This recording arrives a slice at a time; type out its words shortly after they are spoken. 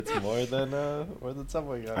It's more than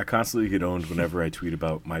Subway got. I constantly get owned whenever I tweet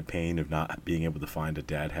about my pain of not being able to find a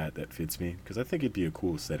dad hat that fits me, because I think it'd be a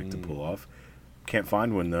cool aesthetic to pull off. Can't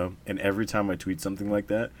find one though, and every time I tweet something like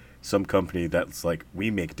that, some company that's like,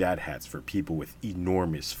 we make dad hats for people with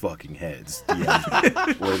enormous fucking heads.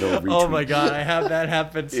 Oh my god, I have that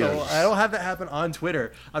happen. So Yeah. I don't have that happen on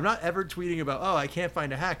Twitter. I'm not ever tweeting about, oh, I can't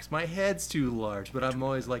find a hat because my head's too large. But I'm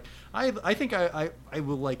always like, I think I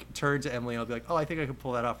will like turn to Emily and I'll be like, oh, I think I could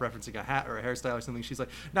pull that off referencing a hat or a hairstyle or something. She's like,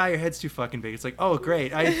 nah, your head's too fucking big. It's like, oh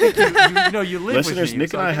great, I think you live Listeners, with me.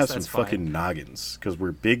 Nick so and I guess have some that's fine. fucking noggins because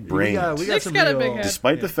we're big brains. We got Nick's some got a real, big head.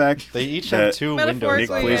 Despite the fact They each that have two Metaphorically windows.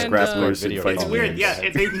 Nick plays and, grapplers video and fights games. Weird, games. yeah.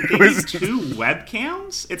 They need two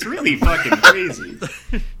webcams. It's really fucking crazy.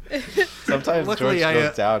 Sometimes Luckily, George I,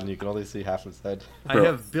 goes down and you can only see half his head. I Bro.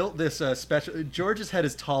 have built this special. George's head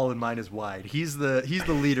is tall and mine is wide. He's the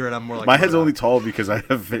leader and I'm more like My head's Murdoch. only tall because I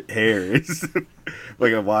have hair. It's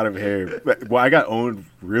like a lot of hair. Well, I got owned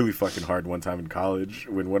really fucking hard one time in college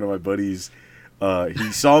when one of my buddies,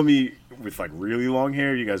 he saw me with like really long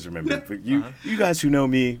hair. You guys remember? But you guys who know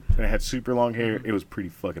me, I had super long hair. It was pretty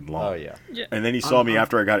fucking long. Oh yeah. Yeah. And then he saw me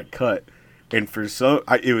after I got it cut. And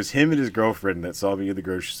it was him and his girlfriend that saw me in the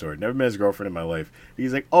grocery store. Never met his girlfriend in my life.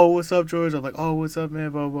 He's like, "Oh, what's up, George?" I'm like, "Oh, what's up, man?"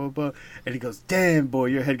 Blah blah blah. And he goes, "Damn, boy,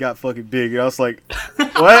 your head got fucking big." And I was like,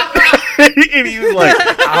 "What?" And he was like,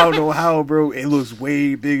 "I don't know how, bro. It looks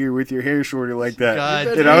way bigger with your hair shorter like that." God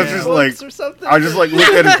And I was damn. just like, Or something. I just like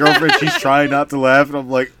looked at his girlfriend. She's trying not to laugh, and I'm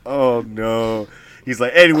like, "Oh no." He's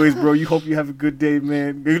like, "Anyways, bro, you hope you have a good day,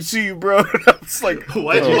 man. Good to see you, bro." And I was like,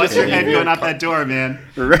 What's your head going out that door, man?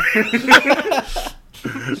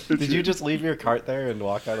 Did you just leave your cart there and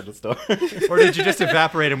walk out of the store? Or did you just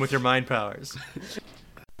evaporate him with your mind powers?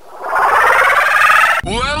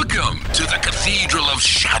 Welcome to the Cathedral of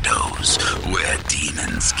Shadows, where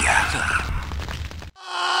demons gather.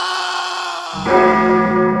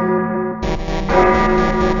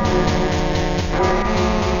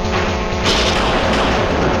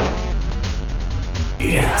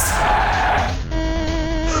 Yes.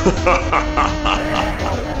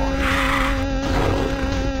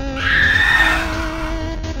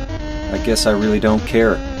 I guess I really don't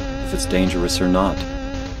care if it's dangerous or not.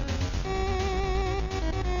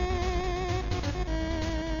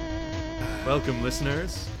 Welcome,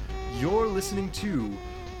 listeners. You're listening to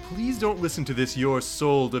Please Don't Listen to This, Your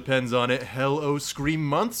Soul Depends on It, Hell O Scream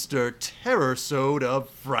Monster Terror Sode of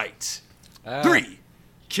Fright. 3.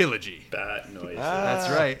 Kilogy. Bad noise. That's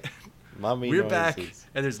right. Mommy We're noises. back,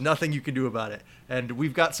 and there's nothing you can do about it. And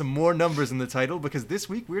we've got some more numbers in the title, because this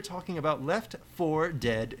week we're talking about Left 4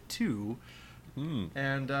 Dead 2.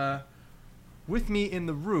 And with me in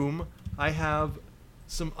the room, I have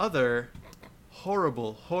some other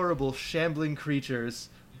horrible, horrible, shambling creatures,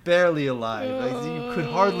 barely alive. You could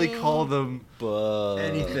hardly call them But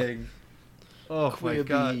anything. Oh my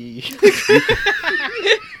god. You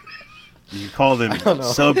call them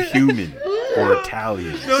subhuman or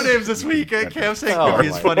Italian. No names this week. Cam saying Oh could be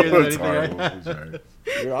as my funnier than It's anything I horrible. have. I'm sorry.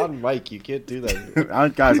 You're on mic. You can't do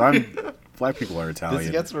that. Guys, black people are Italian.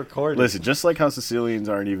 This gets recorded. Listen, just like how Sicilians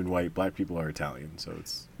aren't even white, black people are Italian. So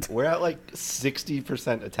it's We're at like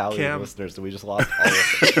 60% Italian Cam. listeners, so we just lost all of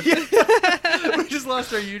it. We just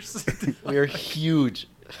lost our huge. We are huge.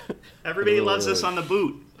 Everybody loves us on the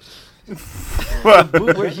boot.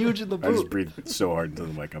 Boot, we're huge in the I just boot. breathed so hard into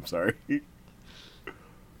the mic. I'm sorry.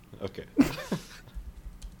 Okay.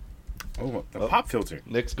 Oh, the pop filter.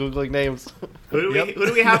 Nick's Googling names. Who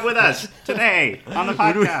do we have with us today on the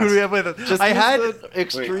Who do we podcast? have with us? Just I use had. the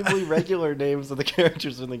extremely regular names of the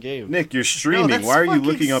characters in the game. Nick, you're streaming. that's Why are you fucking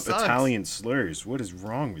looking up sucks. Italian slurs? What is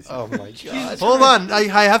wrong with you? Oh my god. Hold on, I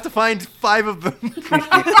have to find 5 of them.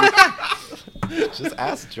 Just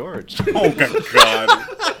ask George. Oh my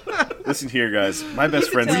god. Listen here, guys. My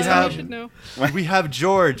best friend's That's have- all you should know. We have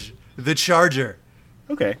George, the Charger.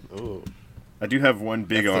 Okay. Ooh. I do have one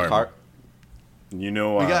big That's the arm. car- You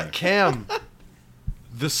know We got Cam,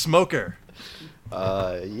 the Smoker.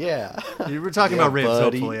 Yeah. You were talking Yeah, about ribs,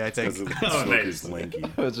 buddy. hopefully, I because think. the Oh, smoke nice. is lanky.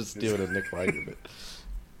 I was just doing a Nick Wagner bit.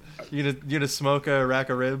 You gonna smoke a rack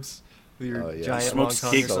of ribs with your Oh, yeah. giant long Smokes tongue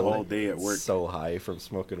or cakes something? all day at work. So high from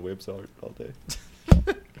smoking whips all day.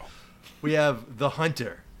 We have the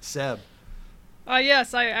Hunter, Seb.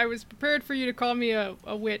 Yes, I was prepared for you to call me a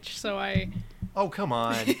witch, so I... Oh, come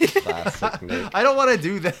on. Classic Nick. I don't want to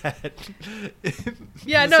do that.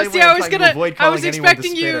 Yeah, In the no, same see, way I'm I was trying to gonna... avoid I was calling anyone the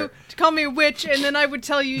expecting you spitter. to call me a witch, and then I would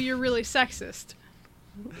tell you you're really sexist.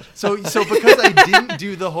 So because I didn't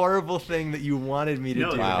do the horrible thing that you wanted me to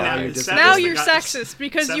No, do, wow. now you're Seb just is Now the you're guy- sexist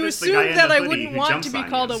because Seb you is the guy in assumed that the I hoodie wouldn't who want jumps to be on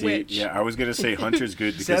called you. a See, witch. yeah, I was gonna say Hunter's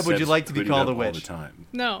good because Seb, would you Seb's like to be hoodied called up a all the witch? time.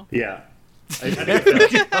 No. Yeah.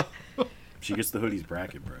 She gets the hoodies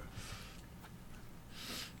bracket, bro.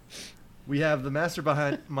 We have the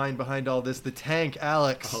mastermind behind all this, the tank,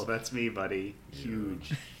 Alex. Oh, that's me, buddy.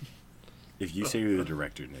 Huge. If you say you're the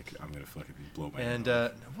director, Nick, I'm gonna fucking blow my And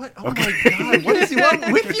head what? Oh my God! What is he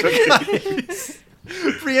want with you guys?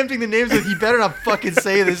 Preempting the names of he better not fucking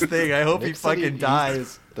say this thing. I hope he Nick said fucking he's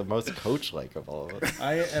dies. The most coach-like of all of us.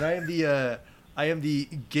 I am the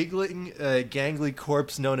giggling, gangly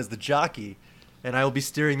corpse known as the jockey, and I will be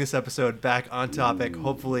steering this episode back on topic,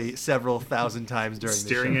 hopefully several thousand times during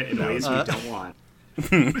Steering the it in ways we don't want.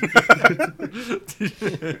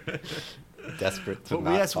 Desperate to But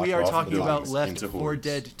not yes, talk we are off talking the about lungs Left into 4 hordes.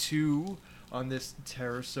 Dead 2 on this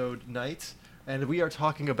Terrasode night, and we are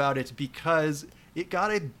talking about it because it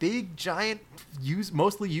got a big, giant,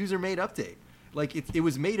 mostly user-made update. Like it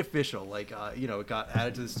was made official. Like it got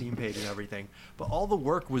added to the Steam page and everything. But all the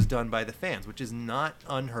work was done by the fans, which is not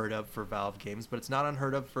unheard of for Valve games. But it's not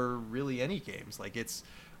unheard of for really any games. Like it's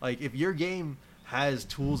like if your game has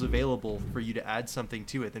tools available for you to add something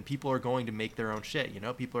to it, then people are going to make their own shit.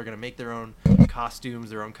 People are going to make their own costumes,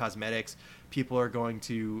 their own cosmetics. People are going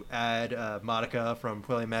to add Madoka from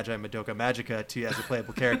Puella Magi Madoka Magica as a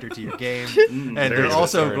playable character to your game, and they're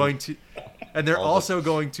also going to. And they're also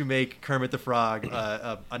going to make Kermit the Frog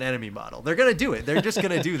an enemy model. They're going to do it. They're just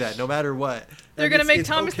going to do that no matter what. They're And gonna make it's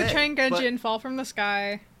Thomas the okay, Tank but- Engine fall from the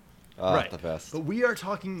sky. Oh, right. the best. But we are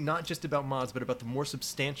talking not just about mods, but about the more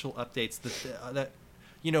substantial updates that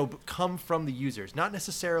come from the users. Not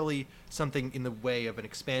necessarily something in the way of an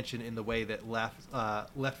expansion in the way that Left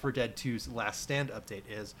 4 Dead 2's Last Stand update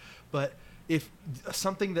is, but if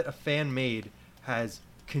something that a fan made has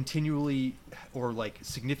continually or like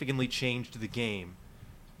significantly changed the game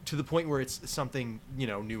to the point where it's something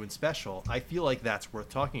new and special, I feel like that's worth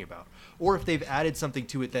talking about. Or if they've added something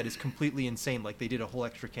to it that is completely insane, like they did a whole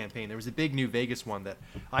extra campaign. There was a big New Vegas one that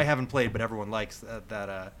I haven't played but everyone likes,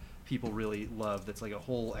 that people really love, that's like a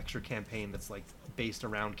whole extra campaign that's like based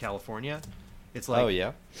around California. It's like, oh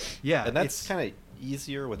yeah, yeah, and that's it's kind of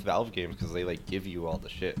easier with Valve games because they like give you all the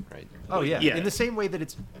shit, right? oh yeah. Yeah. In the same way that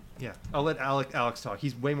it's I'll let Alex talk.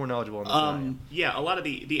 He's way more knowledgeable on this than I am. Yeah, a lot of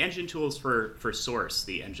the engine tools for Source,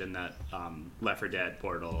 the engine that Left 4 Dead,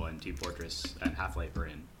 Portal, and Team Fortress and Half-Life are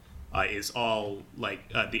in, is all like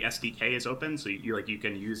the SDK is open, so you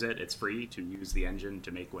can use it. It's free to use the engine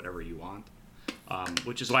to make whatever you want,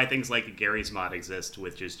 which is why things like Gary's Mod exist,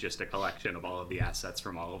 which is just a collection of all of the assets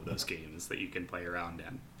from all of those games that you can play around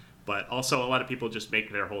in. But also, a lot of people just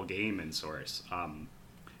make their whole game in Source.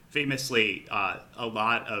 Famously, a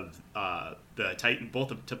lot of the both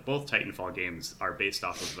Titanfall games are based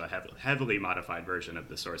off of a heavily modified version of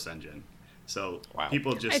the Source engine. So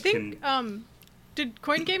people just I think did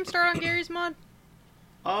Coin Game start on Gary's Mod?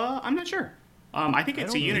 I'm not sure. I think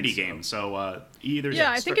it's a don't Unity think so. game. So either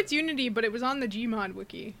Yeah, I think it's Unity, but it was on the Gmod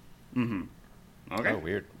wiki. okay. Oh,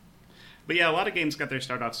 weird. But yeah, a lot of games got their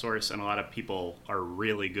start off Source, and a lot of people are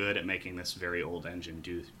really good at making this very old engine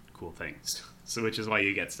do cool things. So, which is why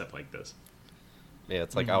you get stuff like this. Yeah,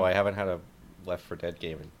 it's like I haven't had a Left 4 Dead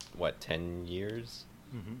game in 10 years?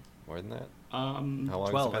 More than that? How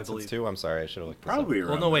long 12, has it I been believe. since 2? I'm sorry, I should have looked this Probably up.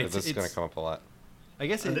 around. Well, no, wait. This is going to come up a lot. I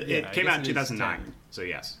guess It I came guess out in it is 2009, 10. so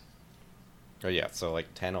yes. Oh yeah, so like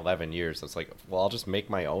 10, 11 years. So it's like, well, I'll just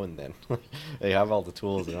make my own then. They have all the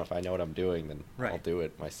tools, and if I know what I'm doing, then I'll Right. do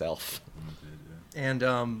it myself.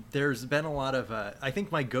 And there's been a lot of, I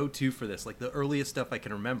think my go-to for this, like the earliest stuff I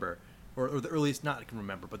can remember, or the earliest, not I can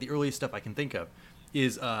remember, but the earliest stuff I can think of,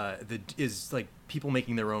 is like people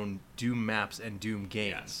making their own Doom maps and Doom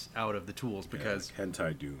games out of the tools, because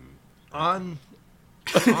Hentai Doom. on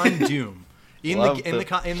Doom, in Love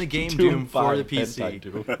the game Doom Doom for 5 the PC, Hentai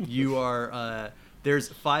Doom. you are there's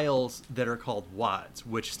files that are called WADs,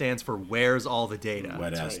 which stands for Where's All the Data,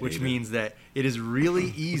 Wet ass which data. means that it is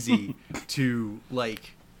really easy to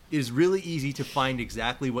find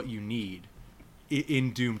exactly what you need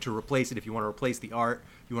in Doom to replace it. If you want to replace the art,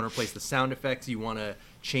 you want to replace the sound effects, you want to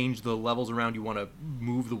change the levels around, you want to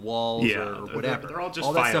move the walls or whatever. They're all just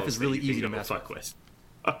all that files stuff is really that you easy to can mess fuck with.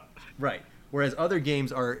 with. Right. Whereas other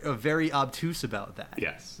games are very obtuse about that.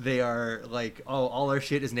 Yes. They are like, oh, all our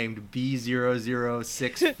shit is named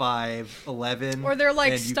B006511. Or they're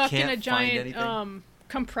like and you stuck in can't a find giant anything.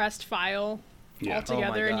 compressed file Yeah.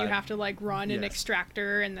 altogether, Oh my and you God. have to like run an Yes.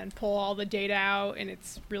 extractor and then pull all the data out, and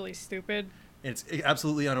it's really stupid. It's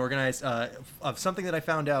absolutely unorganized. Of something that I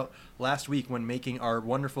found out last week when making our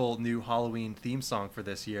wonderful new Halloween theme song for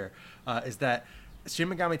this year is that Shin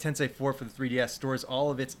Megami Tensei 4 for the 3DS stores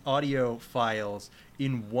all of its audio files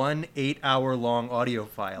in one 8-hour-long audio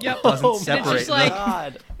file. Yep. It doesn't Oh, separate. it's just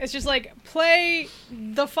like it's just like play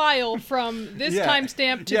the file from this Yeah.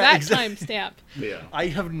 timestamp to Yeah, that exactly. timestamp. Yeah. I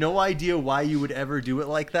have no idea why you would ever do it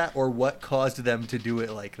like that or what caused them to do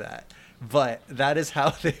it like that. But that is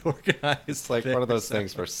how they organize. It's like one of those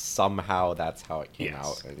things where somehow that's how it came Yes.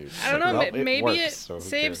 out. And you're just I don't like, know. well, Maybe works, it so who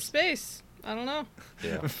saves cares? space. I don't know.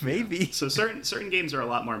 Yeah. Maybe. So certain games are a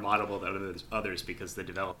lot more moddable than others because the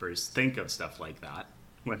developers think of stuff like that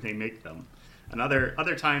when they make them. And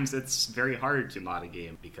other times it's very hard to mod a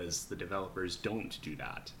game because the developers don't do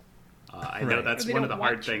that. I know Right. that's Or they one of the don't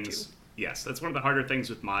hard want you things. to. Yes, that's one of the harder things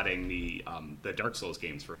with modding the Dark Souls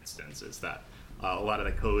games, for instance, is that a lot of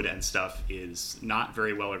the code and stuff is not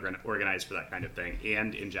very well organized for that kind of thing,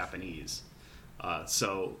 and in Japanese.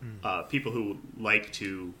 So people who like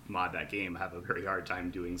to mod that game have a very hard time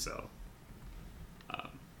doing so.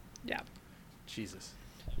 Yeah. Jesus.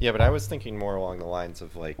 Yeah, but I was thinking more along the lines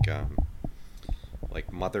of like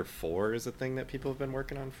Mother 4 is a thing that people have been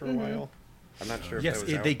working on for a while. I'm not sure if Yes, that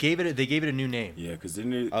was out. they gave it a new name. Yeah, because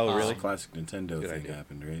didn't it? Oh, really? Classic Nintendo Good thing idea.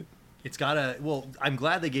 happened, right? It's got a well. I'm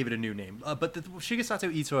glad they gave it a new name. But the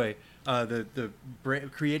Shigesato Itoi, the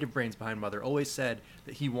creative brains behind Mother, always said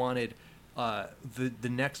that he wanted the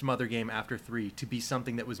next Mother game after 3 to be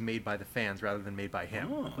something that was made by the fans rather than made by him.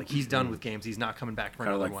 Oh. Like he's done with games. He's not coming back for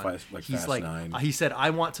Kinda another like one. Fast He's Fast like 9. he said, I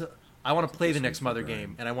want to play the This next was Mother the game,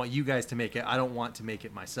 grind. and I want you guys to make it. I don't want to make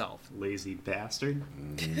it myself. Lazy bastard.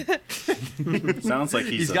 Sounds like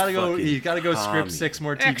He's got to go. fucking He's got to go commie. script 6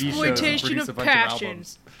 more TV shows and Exploitation produce a of bunch of passion.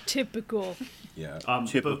 albums. Typical. Yeah, Typical.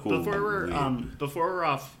 typical. Before we're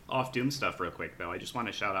off Doom stuff real quick though, I just want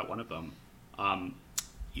to shout out one of them.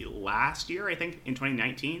 Last year, I think in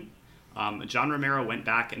 2019, John Romero went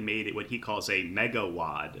back and made what he calls a mega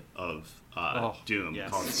wad of Doom yes.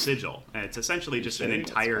 called Sigil, and it's essentially just an saying it's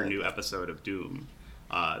entire called new episode of Doom,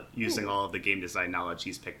 using all of the game design knowledge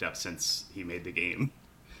he's picked up since he made the game.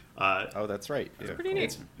 Oh, that's right. Yeah. Pretty neat.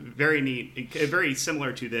 It's very neat, very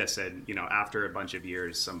similar to this, and after a bunch of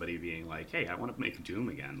years, somebody being like, "Hey, I want to make Doom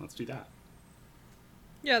again. Let's do that."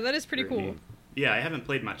 Yeah, that is pretty Very cool. neat. Yeah, I haven't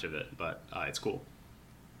played much of it, but it's cool.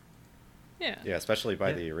 Yeah. Yeah, especially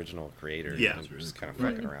by the original creator. Yeah. and just kind of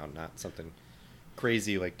fucking around, not something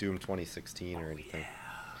crazy like Doom 2016 or anything.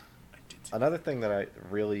 Another thing that I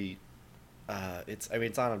really, it's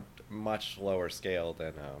on a much lower scale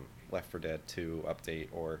than Left 4 Dead 2 update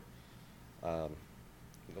or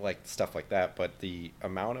like stuff like that, but the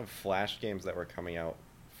amount of Flash games that were coming out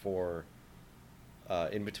for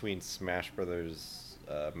in between Smash Brothers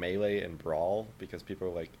Melee and Brawl, because people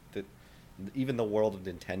are like even the world of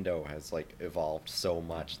Nintendo has like evolved so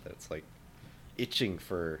much that it's like itching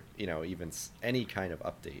for even any kind of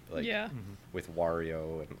update, like Yeah. with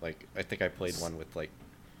Wario, and like I think I played one with like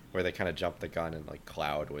where they kind of jumped the gun and like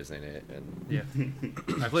Cloud was in it, and Yeah,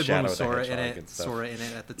 I played Shadow one with the Sora in Hedgehog it. and stuff. Sora in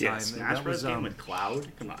it at the Yeah, time. Smash that Bros. was Game with Cloud.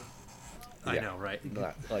 Come on. I Yeah. know, right?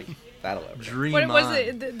 not, like that'll ever. Dream What was on.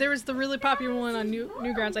 it? There was the really popular one on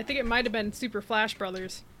Newgrounds. I think it might have been Super Flash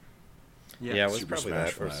Brothers. Yeah, it was Super probably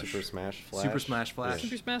Smash that or Flash. Super Smash Flash. Super Smash Flash.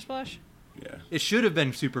 Super Smash Flash. Yeah. It should have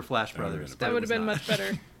been Super Flash That would've Brothers. been but That it would have was been not. much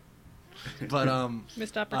better. But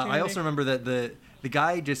Missed opportunity. I also remember that the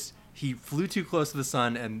guy he flew too close to the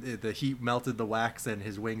sun and the heat melted the wax and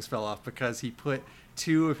his wings fell off because he put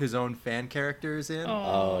 2 of his own fan characters in.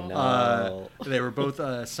 Oh no! They were both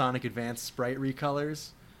Sonic Advance sprite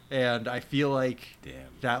recolors, and I feel like Damn.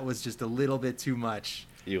 that was just a little bit too much.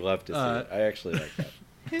 You love to see it. I actually like that.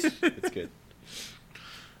 It's good.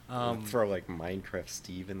 Throw like Minecraft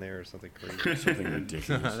Steve in there or something crazy. Something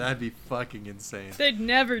ridiculous. That'd be fucking insane. They'd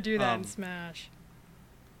never do that in Um, Smash.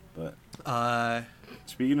 But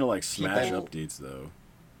speaking of like Smash People- updates, though.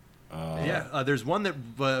 There's one that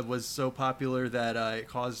was so popular that it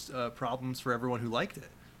caused problems for everyone who liked it,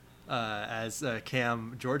 as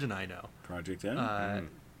Cam, George, and I know. Project M.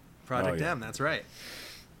 Project Oh, yeah. M, that's right.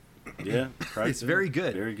 Yeah, Project It's M. very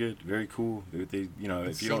good. Very good. Very cool. They if you don't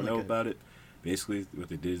Insanely know good. about it, basically what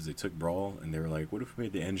they did is they took Brawl and they were like, what if we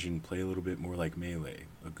made the engine play a little bit more like Melee,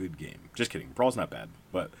 a good game? Just kidding. Brawl's not bad,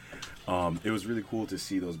 but it was really cool to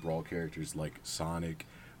see those Brawl characters like Sonic,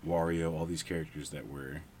 Wario, all these characters that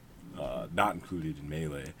were not included in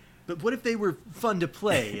Melee. But what if they were fun to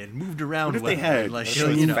play and moved around What if well? they had like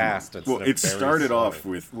Shmoo you know, fast instead Well, of it very started slow. off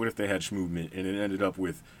with what if they had movement, and it ended up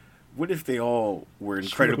with what if they all were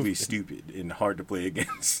incredibly stupid and hard to play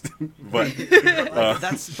against? But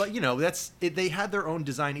that's it, they had their own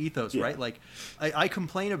design ethos, Yeah. right? Like I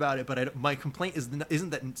complain about it, but my complaint isn't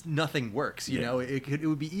that nothing works. You Yeah. know, it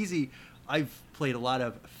would be easy. I've played a lot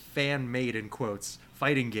of fan-made in quotes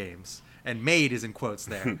fighting games, and made is in quotes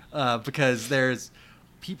there because there's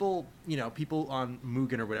people on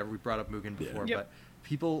Mugen or whatever. We brought up Mugen before, Yep. but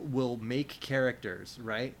people will make characters,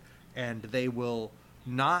 right? And they will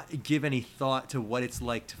not give any thought to what it's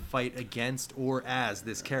like to fight against or as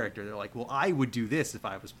this character. They're like, well, I would do this if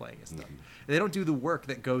I was playing as them. They don't do the work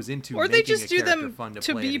that goes into Or they making just a do character them fun to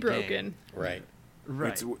to play be in a game. broken. Right.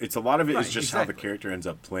 Right. it's a lot of it is Right, just how the exactly. character ends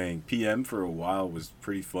up playing. PM for a while was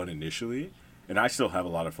pretty fun initially, and I still have a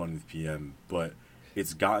lot of fun with PM, but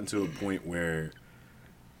it's gotten to a point where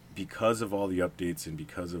because of all the updates and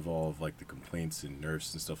because of all of like the complaints and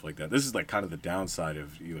nerfs and stuff like that, this is like kind of the downside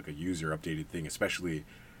of like a user updated thing, especially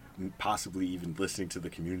possibly even listening to the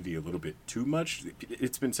community a little bit too much.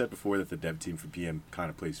 It's been said before that the dev team for PM kind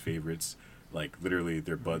of plays favorites. Like literally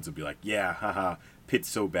their buds will be like, yeah, haha, Pit's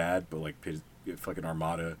so bad, but like Pitt, fucking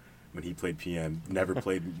Armada, when he played PM, never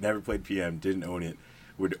played PM, didn't own it,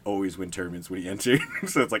 would always win tournaments when he entered.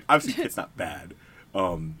 So it's like, obviously Pit's not bad,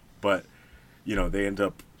 but you know, they end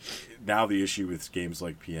up, now the issue with games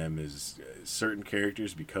like PM is certain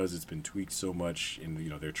characters, because it's been tweaked so much, and you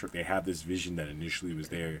know they have this vision that initially was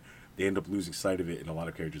there, they end up losing sight of it, and a lot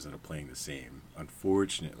of characters end up playing the same,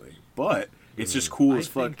 unfortunately. But it's just cool as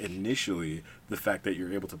fuck initially, the fact that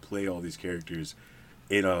you're able to play all these characters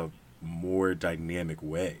in a more dynamic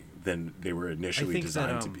way than they were initially think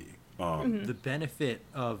designed that, to be. The benefit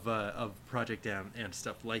of Project M and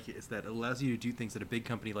stuff like it is that it allows you to do things that a big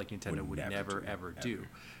company like Nintendo would never ever do.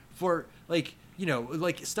 For like, you know,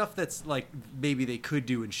 like stuff that's like maybe they could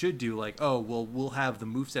do and should do, like, oh well, we'll have the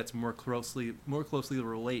movesets more closely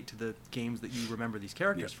relate to the games that you remember these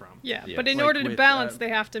characters from. Yeah, Yeah. but in Like order to with, balance, they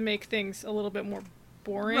have to make things a little bit more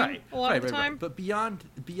boring a lot of the time. But beyond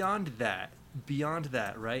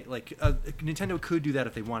that, right? Like Nintendo could do that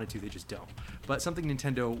if they wanted to, they just don't. But something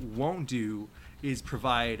Nintendo won't do is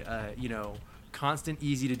provide, constant,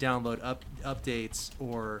 easy to download updates,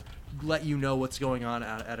 or let you know what's going on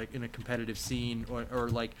in a competitive scene, or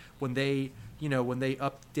like when they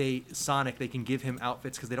update Sonic, they can give him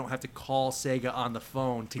outfits because they don't have to call Sega on the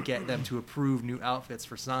phone to get them to approve new outfits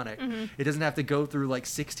for Sonic. It doesn't have to go through like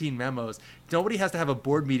 16 memos. Nobody has to have a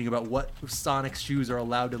board meeting about what Sonic's shoes are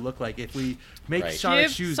allowed to look like. If we make Right.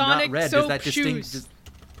 Sonic's Give shoes Sonic not red, soap does that shoes.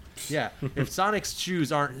 if Sonic's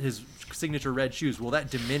shoes aren't his signature red shoes, will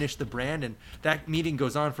that diminish the brand? And that meeting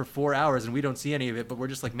goes on for 4 hours and we don't see any of it, but we're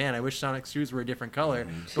just like, man, I wish Sonic's shoes were a different color.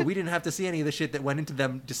 But we didn't have to see any of the shit that went into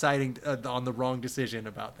them deciding on the wrong decision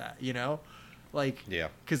about that, you know? Like, Yeah.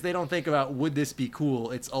 because they don't think about, would this be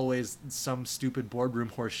cool? It's always some stupid boardroom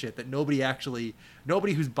horse shit that nobody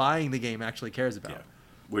who's buying the game actually cares about. Yeah.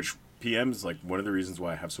 Which PM's like one of the reasons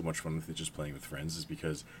why I have so much fun with it, just playing with friends, is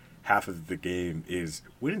because half of the game is,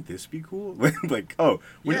 wouldn't this be cool? Like, oh,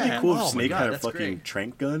 wouldn't it Yeah. be cool Oh my if Snake God, had a that's fucking great.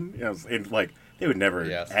 trank gun? You know, and like they would never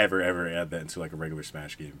Yes. ever add that into like a regular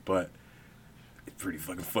Smash game, but it's pretty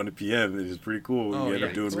fucking fun at PM. It is pretty cool. Oh, You end yeah,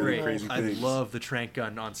 up doing it's really great. crazy I things. love the trank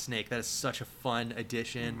gun on Snake. That is such a fun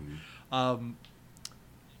addition. Like,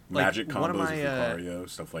 Magic one of combos my, with Lucario,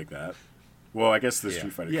 stuff like that. Well, I guess the Yeah.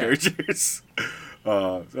 Street Fighter Yeah. characters.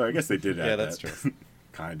 So I guess they did add Yeah, that's that. true.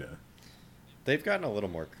 Kinda. They've gotten a little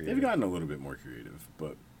more creative. They've gotten a little bit more creative,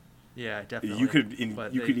 but yeah, definitely. you could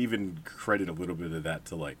But could even credit a little bit of that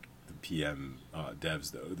to like the PM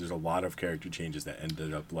devs though. There's a lot of character changes that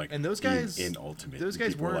ended up like And those being guys in Ultimate. Those and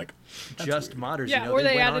guys people were weren't "That's just weird." modders. Yeah, you know, or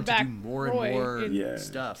they went added on to back do more Roy and more in Yeah,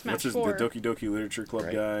 stuff. Smash What's his, the 4. Doki Doki Literature Club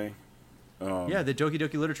Right. guy? Yeah, the Doki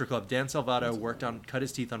Doki Literature Club. Dan Salvato cut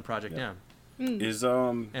his teeth on Project Yeah. M. Is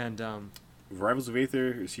And Rivals of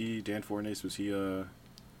Aether? Is he Dan Fornace? Was he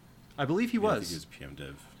I believe he yeah, I think was. he was a PM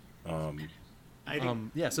dev. I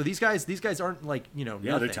think Yeah, so these guys aren't like, Yeah, they're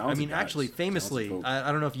nothing. I talented mean, guys. actually, famously, Talented folk.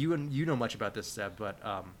 I don't know if you know much about this, Seb, but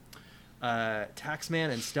Taxman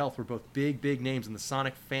and Stealth were both big names in the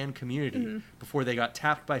Sonic fan community before they got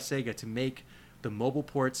tapped by Sega to make the mobile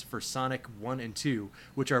ports for Sonic 1 and 2,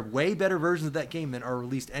 which are way better versions of that game than are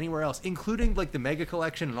released anywhere else, including like the Mega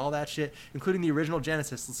Collection and all that shit, including the original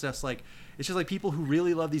Genesis. It's just like people who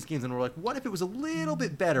really love these games and were like, what if it was a little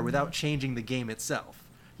bit better without changing the game itself?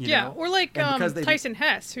 You Yeah, know? or like And because they- Tyson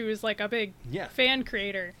Hess, who is like a big Yeah. fan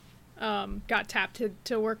creator, got tapped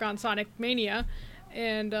to work on Sonic Mania,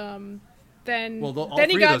 and then Well, all then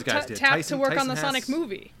he three of got those guys did. tapped to work on the Tyson Sonic Hess-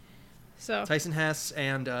 movie. So Tyson Hess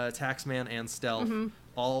and Taxman and Stealth,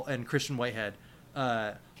 all and Christian Whitehead,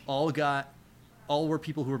 all got all were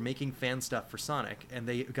people who were making fan stuff for Sonic, and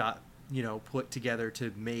they got, you know, put together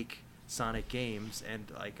to make Sonic games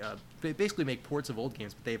and like they basically make ports of old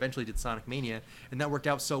games, but they eventually did Sonic Mania, and that worked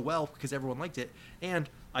out so well because everyone liked it. And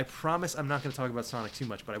I promise I'm not going to talk about Sonic too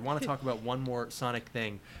much, but I want to talk about one more Sonic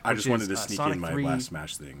thing. I just wanted to sneak Sonic in my 3... last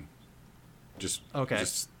Smash thing. Just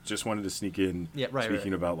wanted to sneak in. Yeah, right.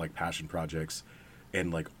 Speaking about like passion projects,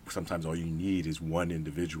 and like sometimes all you need is one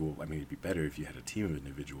individual. I mean, it'd be better if you had a team of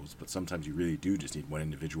individuals, but sometimes you really do just need one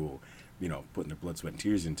individual, you know, putting their blood, sweat, and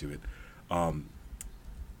tears into it.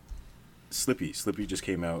 Slippy just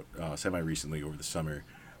came out semi-recently over the summer,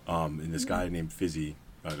 and this guy named Fizzy,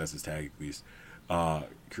 that's his tag at least,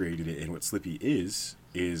 created it. And what Slippy is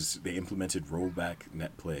they implemented rollback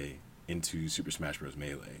net play into Super Smash Bros.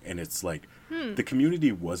 Melee, and it's like the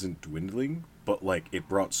community wasn't dwindling, but like it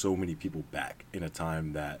brought so many people back in a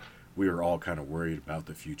time that we were all kind of worried about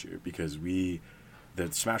the future, because the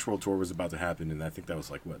Smash World Tour was about to happen, and I think that was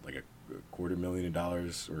like what, like a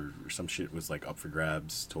 $250,000 or some shit was like up for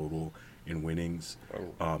grabs total in winnings.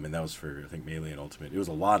 And that was for I think Melee and Ultimate. It was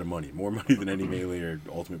a lot of money, more money than any Melee or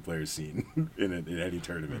Ultimate player's seen in any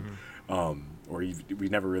tournament. We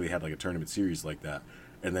never really had like a tournament series like that.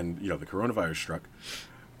 And then, you know, the coronavirus struck,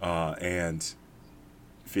 and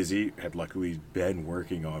Fizzy had luckily been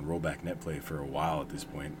working on rollback net play for a while at this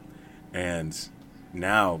point. And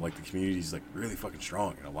now, like, the community's, like, really fucking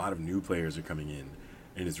strong, and a lot of new players are coming in.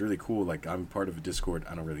 And it's really cool. Like, I'm part of a Discord.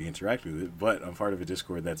 I don't really interact with it, but I'm part of a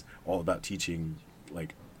Discord that's all about teaching,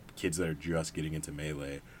 like, kids that are just getting into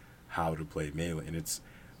Melee how to play Melee. And it's,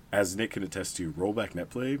 as Nick can attest to, rollback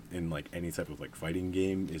net play in, like, any type of, like, fighting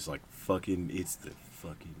game is, like, it's the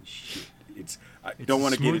fucking shit. It's don't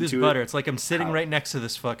want to get into smooth as butter. It's like I'm sitting right next to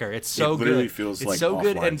this fucker. It's so good. It literally feels it's like so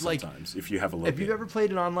good, and like sometimes if you have a look. If you've ever played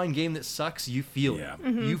an online game that sucks, you feel it.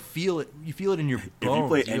 You feel it. You feel it in your bones. If you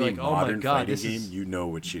play any like, modern fighting game, you know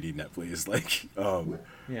what shitty net play is like.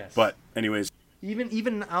 Yes. But anyways.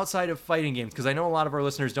 Even outside of fighting games, because I know a lot of our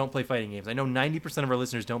listeners don't play fighting games. I know 90% of our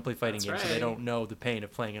listeners don't play fighting games, so they don't know the pain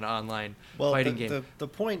of playing an online fighting game. The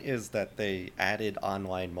point is that they added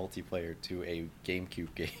online multiplayer to a GameCube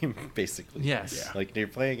game, basically. Yes. Yeah. Like, you're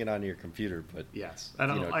playing it on your computer, but yes, I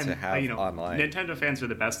don't know. to have online. Nintendo fans are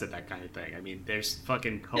the best at that kind of thing. I mean, there's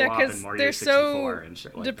fucking co-op Yeah, and Mario they're 64 so and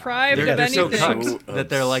shit like deprived that. They're of so anything. cucked that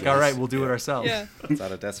they're like, all right, we'll do it ourselves. Yeah. It's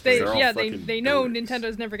out of desperation. They know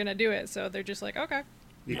Nintendo's never gonna do it, so they're just like, okay.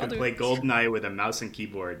 You I'll can do play it. GoldenEye with a mouse and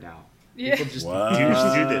keyboard now. Yeah. People just What? do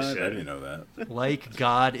this shit. I didn't know that. Like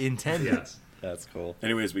God intended. Yes. That's cool.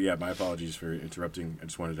 Anyways, but yeah, my apologies for interrupting. I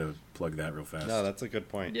just wanted to plug that real fast. No, that's a good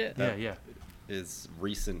point. Yeah. That Yeah. is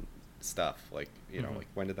recent stuff. Like, you know, like,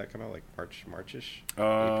 when did that come out? Like March-ish?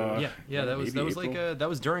 Yeah. That was maybe like April? that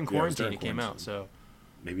was during Yeah, it was quarantine. during It came out. quarantine. So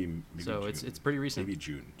maybe so June. it's pretty recent. Maybe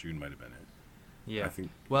June. June might have been it. Yeah. I think.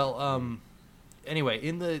 Well, anyway,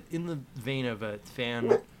 in the vein of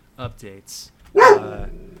fan updates,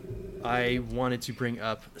 I wanted to bring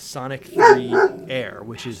up Sonic 3 Air,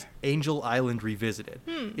 which is Angel Island Revisited.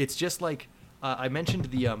 It's just like I mentioned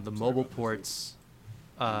the mobile ports.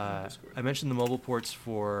 I mentioned the mobile ports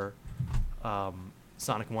for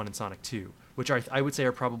Sonic 1 and Sonic 2, which I would say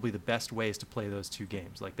are probably the best ways to play those two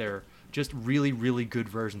games. Like, they're just really, really good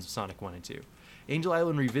versions of Sonic 1 and 2. Angel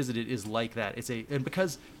Island Revisited is like that. And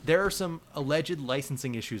because there are some alleged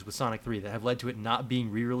licensing issues with Sonic 3 that have led to it not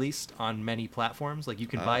being re-released on many platforms. Like, you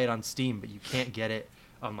can buy it on Steam, but you can't get it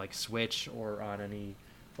on like Switch or on any.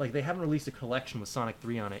 Like, they haven't released a collection with Sonic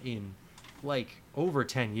 3 on it in like over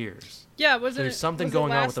 10 years. Yeah, There's something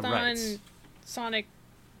going on with the rights. Sonic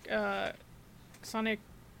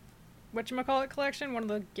whatchamacallit collection, one of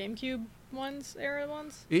the GameCube era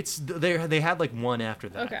ones. They had like one after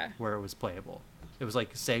that, Okay. where it was playable. It was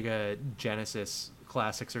like Sega Genesis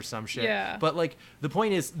Classics or some shit. Yeah. But like the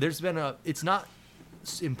point is, it's not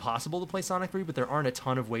impossible to play Sonic 3, but there aren't a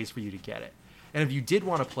ton of ways for you to get it. And if you did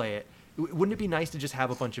want to play it, wouldn't it be nice to just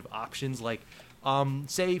have a bunch of options? Like,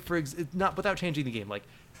 say not without changing the game. Like,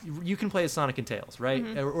 you can play as Sonic and Tails, right?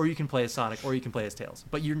 Mm-hmm. Or you can play as Sonic, or you can play as Tails.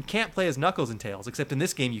 But you can't play as Knuckles and Tails, except in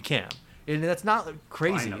this game you can. And that's not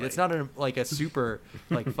crazy. Finally. It's not a super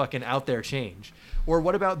like fucking out there change. Or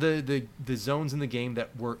what about the zones in the game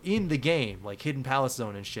that were in the game, like Hidden Palace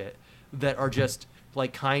Zone and shit, that are just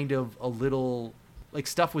like kind of a little like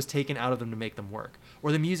stuff was taken out of them to make them work.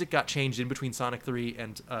 Or the music got changed in between Sonic 3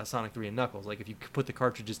 and Sonic 3 and Knuckles. Like, if you put the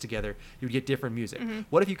cartridges together, you would get different music. Mm-hmm.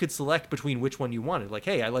 What if you could select between which one you wanted? Like,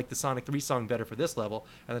 hey, I like the Sonic 3 song better for this level,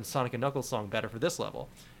 and then Sonic and Knuckles song better for this level.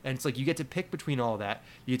 And it's like you get to pick between all that.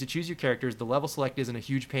 You get to choose your characters. The level select isn't a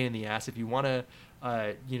huge pain in the ass. If you want to,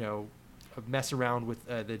 mess around with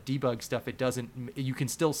the debug stuff, it doesn't. You can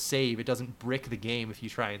still save. It doesn't brick the game if you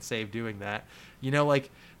try and save doing that. You know, like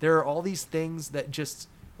there are all these things that just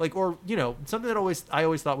like, or you know, something that I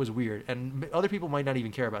always thought was weird, and other people might not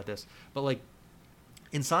even care about this, but like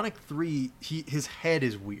in Sonic 3, his head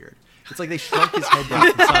is weird. It's like they shrunk his head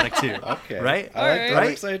down from Sonic 2. Okay. Right? I'm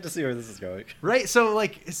excited to see where this is going. Right? So,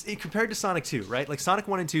 like, compared to Sonic 2, right? Like, Sonic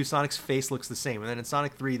 1 and 2, Sonic's face looks the same. And then in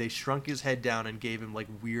Sonic 3, they shrunk his head down and gave him, like,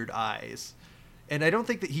 weird eyes. And I don't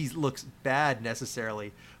think that he looks bad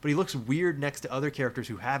necessarily, but he looks weird next to other characters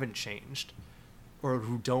who haven't changed or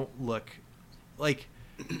who don't look like...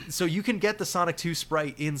 So you can get the Sonic 2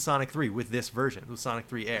 sprite in Sonic 3 with this version, with Sonic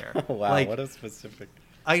 3 Air. Wow, like, what a specific...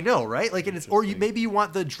 I know, right? Like, and it's, or maybe you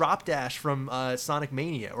want the drop dash from Sonic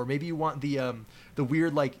Mania, or maybe you want the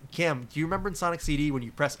weird, like, Cam, do you remember in Sonic CD when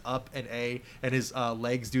you press up and A and his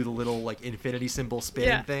legs do the little like infinity symbol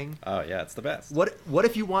spinning thing? Oh yeah, it's the best. What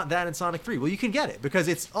if you want that in Sonic 3? Well, you can get it because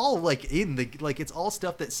it's all like it's all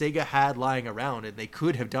stuff that Sega had lying around, and they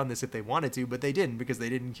could have done this if they wanted to, but they didn't because they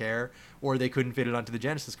didn't care, or they couldn't fit it onto the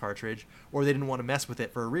Genesis cartridge, or they didn't want to mess with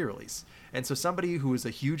it for a re-release. And so somebody who was a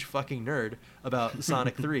huge fucking nerd about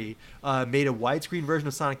Sonic 3 made a widescreen version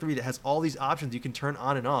of Sonic 3 that has all these options you can turn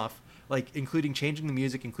on and off, like including changing the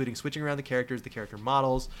music, including switching around the characters, the character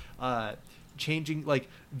models, changing, like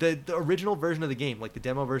the original version of the game, like the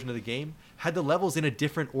demo version of the game, had the levels in a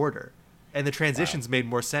different order, and the transitions made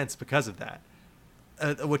more sense because of that.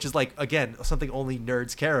 Which is like, again, something only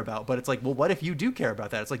nerds care about. But it's like, well, what if you do care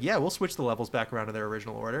about that? It's like, yeah, we'll switch the levels back around to their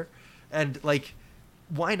original order, and like,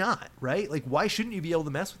 why not, right? Like, why shouldn't you be able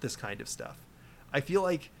to mess with this kind of stuff? I feel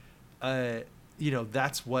like, you know,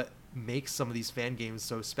 that's what makes some of these fan games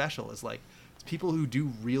so special, is like, it's people who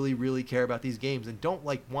do really, really care about these games and don't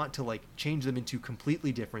like want to like change them into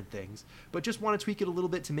completely different things, but just want to tweak it a little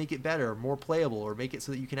bit to make it better, more playable, or make it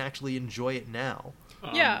so that you can actually enjoy it now.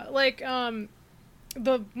 Yeah, like,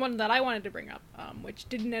 the one that I wanted to bring up, which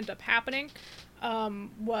didn't end up happening,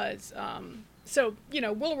 was, so, you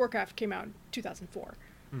know, World of Warcraft came out in 2004.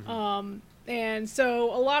 Mm-hmm. And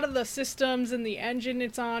so a lot of the systems and the engine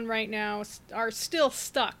it's on right now are still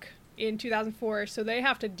stuck in 2004, so they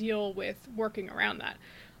have to deal with working around that.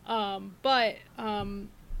 But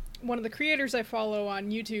one of the creators I follow on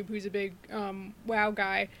YouTube, who's a big WoW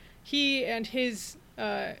guy, he and his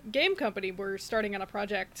game company were starting on a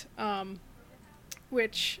project,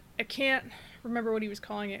 which I can't remember what he was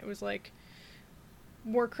calling it. It was like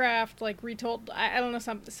Warcraft, like retold, I don't know,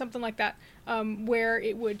 something like that, where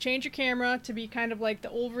it would change your camera to be kind of like the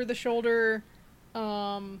over the shoulder,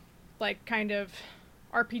 like kind of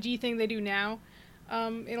RPG thing they do now,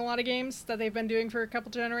 in a lot of games that they've been doing for a couple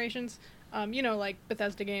generations, you know, like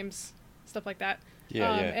Bethesda games, stuff like that.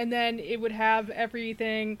 Yeah. And then it would have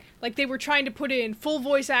everything, like they were trying to put in full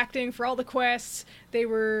voice acting for all the quests. They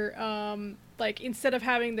were, like, instead of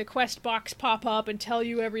having the quest box pop up and tell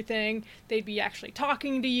you everything, they'd be actually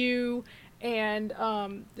talking to you. And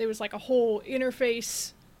there was like a whole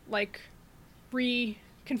interface, like,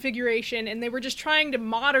 reconfiguration. And they were just trying to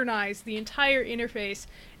modernize the entire interface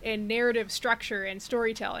and narrative structure and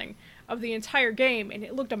storytelling of the entire game. And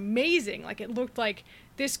it looked amazing. Like, it looked like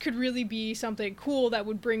this could really be something cool that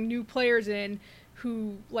would bring new players in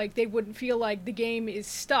who, like, they wouldn't feel like the game is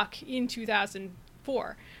stuck in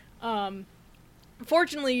 2004.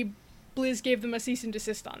 Fortunately, Blizz gave them a cease and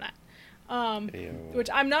desist on that,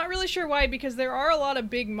 which I'm not really sure why, because there are a lot of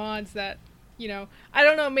big mods that, you know, I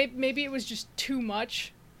don't know, maybe it was just too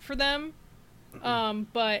much for them,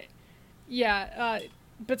 but yeah,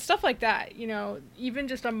 but stuff like that, you know, even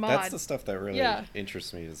just a mod. That's the stuff that really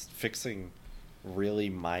interests me, is fixing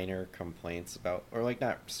really minor complaints about, or like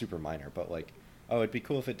not super minor, but like, oh, it'd be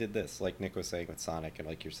cool if it did this, like Nick was saying with Sonic, and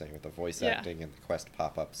like you're saying with the voice acting and the quest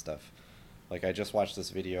pop-up stuff. Like, I just watched this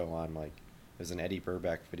video on, like, there's an Eddie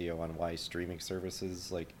Burback video on why streaming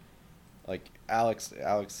services, like Alex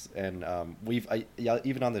and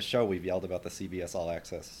even on the show, we've yelled about the CBS All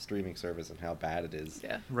Access streaming service and how bad it is.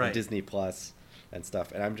 Yeah. Right. And Disney Plus and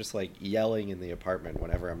stuff. And I'm just, like, yelling in the apartment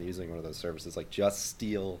whenever I'm using one of those services, like, just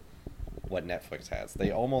steal what Netflix has.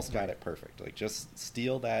 They almost got it perfect. Like, just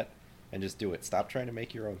steal that and just do it. Stop trying to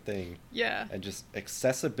make your own thing. Yeah. And just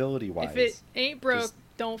accessibility-wise. If it ain't broke,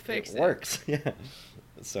 don't fix it. It works, yeah.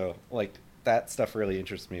 So, like, that stuff really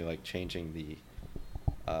interests me, like, changing the,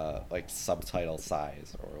 like, subtitle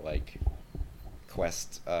size or, like,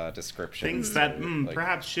 quest description. Things that like,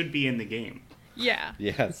 perhaps should be in the game. Yeah.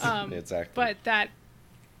 Yes, exactly. But that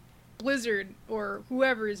Blizzard or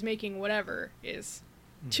whoever is making whatever is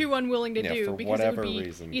too unwilling to do, because it would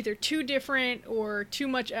be either too different or too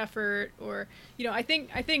much effort, or, you know, I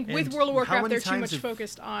think with World of Warcraft they're too much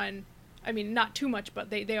focused on I mean, not too much, but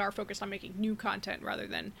they are focused on making new content rather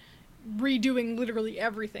than redoing literally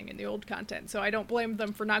everything in the old content. So I don't blame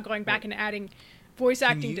them for not going back and adding voice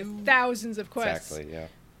acting to thousands of quests. Exactly, yeah.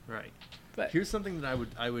 Right. But here's something that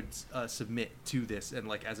I would submit to this, and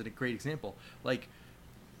like as a great example, like,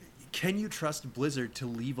 can you trust Blizzard to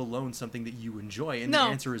leave alone something that you enjoy? And No.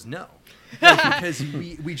 the answer is no. Like, because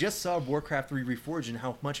we just saw Warcraft 3 Reforged and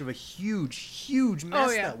how much of a huge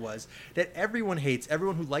mess that was, that everyone hates.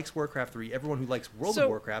 Everyone who likes Warcraft 3, everyone who likes World of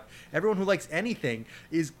Warcraft, everyone who likes anything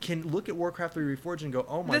can look at Warcraft 3 Reforged and go,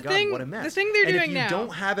 oh my god, what a mess. The thing they're and doing if you now,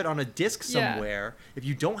 don't have it on a disc somewhere,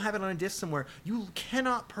 you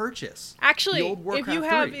cannot purchase actually, the old Warcraft if you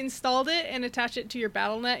have 3. installed it and attached it to your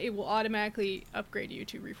Battle.net, it will automatically upgrade you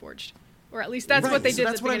to Reforged. Or at least that's what they did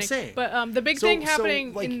That's at the what I'm beginning. saying. But the big thing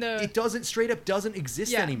happening like, in the... it doesn't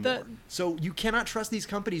exist anymore. the- So you cannot trust these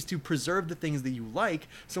companies to preserve the things that you like.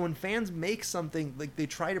 So when fans make something, like they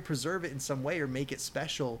try to preserve it in some way or make it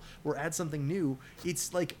special or add something new,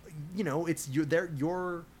 it's like, it's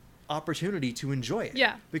your opportunity to enjoy it.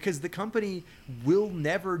 Yeah. Because the company will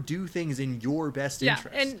never do things in your best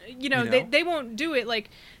interest. And know? they won't do it like,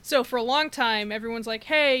 so for a long time everyone's like,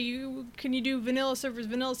 hey, can you do vanilla servers,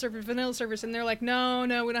 and they're like, no,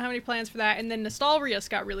 we don't have any plans for that. And then Nostalrius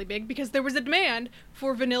got really big because there was a demand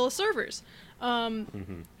for vanilla servers,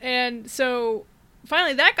 and so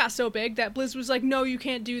finally that got so big that Blizz was like, no, you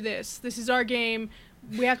can't do this is our game,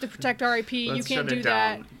 we have to protect our IP. You can't do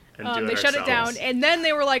that. They shut it down, and then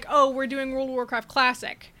they were like, oh, we're doing World of Warcraft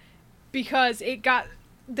Classic, because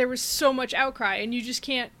there was so much outcry, and you just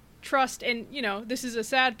can't trust. And this is a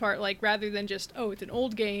sad part, like, rather than just, oh, it's an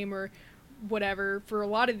old game or whatever, for a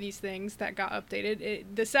lot of these things that got updated,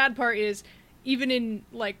 the sad part is, even in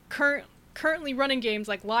like currently running games,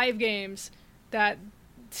 like live games that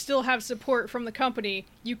still have support from the company,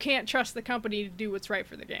 you can't trust the company to do what's right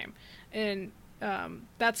for the game. And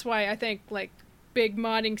that's why I think like big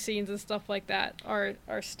modding scenes and stuff like that are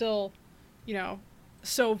still,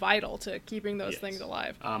 so vital to keeping those things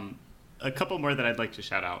alive. A couple more that I'd like to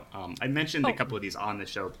shout out. I mentioned a couple of these on the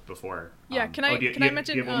show before. Yeah, can I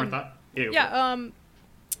mention? Do you have one more thought?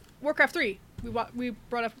 Warcraft 3. We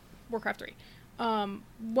brought up Warcraft 3.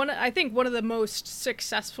 I think one of the most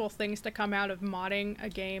successful things to come out of modding a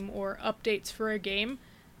game or updates for a game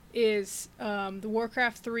is the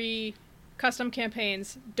Warcraft 3 custom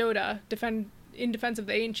campaigns. Dota, in Defense of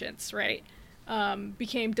the Ancients, right?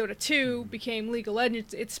 Became Dota 2, became League of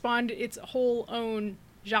Legends. It spawned its whole own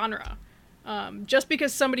genre. Just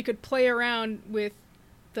because somebody could play around with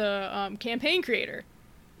the campaign creator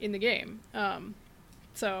in the game.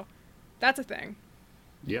 So that's a thing.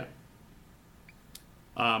 Yeah.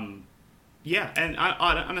 And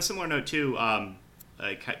on a similar note too,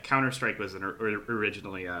 Counter-Strike was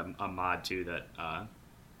originally a mod too that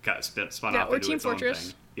got spun off or into Team its own Fortress.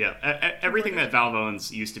 thing. Yeah, everything that Valve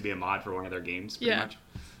owns used to be a mod for one of their games, pretty much.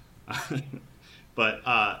 But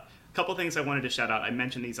a couple things I wanted to shout out. I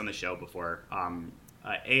mentioned these on the show before.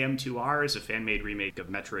 AM2R is a fan-made remake of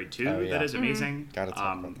Metroid 2 that is amazing. Gotta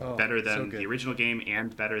talk about that. Better than so good. the original game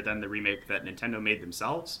and better than the remake that Nintendo made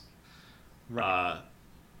themselves. Right.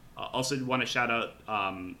 Also want to shout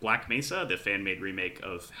out Black Mesa, the fan-made remake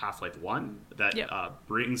of Half-Life 1 that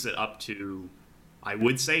brings it up to, I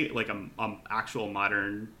would say, like a actual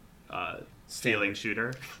modern feeling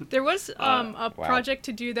shooter. There was a project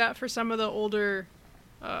to do that for some of the older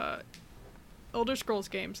Scrolls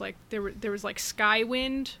games. Like there was like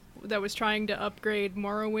Skywind that was trying to upgrade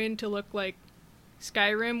Morrowind to look like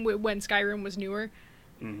Skyrim when Skyrim was newer.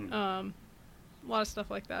 A lot of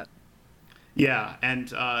stuff like that. Yeah,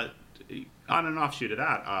 and on an offshoot of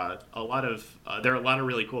that, there are a lot of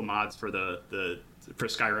really cool mods for for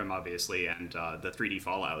Skyrim, obviously, and the 3D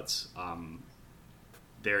Fallouts.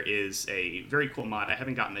 There is a very cool mod. I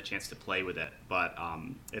haven't gotten the chance to play with it, but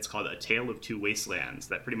it's called A Tale of Two Wastelands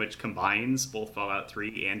that pretty much combines both Fallout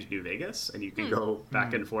 3 and New Vegas, and you can go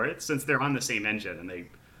back and forth. Since they're on the same engine and they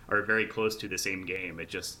are very close to the same game, it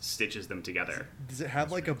just stitches them together. Does it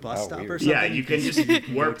have like a bus stop weird. or something? Yeah, you can just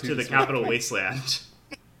warp to the capital wasteland.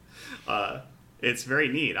 It's very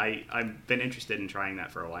neat. I've been interested in trying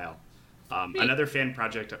that for a while. Another fan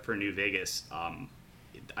project for New Vegas.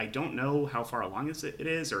 I don't know how far along it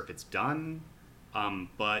is or if it's done,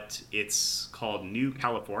 but it's called New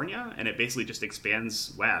California, and it basically just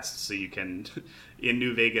expands west, so you can, in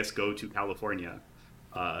New Vegas, go to California.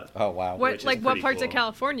 Oh wow! What parts cool. of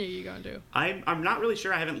California are you going to? I'm not really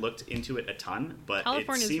sure. I haven't looked into it a ton, but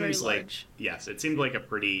California's it seems very like large. Yes, it seemed like a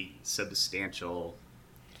pretty substantial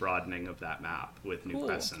broadening of that map with new Cool.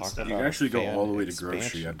 quests and Talk stuff. You about can actually go fan all the way to Grove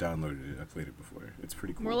expansion. Street. I've downloaded it. I played it before. It's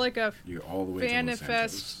pretty cool. More like a you go all the way to Los Fanifest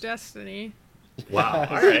Angeles. Destiny. Wow.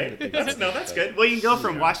 All right. That's good. Well, you can go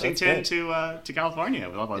from Yeah, Washington that's to California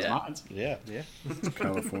with all those Yeah. mods. Yeah.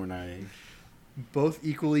 California. Both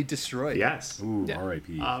equally destroyed. Yes. Ooh, Yeah.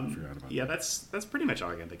 R.I.P. I forgot about Yeah, that. that's pretty much all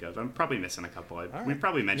I can think of. I'm probably missing a couple. We right.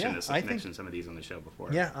 probably mentioned Yeah, this. I I've think- mentioned some of these on the show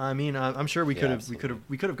before. Yeah, I mean, I'm sure we Yeah, could have absolutely.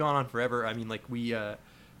 we could have gone on forever. I mean, like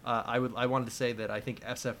I wanted to say that I think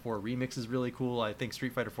SF4 Remix is really cool. I think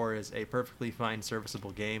Street Fighter 4 is a perfectly fine,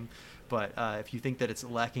 serviceable game. But if you think that it's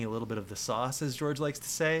lacking a little bit of the sauce, as George likes to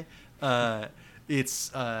say,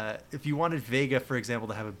 it's if you wanted Vega, for example,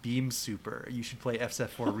 to have a beam super, you should play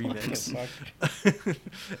SF4 Remix.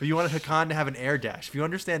 If you wanted Hakan to have an air dash, if you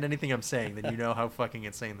understand anything I'm saying, then you know how fucking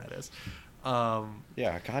insane that is.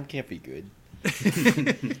 Yeah, God can't be good.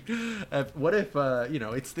 What if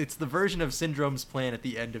it's the version of Syndrome's plan at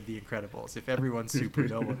the end of The Incredibles? If everyone's super,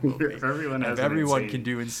 no one will be. If everyone has if an everyone insane- can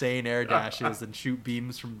do insane air dashes and shoot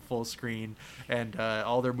beams from full screen, and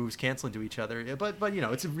all their moves cancel into each other, but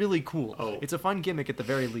it's really cool. Oh. It's a fun gimmick at the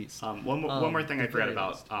very least. One more thing I at the forgot very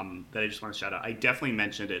about least. that I just want to shout out. I definitely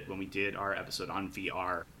mentioned it when we did our episode on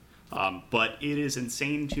VR. But it is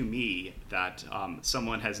insane to me that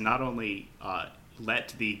someone has not only let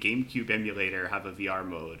the GameCube emulator have a VR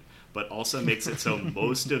mode, but also makes it so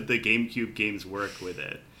most of the GameCube games work with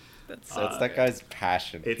it. That's That's that guy's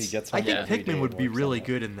passion. He it's- gets I home think every day Pikmin and would be works really on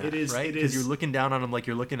good in that, It is- right? it Because you're is- looking down on him like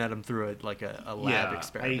you're looking at him through a lab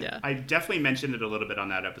experiment. Yeah. I definitely mentioned it a little bit on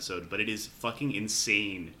that episode, but it is fucking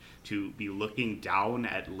insane to be looking down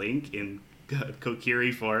at Link in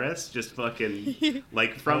Kokiri Forest, just fucking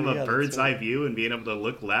like from Oh, yeah, a bird's that's eye right. view and being able to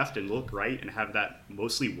look left and look right and have that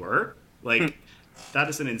mostly work. Like that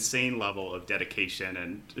is an insane level of dedication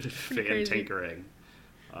and fan crazy. tinkering.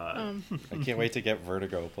 I can't wait to get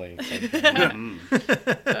Vertigo playing.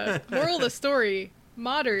 Moral of the story: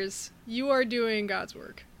 modders, you are doing God's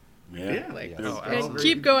work. Yeah. Like, Yeah. Oh, and absolutely.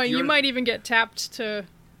 keep going. You You're- might even get tapped to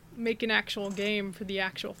make an actual game for the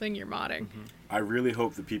actual thing you're modding. I really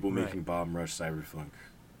hope the people Right. making Bomb Rush Cyberpunk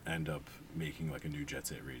end up making like a new Jet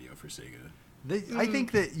Set Radio for Sega. I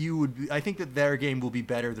think that I think that their game will be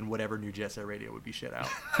better than whatever new Jet Set Radio would be shit out.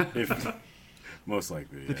 If, most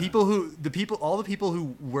likely. The all the people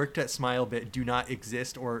who worked at Smilebit do not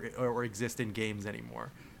exist or exist in games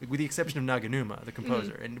anymore, with the exception of Naganuma, the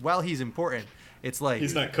composer. And while he's important, it's like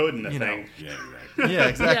He's not coding the you know. thing. Yeah, exactly. Yeah,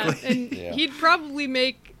 exactly. Yeah, and Yeah. he'd probably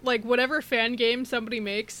make like whatever fan game somebody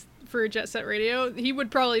makes for Jet Set Radio. He would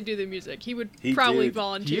probably do the music. He would He probably did.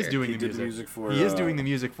 volunteer. He is doing He the did music. the music for, He is doing the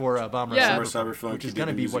music for Bomb Rush Yeah. Summer Cyberpunk, Cyberpunk, which he is did going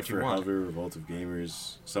to the be music what you for want. Hover, Revolt of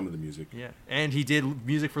Gamers, some of the music. Yeah, and he did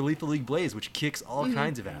music for Lethal League Blaze, which kicks all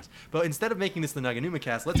kinds of ass. But instead of making this the Naganuma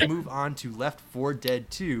cast, let's move on to Left 4 Dead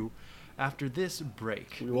 2 after this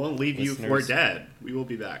break. We won't leave you for Listeners. dead. We will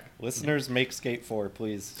be back. Listeners, make Skate 4,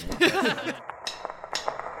 please.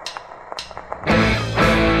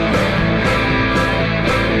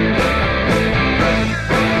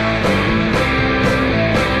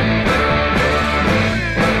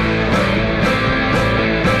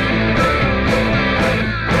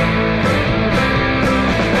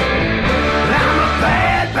 I'm a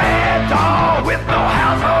bad, bad dog with no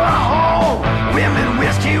house or a home. Women,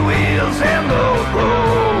 whiskey wheels, and the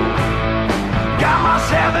road. Got my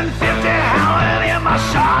 750 howling in my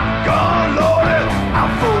shotgun loaded.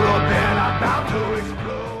 I'm full up and I'm about to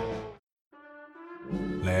explode.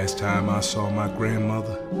 Last time I saw my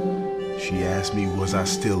grandmother, she asked me was I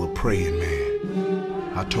still a praying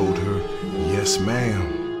man. I told her, yes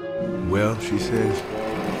ma'am. Well, she says,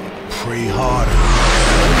 pray harder.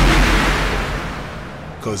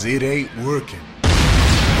 'Cause it ain't working.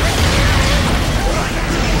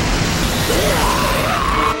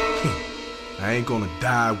 I ain't gonna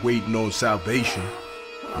die waiting on salvation.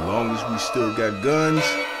 As long as we still got guns,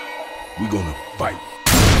 we gonna fight.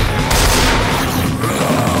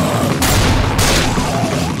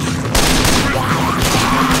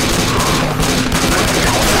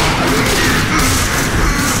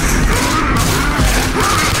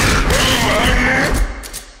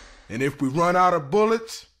 And if we run out of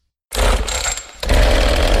bullets,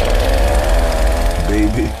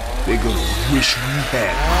 baby, they gonna wish we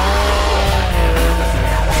had.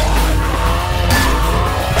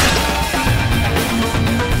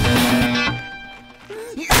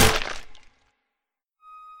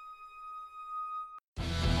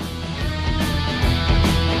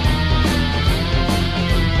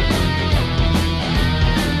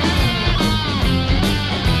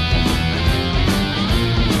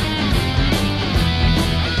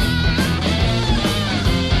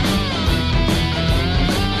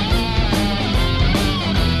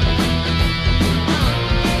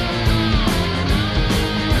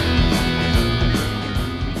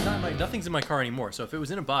 my car anymore. So if it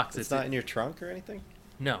was in a box, It's not in your trunk or anything?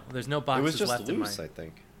 No, there's no It boxes was just left in my. loose, I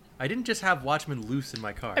think. I didn't just have Watchmen loose in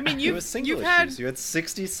my car. I mean, It was single you've issues. had You had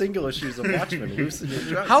 60 single issues of Watchmen loose in your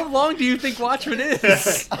trunk. how long do you think Watchmen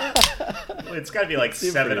is? Well, it's got to be like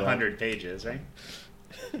Seemed pretty 700 pages, right?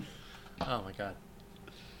 Oh my god.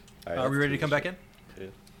 All right, Are we that's ready to cool come back shit. in? Yeah.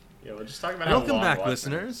 Yeah, we'll just talk about how Welcome long back, Watchmen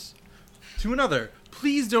listeners, to another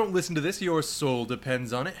Please Don't Listen to This, Your Soul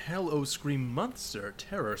Depends on It, Hell O Scream Monster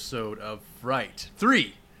Terror-sode of Fright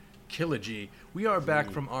 3, Killogy. We are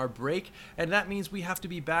back from our break, and that means we have to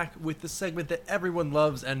be back with the segment that everyone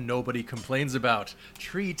loves and nobody complains about,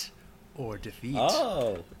 Treat or Defeat.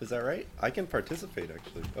 Oh, is that right? I can participate,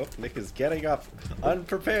 actually. Oh, Nick is getting up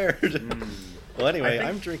unprepared. Well, anyway, I think-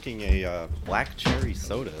 I'm drinking a black cherry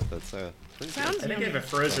soda. That's pretty Sounds good. I think I have a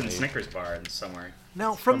frozen Funny. Snickers bar in somewhere.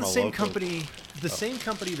 Now, from the from a same local- company, same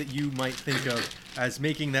company that you might think of as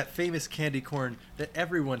making that famous candy corn that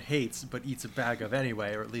everyone hates but eats a bag of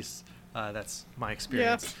anyway, or at least that's my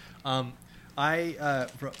experience.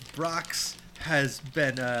 Brock's has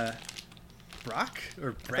been Brock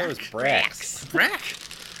or I thought it was Brack? Brax. Brack.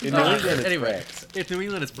 In New England, it's anyway, Brax. in New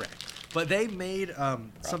England, it's Brack. But they made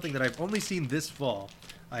something that I've only seen this fall.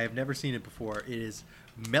 I have never seen it before. It is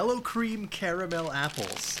Mellow Cream Caramel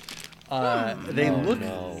Apples. They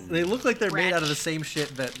look like they're made out of the same shit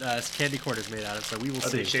that candy corn is made out of. So we will Are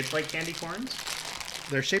see. they shaped like candy corns?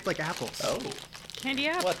 They're shaped like apples. Oh. candy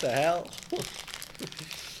apple. What the hell?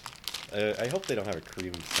 I hope they don't have a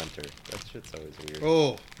cream center. That shit's always weird.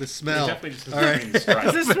 Oh, the smell. Definitely just All right. cream Does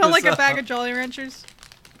stripe. it smell like a This, bag of Jolly Ranchers?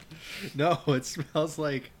 No, it smells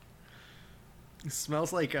like. It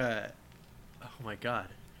smells like oh my god.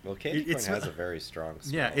 Well, candy It- corn it's has not- a very strong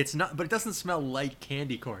smell. Yeah, it's not, but it doesn't smell like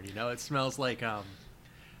candy corn. You know, it smells like I'm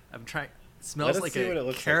trying. It smells us like see what it a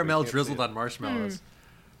looks like. caramel We can't see drizzled it. on marshmallows.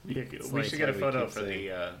 We like should get a how we photo keep for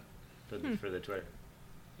saying. for the Twitter.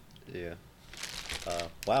 Yeah.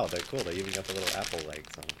 Wow, they're cool. They even got the little apple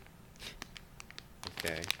legs on.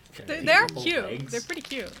 Okay. They're Apple cute. legs. They're pretty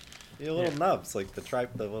cute. The little nubs, like the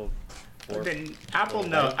little. Four, Then apple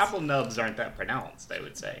little legs. apple nubs aren't that pronounced, I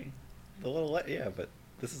would say. The little yeah, but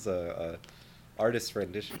this is a artist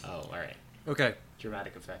rendition. Oh, all right. Okay,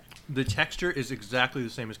 Dramatic effect. the texture is exactly the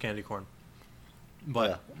same as candy corn,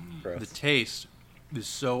 but Gross. the taste is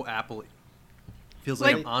so appley. Feels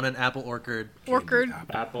like, Like- I'm on an apple orchard. Orchard.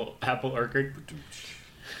 Apple orchard. Orchard.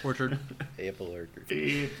 Apple orchard. Apple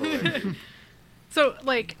orchard. So,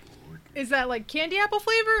 like, is that like candy apple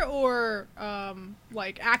flavor or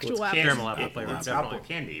like actual Well, it's apple? Caramel apple flavor, It's definitely. apple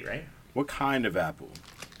candy, right? What kind of apple?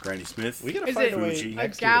 Granny Smith? We gotta Is find it a way Fuji?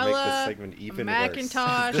 next a year to make this Gala, segment even a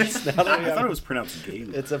Macintosh? worse. Now that we I have- thought it was pronounced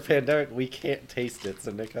Gala. It's a pandemic. We can't taste it,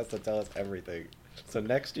 so Nick has to tell us everything. So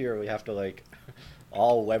next year we have to like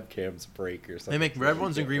all webcams break or something. They make so red we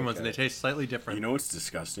ones and can't green look ones, and at they it. taste slightly different. You know what's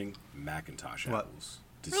disgusting? Macintosh What? apples.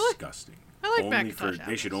 Really? Disgusting. I like only Macintosh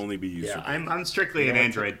They should apples. only be used Yeah, for I'm strictly an Yeah.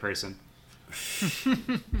 Android person.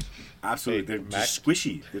 Absolutely. Hey, They're just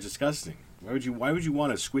squishy. They're disgusting. Why would you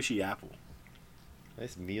want a squishy apple?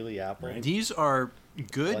 Nice mealy apple. Right. These are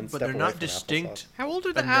good, One but step they're away not from distinct How old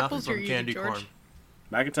are the enough apples you're from eating, candy George? corn.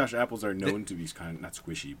 Macintosh apples are known to be kind of not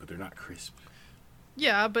squishy, but they're not crisp.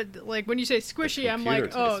 Yeah, but like when you say squishy, I'm computer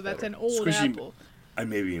like, oh, tastes that's better. an old Squishy- apple. I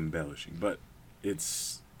may be embellishing, but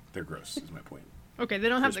they're gross. Is my point. Okay, they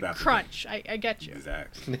don't have Crisp the apple. crunch. I get you.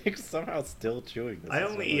 Exactly. Nick's somehow still chewing this. I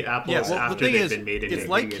It's only really- eat apples Yeah, well, the after thing they've is, been made into it's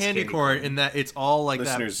like Genghis candy corn in that it's all like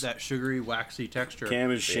Listeners, that sugary, waxy texture.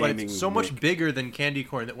 Cam is but shaming it's so much Nick. bigger than candy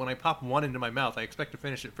corn that when I pop one into my mouth, I expect to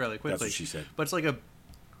finish it fairly quickly. That's what she said. But it's like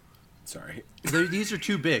Sorry. these are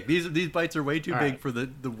too big. These bites are way too All big right. for the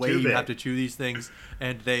way Too you big. have to chew these things,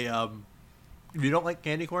 and they if you don't like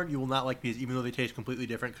candy corn, you will not like these, even though they taste completely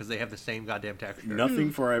different because they have the same goddamn texture. Nothing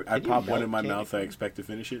for I Can you pop one melt in my candy mouth. I corn? expect to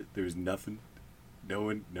finish it. There's nothing. No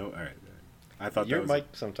one. No. All right. I thought Your that was mic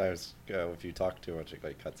sometimes, if you talk too much, it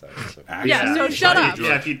like cuts out. So. Actually- Yeah, so shut up.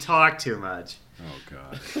 Yeah, if you talk too much. Oh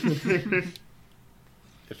god.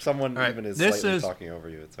 If someone All right, even is this slightly is- talking over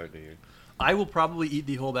you, it's hard to hear. I will probably eat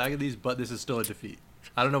the whole bag of these, but this is still a defeat.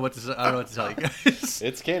 I don't know what to say. I don't know what to tell you guys.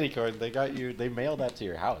 It's candy corn. They got you. They mailed that to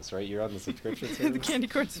your house, right? You're on the subscription the service. candy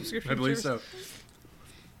corn subscription. I believe service.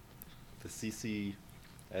 so. The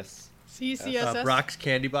CCS. CCSS. Brock's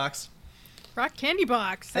candy box. Rock Candy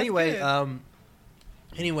Box. That's Anyway, good.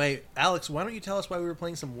 anyway, Alex, why don't you tell us why we were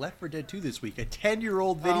playing some Left 4 Dead 2 this week? A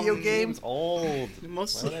 10-year-old video game? Game's old.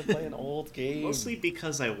 Mostly- Why did I play an old game? Mostly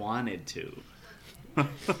because I wanted to.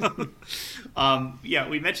 Yeah,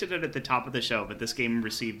 we mentioned it at the top of the show, but this game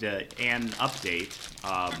received an update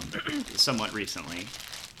somewhat recently.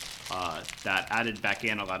 that added back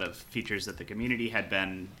in a lot of features that the community had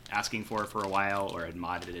been asking for a while or had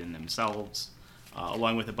modded in themselves,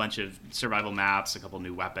 along with a bunch of survival maps, a couple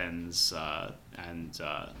new weapons, and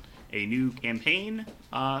a new campaign.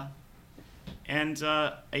 And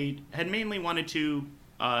I had mainly wanted to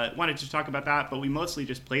talk about that, but we mostly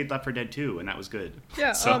just played Left 4 Dead 2, and that was good.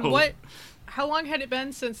 Yeah. So, How long had it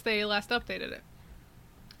been since they last updated it?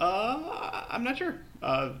 I'm not sure.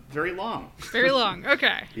 Very long. Very long.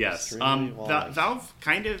 Okay. Yes. Extremely long. Valve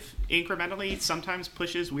kind of incrementally sometimes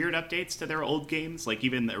pushes weird updates to their old games. Like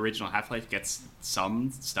even the original Half-Life gets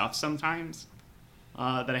some stuff sometimes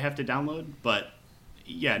that I have to download. But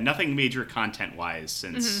yeah, nothing major content-wise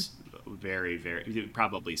since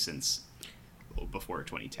probably since before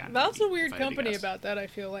 2010. Valve's maybe, a weird if I had to company guess. about that. I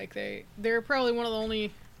feel like they're probably one of the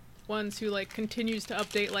only ones who like continues to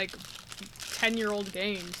update like 10-year-old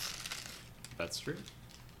games. That's true.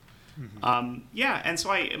 Yeah, and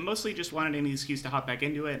so I mostly just wanted an excuse to hop back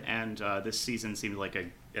into it, and this season seemed like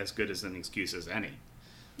as good as an excuse as any.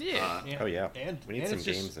 Yeah. Oh yeah, And we need and some it's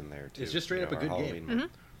just- games in there too. it's just straight up a our good Halloween game.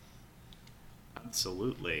 month.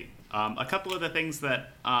 Absolutely. A couple of the things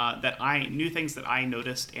that new things that I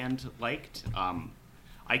noticed and liked.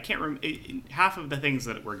 I can't half of the things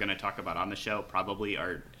that we're going to talk about on the show probably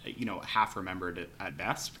are half remembered at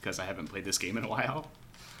best because I haven't played this game in a while.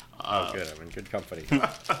 Oh, good. I'm in good company.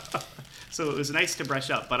 So it was nice to brush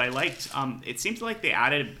up, but I liked. It seems like they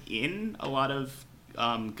added in a lot of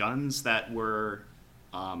guns that were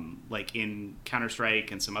like in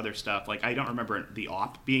Counter-Strike and some other stuff. Like I don't remember the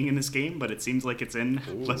AWP being in this game, but it seems like it's in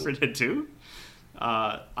Left 4 Dead 2.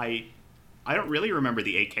 I don't really remember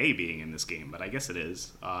the AK being in this game, but I guess it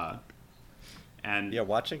is. And Yeah,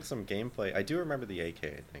 watching some gameplay, I do remember the AK.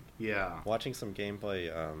 I think. yeah. Watching some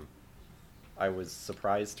gameplay, I was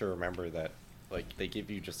surprised to remember that like they give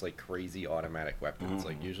you just like crazy automatic weapons.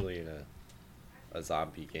 Like usually in a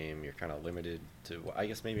zombie game, you're kind of limited to. I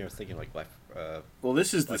guess maybe I was thinking like Left. Well,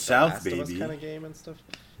 this is Like the South, Last of Us baby. kind of game and stuff.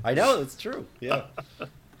 I know it's true. Yeah.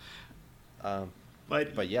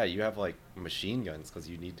 But yeah, you have like machine guns because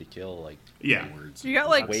you need to kill like Yeah. You got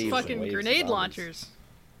like Waves and fucking waves of grenade zombies. launchers.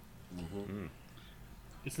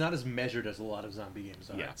 It's not as measured as a lot of zombie games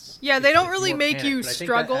are. Yes. Yeah, they don't It's really more make panic, you but I think that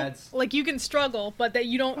struggle. adds- Like you can struggle, but that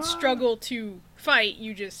you don't struggle to fight.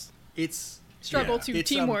 You just It's Struggle to it's,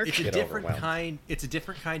 teamwork. It's a Get different overwhelmed. kind. It's a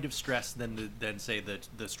different kind of stress than say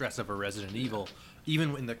the stress of a Resident Evil,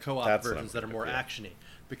 even in the co-op That's what I'm versions that are more thinking, yeah. actiony.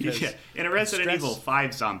 Because Yeah. In a Resident stress- Evil,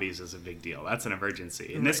 5 zombies is a big deal. That's an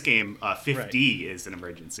emergency. In this game, 50 is an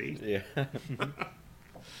emergency. Yeah.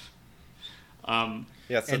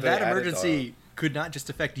 Yeah. So and they that added, emergency could not just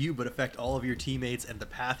affect you, but affect all of your teammates and the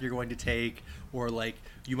path you're going to take, or like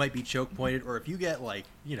you might be choke pointed, or if you get like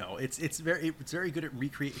it's very good at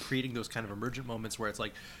creating those kind of emergent moments where it's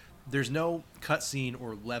like there's no cutscene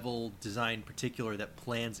or level design particular that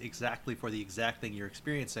plans exactly for the exact thing you're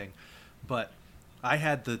experiencing, but I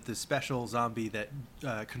had the special zombie that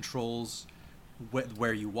controls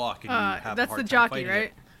where you walk, and you have a that's hard the time jockey, fighting right?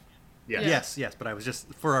 it. Yeah. Yes, but I was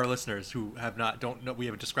just for our listeners who don't know, we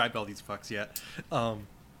haven't described all these fucks yet.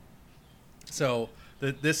 So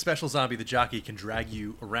this special zombie, the jockey, can drag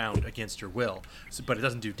you around against your will, but it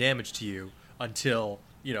doesn't do damage to you until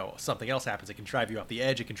something else happens. It can drive you off the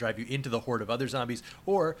edge. It can drive you into the horde of other zombies,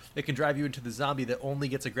 or it can drive you into the zombie that only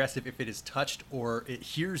gets aggressive if it is touched or it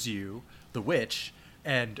hears you, the witch,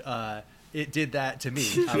 and it did that to me.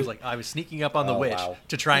 I was sneaking up on the Oh, witch wow.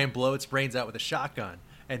 to try and blow its brains out with a shotgun.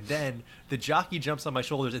 And then the jockey jumps on my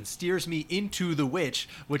shoulders and steers me into the witch,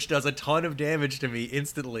 which does a ton of damage to me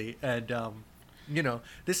instantly. And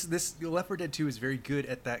this Left 4 Dead 2 is very good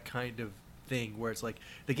at that kind of thing, where it's like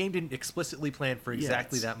the game didn't explicitly plan for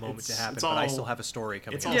exactly it's- that moment to it's- happen, it's but I all- still have a story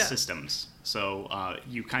coming. It's out. all Yeah. systems. So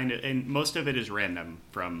you kind of, and most of it is random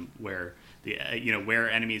from where the where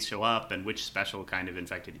enemies show up and which special kind of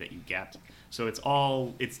infected that you get. So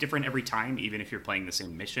it's different every time, even if you're playing the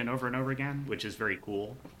same mission over and over again, which is very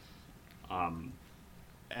cool.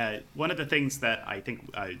 One of the things that I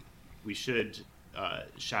think we should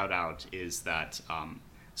shout out is that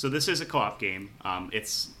so this is a co-op game.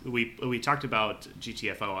 We talked about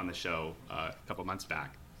GTFO on the show a couple months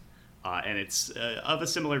back, and it's of a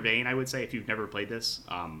similar vein, I would say. If you've never played this,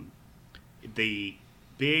 the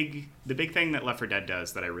big thing that Left 4 Dead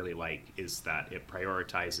does that I really like is that it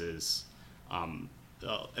prioritizes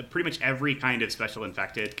pretty much every kind of special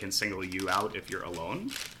infected can single you out if you're alone.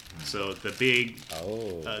 So the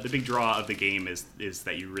big draw of the game is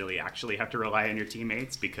that you really actually have to rely on your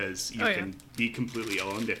teammates, because you can be completely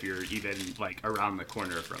owned if you're even like around the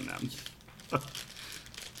corner from them.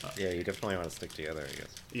 Yeah, you definitely want to stick together, I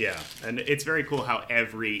guess. Yeah, and it's very cool how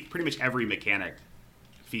pretty much every mechanic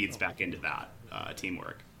feeds back into that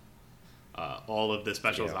teamwork. All of the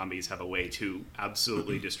special zombies have a way to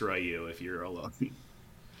absolutely destroy you if you're alone.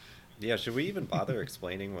 Yeah, should we even bother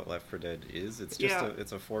explaining what Left 4 Dead is? It's just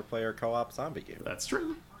it's a 4-player co-op zombie game. That's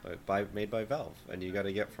true. Made by Valve, and you got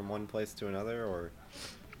to get from one place to another, or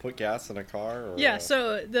put gas in a car. Or, Yeah,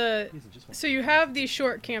 so you have these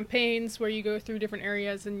short campaigns where you go through different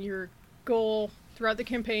areas, and your goal throughout the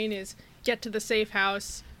campaign is get to the safe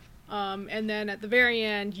house, and then at the very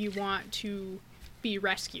end you want to be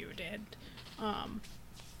rescued. And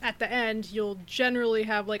at the end, you'll generally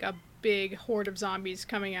have like a big horde of zombies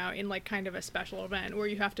coming out in like kind of a special event where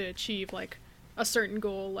you have to achieve like a certain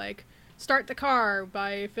goal, like start the car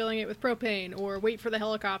by filling it with propane, or wait for the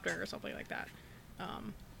helicopter, or something like that.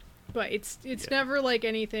 But it's never like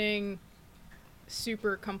anything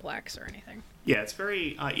super complex or anything. Yeah, it's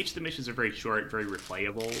very. Each of the missions are very short, very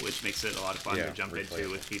replayable, which makes it a lot of fun to jump into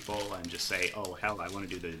with people and just say, "Oh hell, I want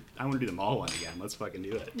to do them all one again. Let's fucking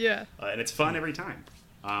do it." Yeah. And it's fun every time.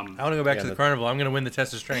 I want to go back to the carnival. I'm going to win the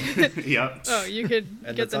test of strength. Yep. Oh, you could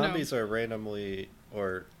and get the zombies are randomly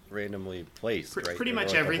placed, right? Pretty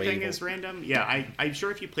much everything is random. Yeah, I'm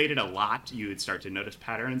sure if you played it a lot, you would start to notice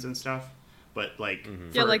patterns and stuff. But like,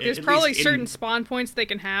 yeah, like there's probably certain spawn points they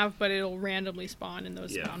can have, but it'll randomly spawn in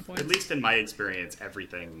those spawn points. At least in my experience,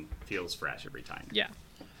 everything feels fresh every time. Yeah.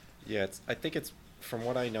 Yeah, I think it's from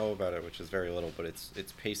what I know about it, which is very little, but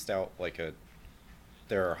it's paced out like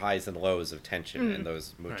there are highs and lows of tension, and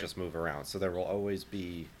those just move around. So there will always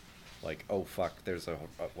be like, oh fuck, there's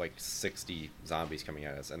like 60 zombies coming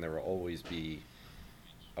at us, and there will always be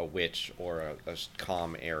a witch or a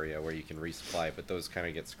calm area where you can resupply, but those kind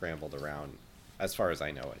of get scrambled around, as far as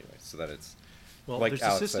I know anyway, so that it's like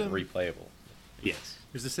Alex said, replayable. Yes.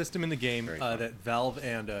 There's a system in the game that Valve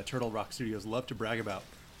and Turtle Rock Studios love to brag about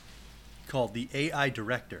called the AI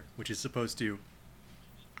Director, which is supposed to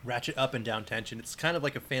ratchet up and down tension. It's kind of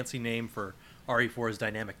like a fancy name for RE4's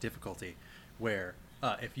dynamic difficulty, where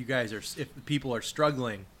if people are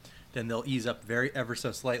struggling, then they'll ease up ever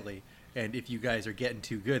so slightly. And if you guys are getting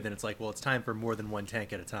too good, then it's like, well, it's time for more than one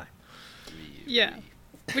tank at a time. Yeah,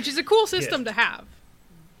 which is a cool system to have.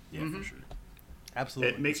 Yeah, for sure.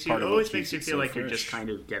 Absolutely. It always makes you feel like you're just kind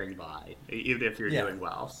of getting by, even if you're doing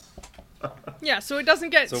well. Yeah, so it doesn't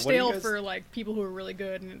get stale for like people who are really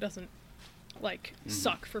good, and it doesn't like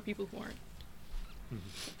suck for people who aren't.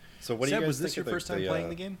 So what do you Seb, guys was this think your first time playing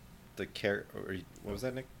the game? What was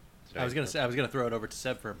that, Nick? I was gonna throw it over to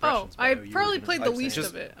Seb for impressions. Oh, I probably played the least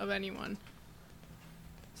of it of anyone.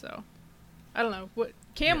 So, I don't know what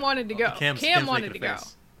Cam wanted to go. Cam wanted to go.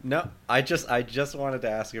 No, I just wanted to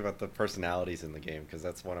ask you about the personalities in the game, because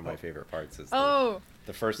that's one of my favorite parts. Is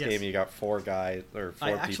the first game you got 4 guys or 4 people.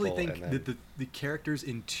 I actually think that the characters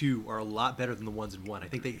in 2 are a lot better than the ones in 1. I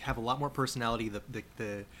think they have a lot more personality.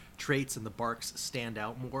 The traits and the barks stand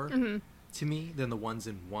out more to me than the ones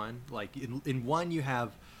in 1. Like in 1 you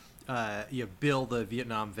have Bill the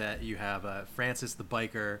Vietnam vet, you have Francis the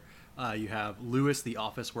biker, you have Lewis the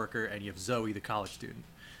office worker, and you have Zoe the college student.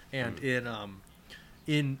 And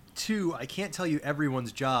in 2, I can't tell you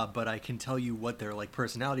everyone's job, but I can tell you what their like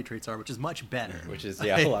personality traits are, which is much better. Which is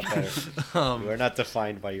a lot better. We're not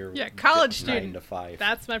defined by your college student 9 to 5.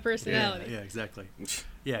 That's my personality. Yeah, exactly.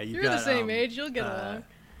 Yeah, you're the same age. You'll get along.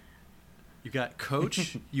 You got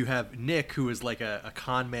Coach. You have Nick, who is like a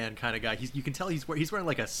con man kind of guy. You can tell he's wearing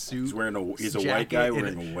like a suit. He's a white guy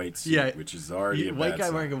wearing a white suit, which is already a white guy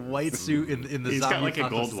wearing a white suit in the he's zombie. Got like a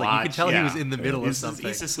gold watch. You can tell he was in the middle of something.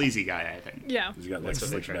 He's a sleazy guy, I think. Yeah. He's got like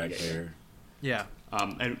switchback hair. Yeah.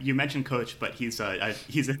 And you mentioned Coach, but he's a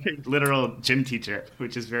literal gym teacher,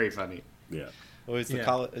 which is very funny. Yeah. Well,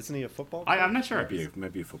 isn't he a football coach? I'm not sure.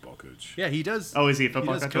 Might be a football coach. Yeah, he does. Oh, is he a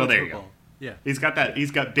football coach? Well, there you go. Yeah. He's got that. He's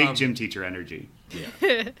got big gym teacher energy.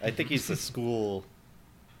 Yeah. I think he's a school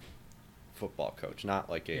football coach, not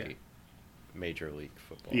like a major league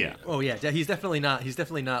football. Yeah. Oh yeah. He's definitely not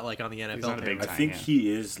like on the NFL team. I think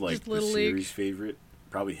he is like the series league favorite.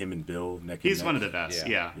 Probably him and Bill. He's one of the best.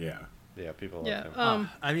 Yeah. People love him.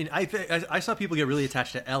 I mean, I saw people get really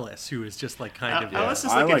attached to Ellis, who is just like kind of. Ellis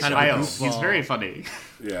is like a child. He's very funny.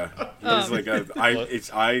 Yeah. He's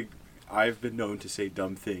like I've been known to say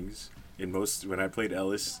dumb things. When I played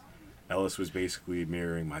Ellis was basically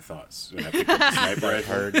mirroring my thoughts. When I picked up the sniper, I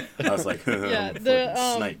heard. I was like,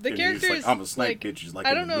 the characters. Like, I'm a snipe, bitch. Just like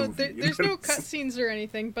I don't know. Movie, there's no cutscenes or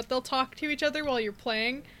anything, but they'll talk to each other while you're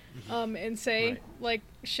playing, and say like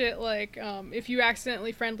shit like if you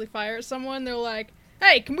accidentally friendly fire at someone, they're like,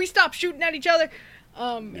 "Hey, can we stop shooting at each other?"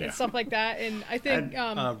 and stuff like that. And I think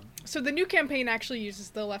so the new campaign actually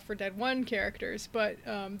uses the Left 4 Dead 1 characters, but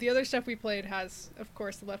the other stuff we played has, of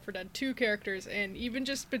course, the Left 4 Dead 2 characters, and even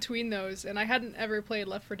just between those, and I hadn't ever played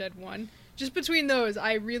Left 4 Dead 1, just between those,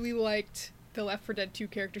 I really liked the Left 4 Dead 2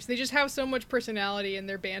 characters. They just have so much personality, and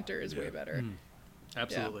their banter is way better.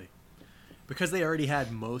 Absolutely. Because they already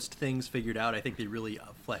had most things figured out, I think they really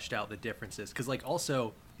fleshed out the differences. Because, like,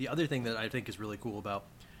 also, the other thing that I think is really cool about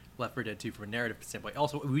Left 4 Dead 2 from a narrative standpoint.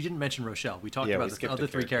 Also, we didn't mention Rochelle. We talked about the other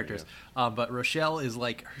three characters. Yeah. But Rochelle is,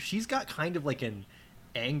 like, she's got kind of, like, an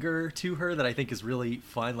anger to her that I think is really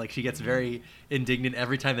fun. Like, she gets very indignant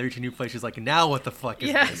every time they reach a new place. She's like, now what the fuck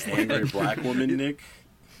is this? Angry black woman, Nick?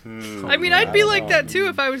 I mean, I'd be like that, too,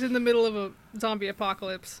 if I was in the middle of a zombie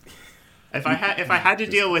apocalypse. If I had to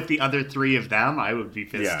deal with the other three of them, I would be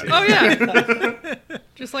pissed too. Oh yeah,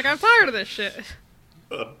 just like I'm tired of this shit.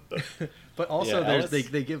 But also,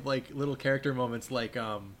 they give like little character moments, like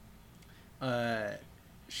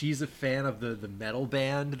she's a fan of the metal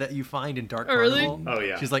band that you find in Dark Carnival. Really? Oh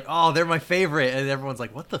yeah. She's like, oh, they're my favorite, and everyone's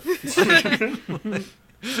like, what the fuck?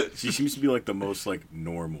 She seems to be like the most like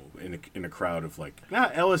normal in a crowd of like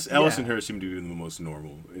Ellis and her seem to be the most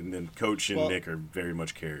normal, and then Coach and Nick are very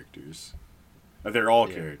much characters. They're all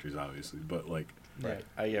characters, obviously, but like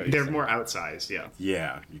they're more outsized.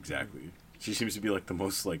 Yeah, exactly. She seems to be like the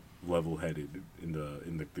most like level-headed in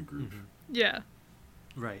the group. Mm-hmm. Yeah,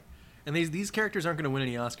 right. And these characters aren't going to win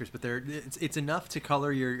any Oscars, but it's enough to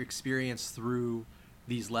color your experience through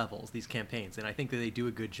these levels, these campaigns, and I think that they do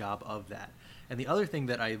a good job of that. And the other thing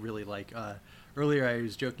that I really like, earlier I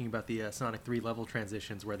was joking about the Sonic 3 level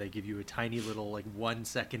transitions where they give you a tiny little, like, 1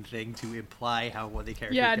 second thing to imply how the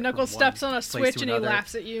character Yeah, Knuckles steps on a switch and he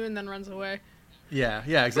laughs at you and then runs away. Yeah,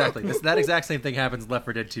 exactly. That exact same thing happens in Left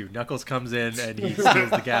 4 Dead 2. Knuckles comes in and he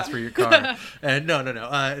steals the gas for your car. And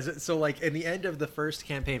no. So, like, in the end of the first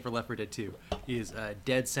campaign for Left 4 Dead 2 is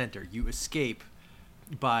Dead Center. You escape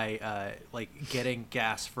by, like, getting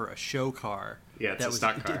gas for a show car. Yeah, it's a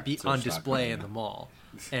stock car. On display in the mall,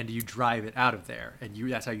 and you drive it out of there, and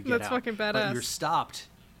that's how you get out. That's fucking badass. But you're stopped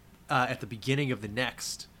at the beginning of the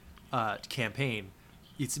next campaign.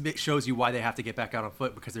 It shows you why they have to get back out on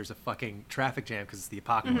foot because there's a fucking traffic jam because it's the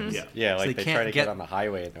apocalypse. Mm-hmm. Yeah, like so they try to get on the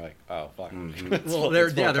highway and they're like, oh fuck. Mm-hmm. Well,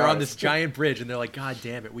 they're on this giant bridge and they're like, God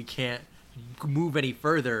damn it, we can't move any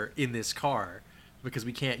further in this car. Because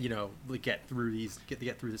we can't, get through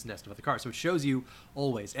this nest of other cars. So it shows you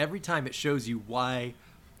always, every time it shows you why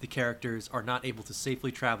the characters are not able to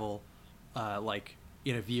safely travel, like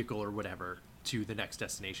in a vehicle or whatever, to the next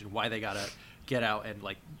destination. Why they gotta get out and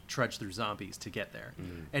like trudge through zombies to get there.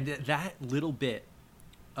 Mm-hmm. And that little bit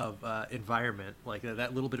of environment, like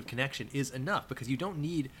that little bit of connection, is enough because you don't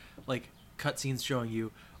need like cutscenes showing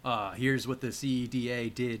you, here's what the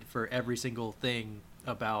CEDA did for every single thing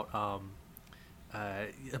about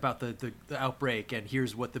the outbreak, and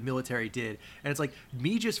here's what the military did. And it's like,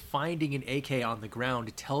 me just finding an AK on the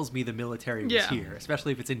ground tells me the military was here,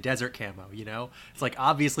 especially if it's in desert camo, It's like,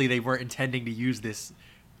 obviously they weren't intending to use this,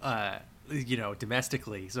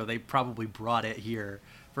 domestically, so they probably brought it here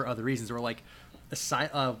for other reasons. Or like,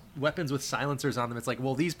 weapons with silencers on them, it's like,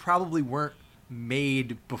 well, these probably weren't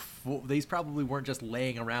made before, these probably weren't just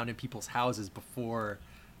laying around in people's houses before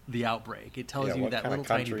the outbreak. It tells you that little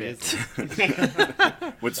tiny bit.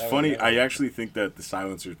 What's funny, I actually think that the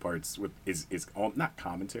silencer parts is all not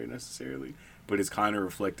commentary necessarily, but it's kind of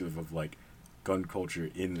reflective of like gun culture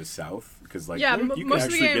in the South, because like you can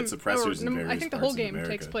actually get suppressors in various I think the whole game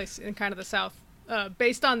takes place in kind of the South,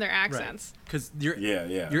 based on their accents. Because your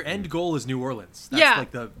end goal is New Orleans. That's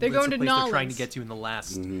like they're going to place they're trying to get to in the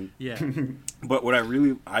last. Mm-hmm. But what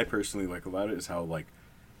I personally like about it is how like,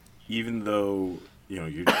 even though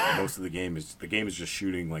most of the game is just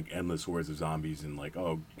shooting like endless hordes of zombies and like,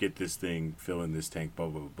 oh, get this thing, fill in this tank, blah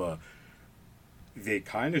blah blah. They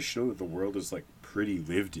kind of show that the world is like pretty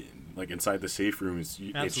lived in. Like inside the safe room,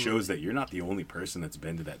 it shows that you're not the only person that's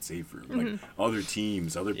been to that safe room. Mm-hmm. Like other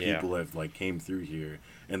teams, other people have like came through here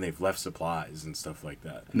and they've left supplies and stuff like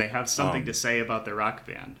that. And they have something to say about the rock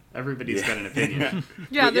band. Everybody's got an opinion.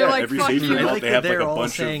 They're like, every fuck safe room, I like that they're like all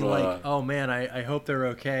saying like, oh man, I hope they're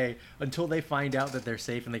okay, until they find out that they're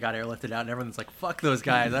safe and they got airlifted out, and everyone's like, fuck those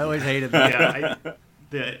guys. I always hated them.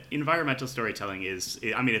 The environmental storytelling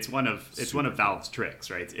it's one of Valve's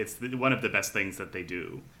tricks, right? It's one of the best things that they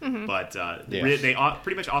do. Mm-hmm. But they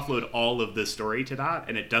pretty much offload all of the story to that,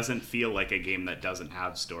 and it doesn't feel like a game that doesn't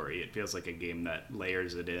have story. It feels like a game that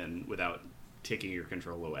layers it in without taking your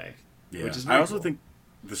control away. Yeah. Which is I also cool. think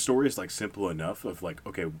the story is like simple enough of like,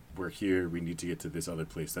 okay, we're here, we need to get to this other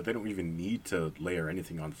place, that they don't even need to layer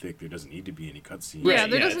anything on thick. There doesn't need to be any cutscenes. Yeah,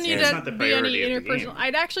 there doesn't need it's not the to be any priority of the interpersonal. game.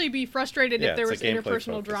 I'd actually be frustrated if there was it's a gameplay interpersonal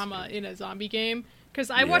focused drama game. in a zombie game,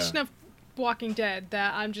 because I watched enough Walking Dead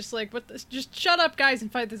that I'm just like, what? Just shut up, guys,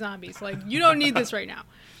 and fight the zombies. Like, you don't need this right now.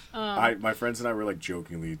 My friends and I were like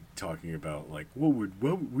jokingly talking about like, what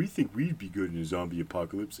we think we'd be good in a zombie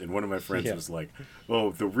apocalypse, and one of my friends was like,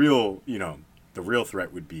 oh, the real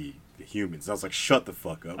threat would be the humans. I was like, shut the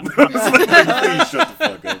fuck up. I was like, please shut the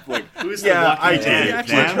fuck up. Like, Who's yeah, the Walking I Dead? did. Did you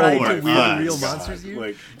actually Them try or to weird us? real God, monsters you?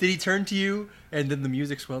 like- Did he turn to you, and then the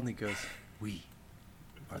music swelled, and he goes, "We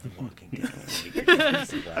are the Walking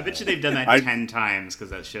Dead." I bet you they've done that 10 times because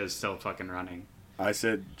that show's still fucking running. I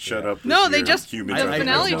said, shut up. No, with they your just- humans the are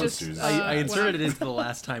finale monsters. just, I inserted wow. it into the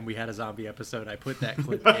last time we had a zombie episode. I put that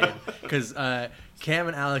clip in because Cam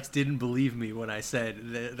and Alex didn't believe me when I said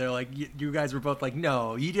they're like, you guys were both like,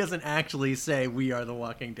 no, he doesn't actually say we are the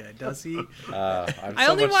Walking Dead, does he? I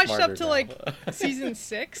only watched up to like season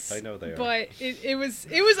 6. I know they are. But it was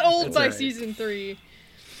old That's by right. season 3.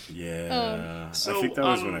 Yeah. So, I think that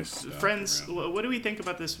was when I stopped friends, around. what do we think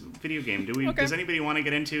about this video game? Okay. Does anybody want to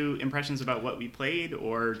get into impressions about what we played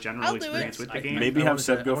or general I'll do experience it. with the I- game? Maybe I have wanna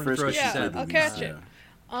Seb throw- go I wanna first. throw it 'cause to she's Seb. played the I'll least, catch it.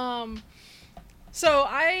 yeah. So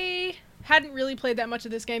I hadn't really played that much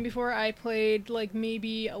of this game before. I played like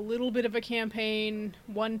maybe a little bit of a campaign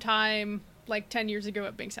one time, like 10 years ago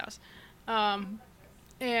at Bink's house.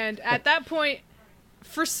 And at that point,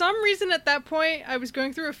 for some reason at that point, I was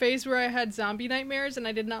going through a phase where I had zombie nightmares and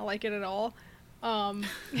I did not like it at all.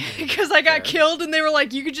 Because I got killed and they were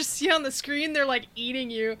like, you could just see on the screen, they're like eating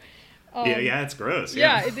you. Yeah, it's gross.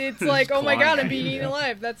 Yeah, it's like, oh my clawing god, at I'm being you. eaten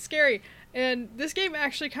alive. That's scary. And this game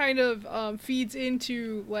actually kind of feeds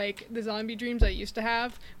into like the zombie dreams I used to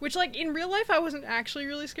have, which like in real life I wasn't actually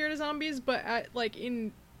really scared of zombies, but like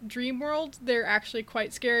in Dream World they're actually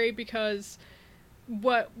quite scary because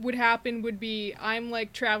what would happen would be I'm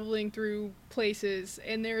like traveling through places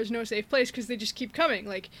and there is no safe place because they just keep coming.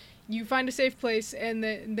 Like you find a safe place and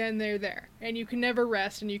then they're there and you can never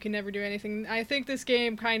rest and you can never do anything. I think this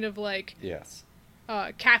game kind of like Yes.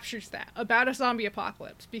 captures that about a zombie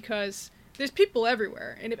apocalypse because there's people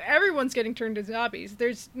everywhere, and if everyone's getting turned into zombies,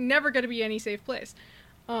 there's never going to be any safe place.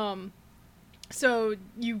 So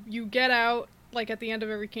you get out like at the end of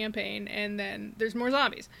every campaign, and then there's more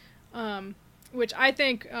zombies, which I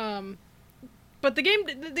think. But the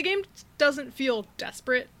game doesn't feel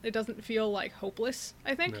desperate. It doesn't feel like hopeless.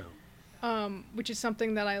 I think. No. Which is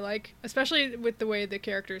something that I like, especially with the way the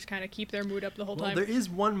characters kind of keep their mood up the whole Well, time. there is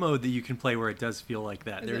one mode that you can play where it does feel like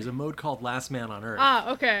that. Is There's it? a mode called Last Man on Earth.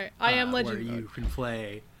 Ah, okay. I am Legend where mode. you can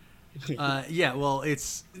play. Yeah, well,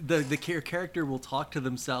 it's the character will talk to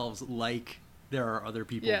themselves like there are other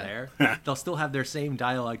people Yeah. there. They'll still have their same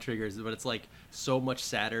dialogue triggers, but it's like so much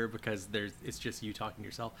sadder because it's just you talking to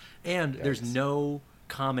yourself, and there's no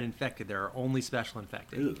common infected. There are only special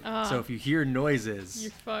infected. So if you hear noises,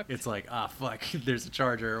 You're fucked. it's like fuck, there's a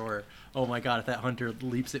charger, or oh my god, if that hunter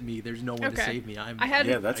leaps at me, there's no one to save me. I had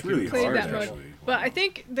Yeah, that's really played hard, that mode, actually. but I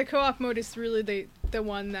think the co-op mode is really the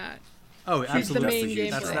one that Oh, is the absolutely. main That's the huge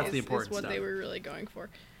gameplay. part. That's the is important what stuff. they were really going for.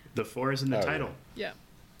 The 4 is in the Oh, title. Yeah.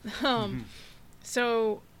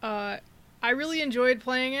 So I really enjoyed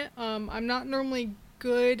playing it. I'm not normally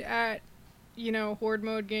good at horde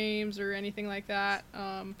mode games or anything like that.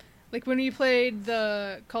 Like when we played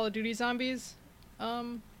the Call of Duty Zombies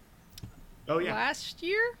Oh yeah. last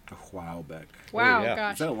year. A while back. Wow, yeah. Is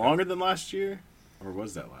gosh, that longer than last year? Or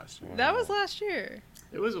was that last year? that was last year.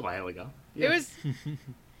 It was a while ago. It was.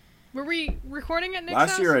 Were we recording at Nick's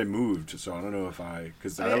Last house? year I moved, so I don't know if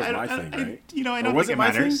because that was my thing, right? I Or don't was think it it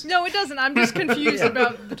my thing? matters. No, it doesn't. I'm just confused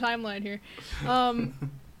about the timeline here.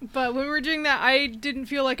 But when we were doing that, I didn't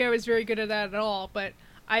feel like I was very good at that at all. But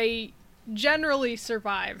I generally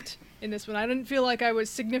survived in this one. I didn't feel like I was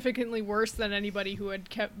significantly worse than anybody who had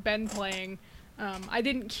been playing. I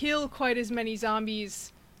didn't kill quite as many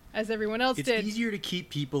zombies as everyone else It's did. easier to keep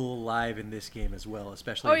people alive in this game as well,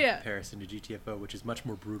 especially in yeah. comparison to GTFO, which is much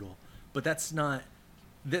more brutal. But that's not.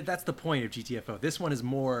 That's the point of GTFO. This one is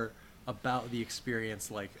more about the experience,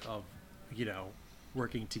 like of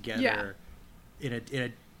working together in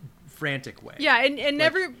a frantic way. Yeah, and Like,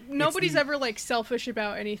 never nobody's the- ever like selfish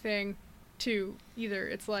about anything, too. Either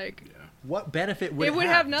it's like. What benefit would It would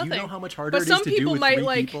have? have nothing. Do you know how much harder But it is some to do people with might, 3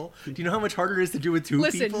 like- people? Do you know how much harder it is to do with 2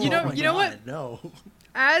 Listen, people? you know- Oh my you know God, what? No.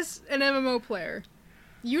 As an MMO player,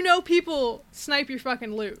 people snipe your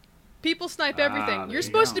fucking loot. People snipe everything. there You're you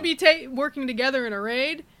supposed go. to be working together in a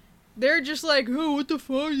raid. They're just like, oh, what the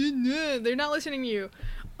fuck? They're not listening to you.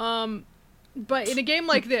 But in a game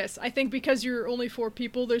like this, I think because you're only 4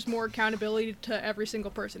 people, there's more accountability to every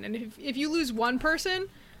single person. And if you lose one person,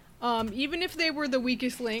 even if they were the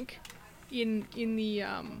weakest link in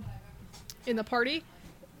the party,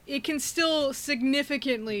 it can still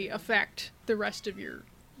significantly affect the rest of your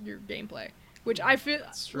gameplay. Which I feel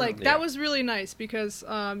like that was really nice because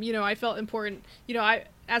I felt important.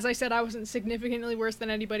 As I said, I wasn't significantly worse than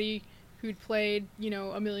anybody who'd played,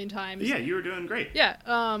 a million times. Yeah, you were doing great. Yeah,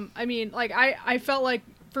 I felt like,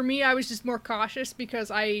 for me, I was just more cautious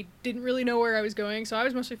because I didn't really know where I was going, so I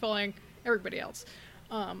was mostly following everybody else.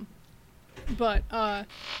 I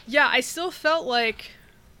still felt like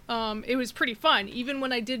it was pretty fun, even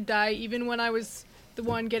when I did die, even when I was the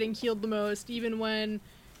one getting healed the most, even when,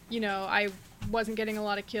 I wasn't getting a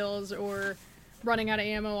lot of kills or running out of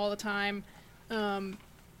ammo all the time.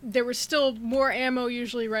 There was still more ammo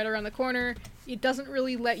usually right around the corner. It doesn't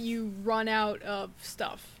really let you run out of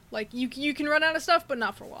stuff. Like, you can run out of stuff, but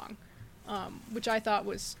not for long. Which I thought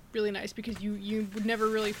was really nice because you would never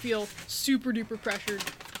really feel super duper pressured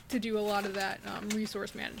to do a lot of that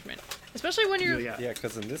resource management. Especially when you're... Yeah,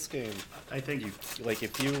 because in this game, I think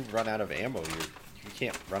if you run out of ammo, you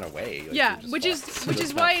can't run away. Which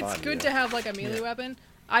is why it's good to have, like, a melee weapon.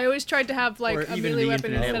 I always tried to have, like, a melee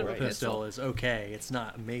weapon instead of a pistol. Is okay. It's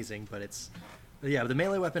not amazing, but it's... Yeah, the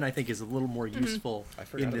melee weapon, I think, is a little more useful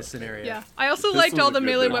in this scenario. Yeah, I also liked all the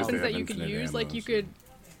melee weapons that you could use. Like, you could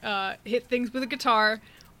hit things with a guitar,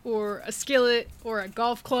 or a skillet, or a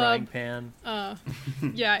golf club. Frying pan.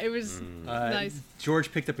 Yeah, it was nice.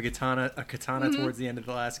 George picked up a katana towards the end of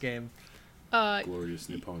the last game. Glorious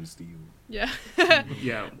Nippon steel. Yeah.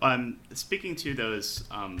 Yeah. Speaking to those,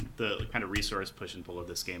 the kind of resource push and pull of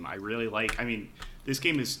this game, I really like. I mean, this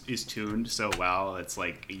game is tuned so well. It's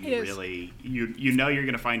like you know you're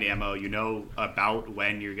gonna find ammo. You know about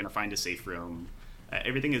when you're gonna find a safe room.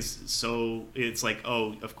 Everything is so. It's like,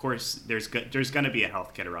 oh, of course, there's gonna be a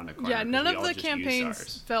health kit around the corner. Yeah, none of the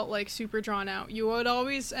campaigns felt like super drawn out. You would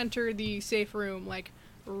always enter the safe room like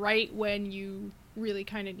right when you really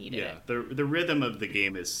kind of needed it. Yeah, the rhythm of the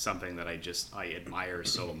game is something that I admire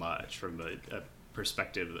so much from a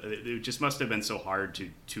perspective. It just must have been so hard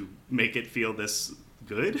to make it feel this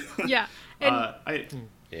good. Yeah. And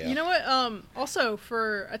you know what? Also,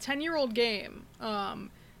 for a 10-year-old game,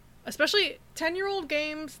 especially 10-year-old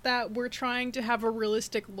games that were trying to have a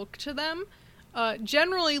realistic look to them,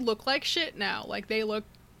 generally look like shit now. Like, they look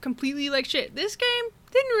completely like shit. This game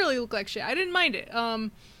didn't really look like shit. I didn't mind it.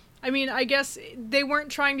 I mean, I guess they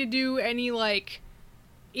weren't trying to do any, like,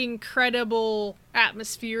 incredible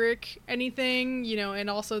atmospheric anything, and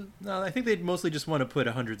also... No, I think they mostly just want to put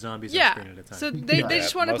 100 zombies on screen at a time. So they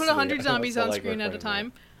just want to put 100 zombies on screen at a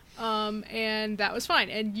time. And that was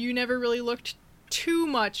fine. And you never really looked too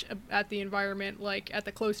much at the environment, like, at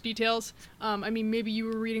the close details. I mean, maybe you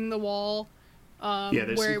were reading the wall,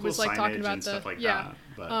 where it was, like, talking about the... Stuff like that,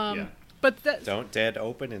 but, But don't dead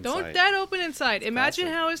open inside. Don't dead open inside. Imagine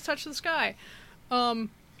how it's touched the sky. It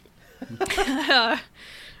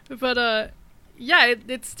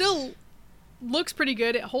still looks pretty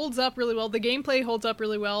good. It holds up really well. The gameplay holds up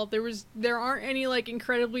really well. There aren't any, like,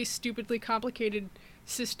 incredibly stupidly complicated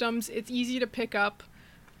systems. It's easy to pick up.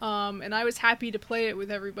 And I was happy to play it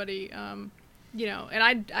with everybody. And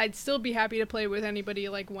I'd still be happy to play with anybody,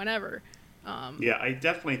 like, whenever. Yeah, I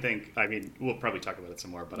definitely think, I mean, we'll probably talk about it some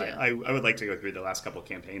more, but yeah. I would like to go through the last couple of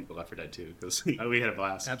campaigns of Left 4 Dead 2, because we had a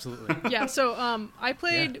blast. Absolutely. Yeah, so I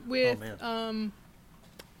played with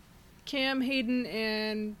Cam, Hayden,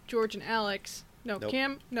 and George and Alex.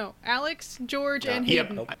 Alex, George, and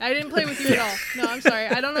Hayden. Nope. I didn't play with you at all. No, I'm sorry.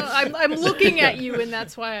 I don't know. I'm looking at you, and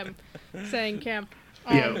that's why I'm saying Cam.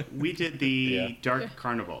 We did the Dark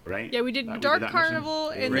Carnival, right? Yeah, we did Dark Carnival,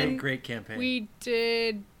 and then great campaign. We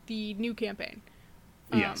did the new campaign.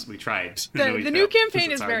 Yes, we tried. The new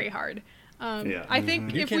campaign is very hard. I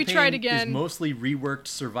think if we tried again... is mostly reworked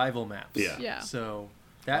survival maps. Yeah. So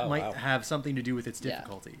that might have something to do with its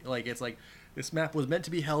difficulty. Yeah. Like, it's like, this map was meant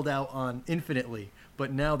to be held out on infinitely,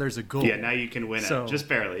 but now there's a goal. Yeah, now you can win it, just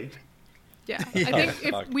barely. Yeah, I think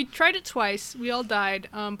if we tried it twice, we all died.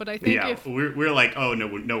 But I think if we're like, oh no,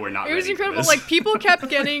 we're not. It was incredible. Like, people kept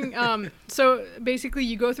getting. So basically,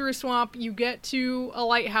 you go through a swamp, you get to a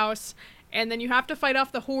lighthouse, and then you have to fight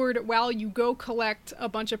off the horde while you go collect a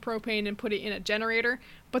bunch of propane and put it in a generator.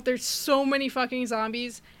 But there's so many fucking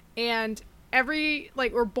zombies, and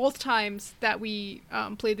both times that we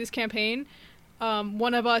played this campaign,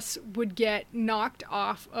 one of us would get knocked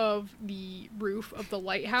off of the roof of the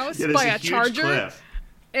lighthouse by a charger cliff.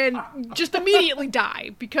 And just immediately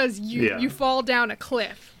die because you fall down a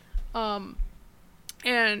cliff.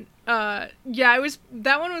 And that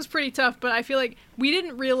one was pretty tough, but I feel like we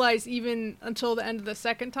didn't realize even until the end of the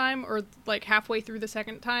second time, or like halfway through the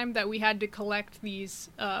second time, that we had to collect these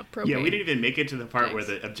propane. Yeah, we didn't even make it to the part where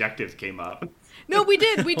tanks. the objective came up. No, we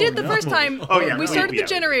did. We did the first time. Oh, yeah, we right. started the Yeah.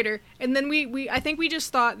 generator, and then I think we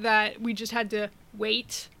just thought that we just had to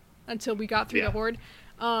wait until we got through Yeah. the horde.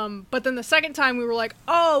 But then the second time we were like,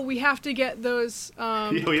 oh, we have to get those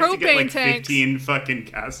Yeah, we have to propane get like tanks. 15 fucking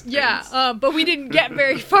gas tanks. Yeah, but we didn't get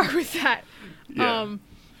very far with that. Yeah.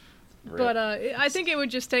 But I think it would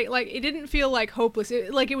just take, like, it didn't feel like hopeless.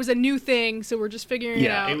 It was a new thing, so we're just figuring it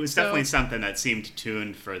out. Yeah, it was so- definitely something that seemed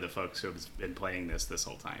tuned for the folks who have been playing this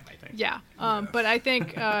whole time, I think. Yeah, but I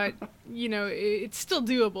think, it's still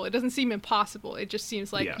doable. It doesn't seem impossible. It just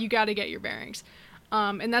seems like Yeah. you got to get your bearings.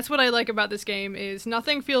 And that's what I like about this game is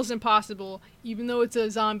nothing feels impossible. Even though it's a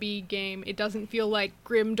zombie game, it doesn't feel like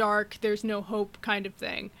grim dark, there's no hope kind of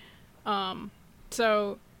thing.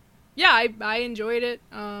 So, yeah, I enjoyed it.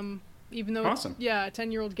 Even though Awesome. it's, a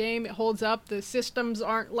 10-year-old game, it holds up. The systems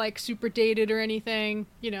aren't, like, super dated or anything.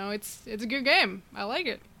 It's a good game. I like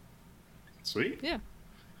it. Sweet. Yeah.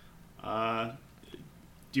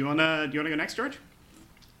 Do you wanna go next, George?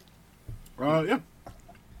 Yeah.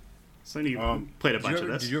 So you played a Did bunch you, of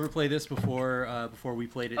ever, this. did you ever play this before we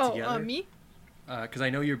played it together? Me? Because I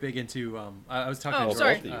know you're big into. I was talking. Oh, to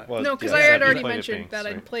sorry. George, No, because yeah, I had you already played at mentioned Binks, that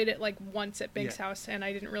I right? played it like once at Bink's Yeah. house, and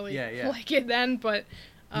I didn't really Yeah. like it then. But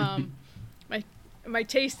my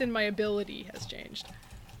taste and my ability has changed.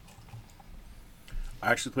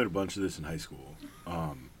 I actually played a bunch of this in high school.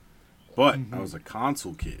 But I was a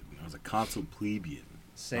console kid. I was a console plebeian.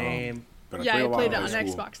 Same. But Yeah, I a lot played it in on high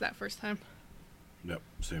school. Xbox that first time. Yep,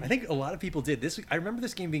 same. I think a lot of people did this. I remember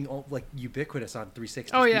this game being like ubiquitous on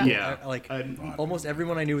 360. Oh, yeah. Yeah. Almost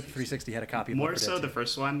everyone I knew with 360 had a copy. of More Left 4 so Dead the 2.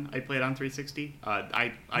 first one I played on 360.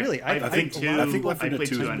 I Really? I played think a two. lot of I think Left 4 I Dead played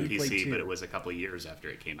 2 two is on big. Played PC, two. but it was a couple years after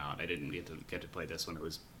it came out. I didn't get to play this when it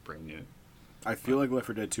was brand new. I feel like Left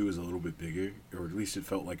 4 Dead 2 is a little bit bigger, or at least it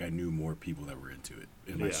felt like I knew more people that were into it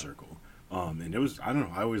in my Yeah. circle. And it was, I don't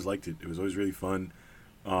know, I always liked it. It was always really fun.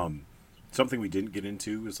 Something we didn't get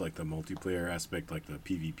into is like the multiplayer aspect, like the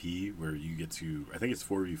PvP, where you get to, I think it's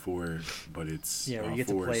 4v4, but it's Yeah, where you get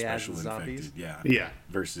to four play as special the zombies. infected. Yeah. Yeah.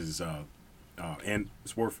 Versus, and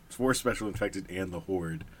it's four special infected and the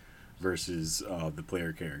horde versus the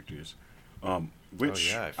player characters.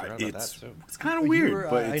 Which yeah, I forgot about it's, that, too. it's kind of Well, weird, you were,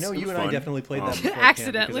 but I know it you was and I fun. definitely played that before, Cam,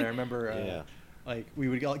 Accidentally. because I remember, Yeah. like we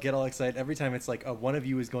would get all excited every time it's like one of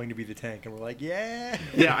you is going to be the tank, and we're like, yeah.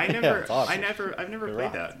 Yeah, I've never It played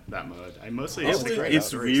rocked. that mode. I mostly It's just great. played It's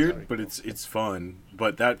Story weird, story. but it's fun.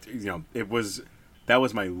 But that that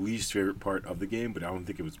was my least favorite part of the game. But I don't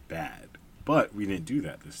think it was bad. But we didn't do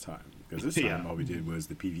that this time, because this time Yeah. all we did was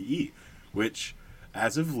the PVE, which,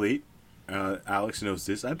 as of late, Alex knows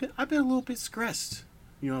this. I've been a little bit stressed.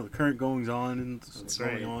 The current goings on and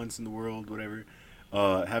going ons in the world, whatever.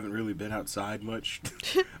 Haven't really been outside much,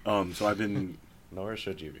 so I've been Nor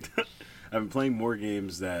should you be. I've been playing more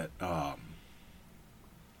games that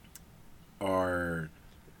are.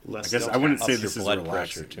 I guess I wouldn't say Ups this your is blood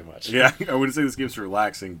relaxing. pressure too much. Yeah, I wouldn't say this game's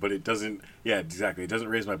relaxing, but it doesn't. Yeah, exactly. It doesn't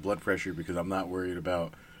raise my blood pressure because I'm not worried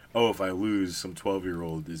about. Oh, if I lose, some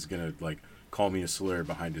 12-year-old is gonna call me a slur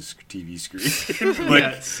behind his TV screen.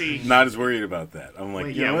 Yeah, see. Not as worried about that. I'm like,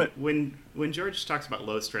 Wait, you know what? when George talks about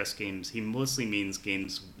low stress games, he mostly means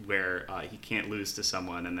games where he can't lose to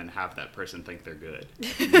someone and then have that person think they're good.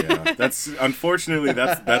 Yeah, unfortunately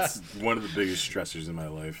that's one of the biggest stressors in my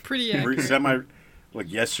life. Pretty accurate.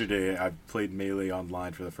 Yesterday, I played Melee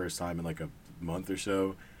online for the first time in a month or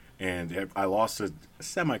so, and I lost a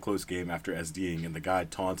semi-close game after SDing, and the guy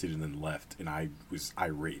taunted and then left, and I was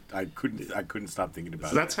irate. I couldn't stop thinking about it.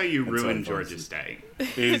 So that's how you until I ruin fell George's asleep.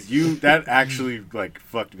 day. That actually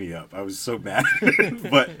fucked me up. I was so mad.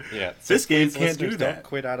 But Yeah, so this game please, can't do listeners, that. Don't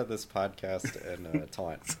quit out of this podcast and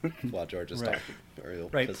taunt while George is Right. talking. Or you'll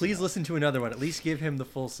Right, piss please him off. listen to another one. At least give him the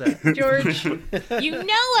full set. George, you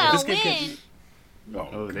know I'll This game win. can't-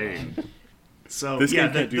 Oh, there. So This yeah,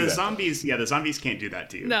 game can't do the that. zombies. Yeah, the zombies can't do that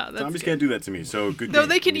to you. No, that's Zombies good. can't do that to me. So good. Though game.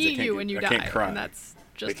 they can It means I eat can't you get- when you I die, can't cry. and that's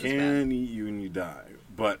just They as bad. can eat you when you die,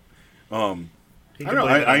 but You I can don't know.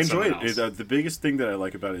 blame it I on enjoy someone it. else. The biggest thing that I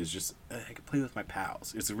like about it is just I can play with my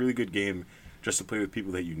pals. It's a really good game just to play with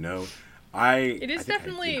people that you know. It is I think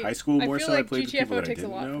definitely. in high school more I feel so. I like played with people GTFO that I takes a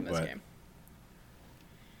didn't lot know, from this but game.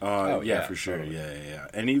 Oh, yeah, yeah, for sure. totally. Yeah.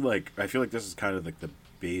 Any I feel like this is kind of the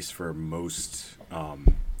base for most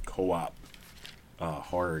co-op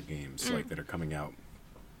horror games that are coming out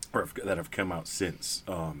or that have come out since,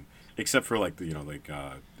 except for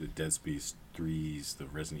the Dead Space 3s, the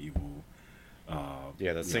Resident Evil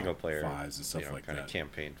Yeah, the single player fives and stuff like kind that. of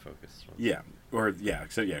campaign focused ones.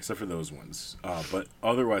 Except for those ones. But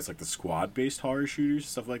otherwise, like the squad-based horror shooters,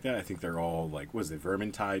 stuff like that, I think they're all like, what is it,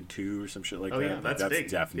 Vermintide 2 or some shit like that? Yeah, that's big.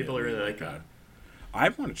 Definitely People really like that. I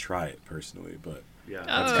want to try it personally, but Yeah.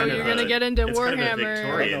 Oh, you're gonna get into it's Warhammer. Kind of a I don't know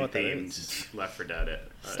Victorian what that themed Left 4 Dead.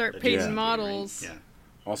 Start adjacent painting game, models. right? Yeah.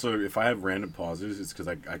 also if I have random pauses, it's because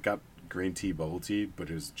I got green tea bubble tea, but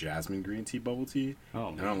it was jasmine green tea bubble tea. Oh,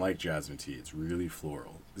 and I don't like jasmine tea. It's really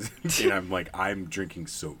floral. And I'm drinking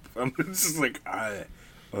soap. I'm just like, I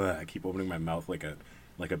keep opening my mouth like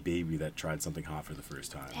a baby that tried something hot for the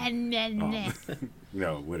first time.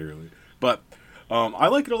 No, literally. But I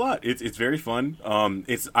like it a lot. It's very fun.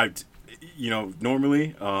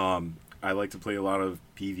 Normally I like to play a lot of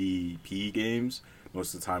PvP games.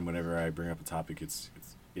 Most of the time, whenever I bring up a topic, it's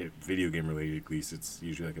video game related. At least it's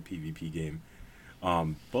usually like a PvP game.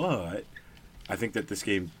 But I think that this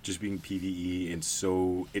game just being PvE and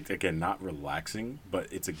so it's again not relaxing, but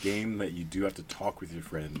it's a game that you do have to talk with your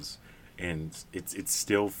friends, and it's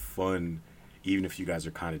still fun. Even if you guys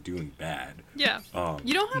are kind of doing bad. Yeah.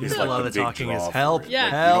 You don't have Just to. a lot of the big talking draw is for help. it. Yeah.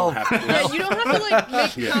 Like, Help. You don't have to, Yeah, you don't have to like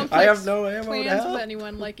make Yeah. complex I have no ammo to plans help. with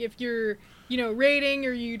anyone. Like if you're, raiding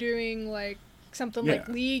or you doing like something like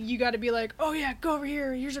Yeah. League, you got to be like, oh yeah, go over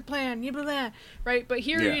here. Here's a plan. Blah, blah, blah. Right? But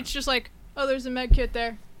here Yeah. it's just like, oh, there's a med kit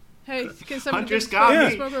there. Hey, can someone Hunter's get got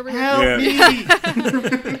me. smoke over here? Help Yeah. me!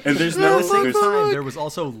 and there's At no the same there's, time, there was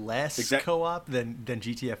also less Exact- co-op than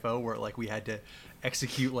GTFO, where like we had to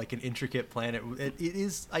execute like an intricate plan. It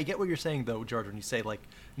is. I get what you're saying though, George, when you say like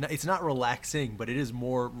it's not relaxing, but it is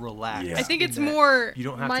more relaxed. Yeah. I think in it's that more you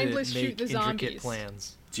don't have mindless to shoot make the intricate zombies.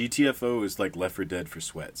 plans. GTFO is like Left 4 Dead for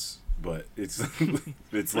sweats, but it's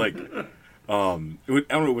it's like I don't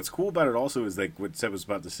know. What's cool about it also is like what Seb was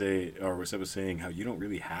about to say, or what Seb was saying, how you don't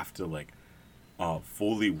really have to like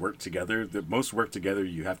fully work together. The most work together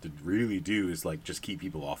you have to really do is like just keep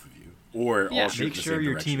people off of you, or Yeah. all shoot Make in the sure same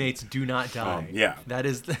your direction. teammates do not die. Yeah. that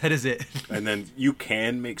is it. And then you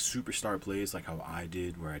can make superstar plays like how I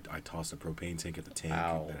did, where I tossed a propane tank at the tank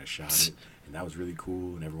Ow. and I shot it, and that was really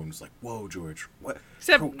cool. And everyone was like, "Whoa, George, what?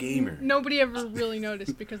 Except Pro gamer." nobody ever really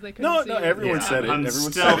noticed because they couldn't No, see no, it. everyone Yeah, said it. I'm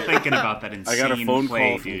Everyone still said it. thinking about that insane I got a phone play,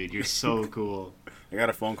 call from- dude. You're so cool. I got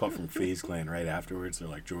a phone call from FaZe Clan right afterwards. They're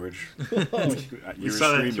like, "George, You you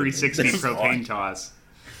saw that streaming. 360 This is propane awesome." toss.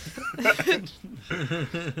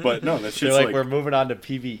 But no, that Feel shit's like, like, we're moving on to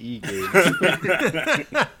PvE games.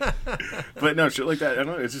 but no, shit like that. I don't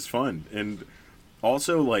know. It's just fun, and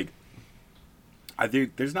also like, I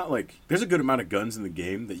think there's a good amount of guns in the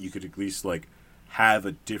game that you could at least like have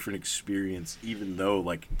a different experience, even though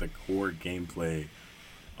like the core gameplay,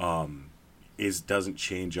 doesn't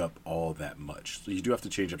change up all that much. So you do have to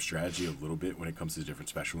change up strategy a little bit when it comes to different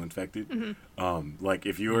special infected. Like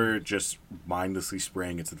if you're just mindlessly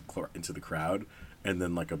spraying into the crowd, and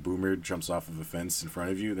then like a boomer jumps off of a fence in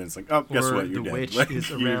front of you, then it's like, oh, guess or what? You're the dead. witch Like,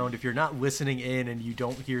 is around. If you're not listening in and you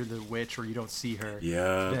don't hear the witch or you don't see her,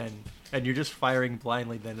 Yeah. and you're just firing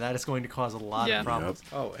blindly, then that is going to cause a lot Yeah. of problems.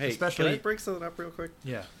 Oh, hey, Especially- can I bring something up real quick?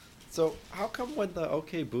 Yeah. So, how come when the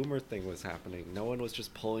OK Boomer thing was happening, no one was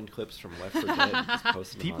just pulling clips from Left 4 Dead and just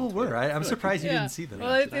posting them People on were. Twitter? I'm surprised you Yeah. didn't see them.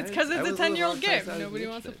 Well, it's because I it's a was 10-year-old on game. Xbox, I Nobody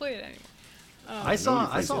was wants to watching play it anymore. I saw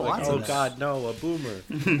plays it, lots Oh of that. God, no, a boomer.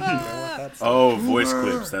 I want that stuff. Oh, voice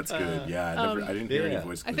clips. That's good. Yeah, I didn't hear yeah. any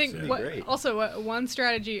voice I clips. think yet. great. one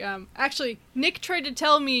strategy. Actually, Nick tried to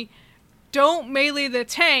tell me, don't melee the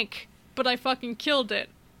tank, but I fucking killed it.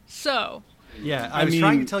 So Yeah, I I was mean,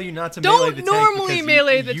 trying to tell you not to don't melee the tank normally because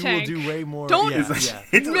melee the you tank. will do way more. Don't- Yeah, It's- yeah.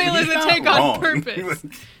 it's- melee he's the not tank wrong. on purpose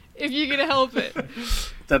if you can help it.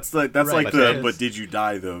 That's like Right, the because- but did you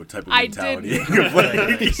die though type of I mentality. didn't.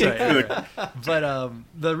 Right. But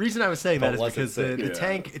the reason I was saying that But is because wasn't the sick.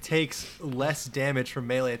 tank takes less damage from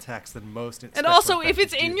melee attacks than most. And special also, if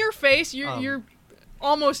effects it's in do. your face, you're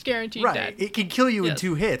almost guaranteed right, dead. it can kill you in Yes.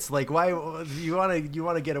 2 hits. Like, why you want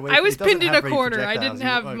to get away? I was it doesn't pinned in have a range corner. I projectiles. didn't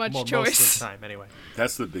have Well, much most choice. of the time, anyway.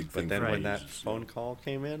 That's the big thing. But then for when me. that phone call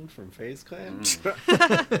came in from FaZe Clan,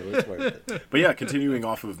 it was worth it. But yeah, continuing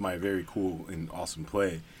off of my very cool and awesome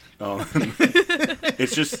play,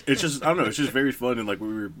 it's just I don't know, it's just very fun, and like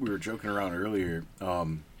we were joking around earlier.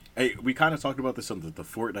 Hey, we kind of talked about this on the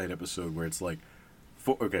Fortnite episode where it's like,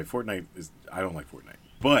 Fortnite is, I don't like Fortnite,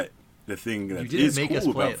 but the thing that didn't is make us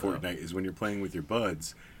cool play about it, though. Fortnite is when you're playing with your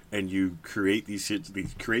buds and you create these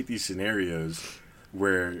scenarios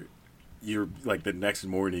where you're like the next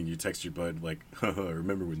morning you text your bud like,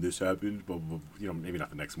 remember when this happened? Blah, blah, blah. You know, maybe not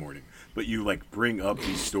the next morning, but you like bring up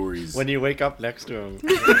these stories. When you wake up next to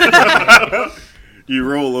him, You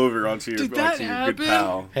roll over onto your Did that good happen?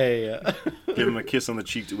 pal, hey, give him a kiss on the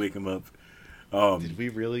cheek to wake him up. Did we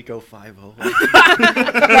really go 5-0?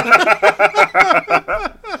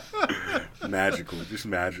 Magical, just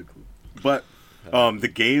magical. But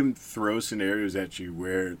the game throws scenarios at you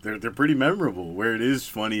where they're pretty memorable. Where it is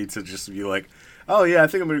funny to just be like, "Oh yeah, I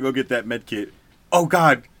think I'm gonna go get that med kit." Oh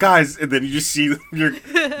God, guys! And then you just see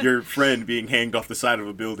your friend being hanged off the side of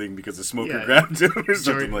a building because a smoker grabbed him or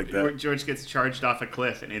something like that. George gets charged off a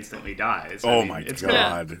cliff and instantly dies. Oh my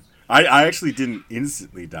God! I actually didn't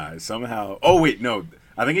instantly die somehow. Oh wait, no.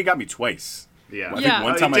 I think it got me twice. Yeah. I think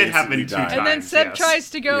one time it did happen instantly 2 died. times. And then Seb yes. tries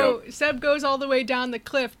to go. Yep. Seb goes all the way down the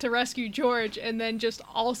cliff to rescue George, and then just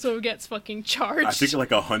also gets fucking charged. I think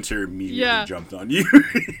like a hunter immediately jumped on you.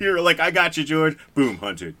 You're like, "I got you, George." Boom,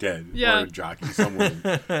 hunter dead. Yeah. Or jockey somewhere.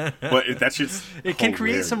 But that shit's It can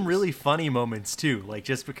create some hilarious. really funny moments too, like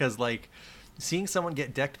just because like seeing someone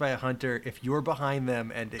get decked by a hunter, if you're behind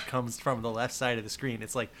them and it comes from the left side of the screen,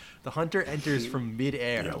 it's like the hunter enters from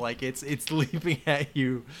midair, like it's leaping at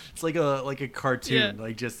you. It's like a cartoon,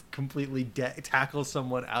 like just completely tackles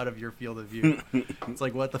someone out of your field of view. It's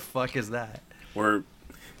like, what the fuck is that? Or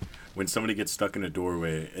when somebody gets stuck in a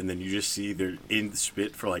doorway and then you just see they're in the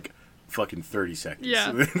spit for like fucking 30 seconds.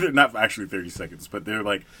 Yeah. They're not actually 30 seconds, but they're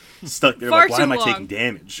like stuck there. Far Like, why too am I long. taking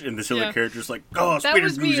damage? And this other character's like, "Oh, that spitter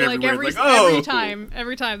was glues me, like everywhere."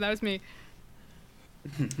 every time that was me.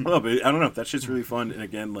 Well, but I don't know. That shit's really fun. And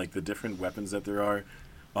again, like the different weapons that there are,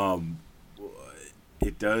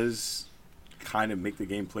 it does kind of make the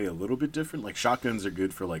gameplay a little bit different. Like shotguns are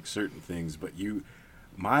good for like certain things, but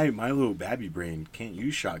my little babby brain can't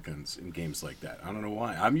use shotguns in games like that. I don't know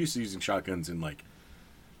why. I'm used to using shotguns in like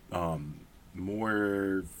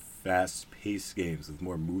more fast-paced games with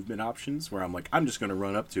more movement options, where I'm like, I'm just gonna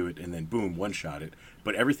run up to it and then boom, one-shot it.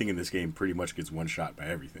 But everything in this game pretty much gets one-shot by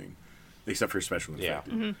everything, except for special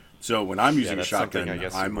infected. Mm-hmm. So when I'm using a that's something shotgun, I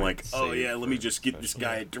guess I'm you might like, "Oh save yeah, let me for just get this special.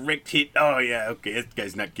 guy a direct hit. Oh yeah, okay, this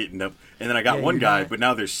guy's not getting up." And then I got one you're guy, not- but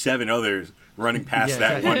now there's 7 others running past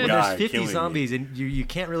that exactly. one When guy, there's 50 killing me. zombies, and you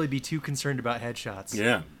can't really be too concerned about headshots.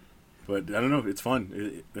 Yeah, but I don't know. It's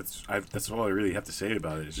fun. That's all I really have to say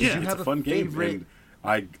about it. It's just, Yeah. it's Have a a fun game, favorite-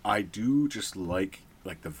 and I do just like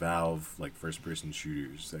the Valve like first person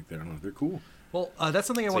shooters. Like I don't know, they're cool. Well, that's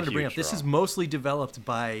something I It's a wanted to bring up. huge This draw. is mostly developed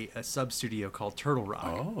by a sub studio called Turtle Rock.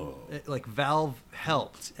 Oh. Like Valve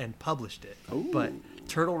helped and published it, but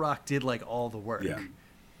Turtle Rock did like all the work. Yeah.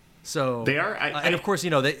 So They are- and of course,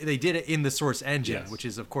 they did it in the source engine, Yes. which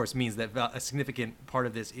is of course means that a significant part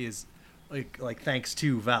of this is like thanks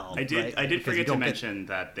to Valve. I did right? I did Because forget you to don't get- mention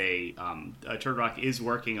that they Turtle Rock is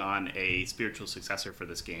working on a spiritual successor for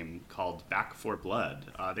this game called Back 4 Blood.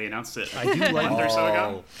 They announced it I do a like month or so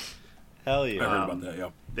ago. Hell I yeah. heard about that. Yeah.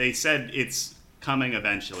 They said it's coming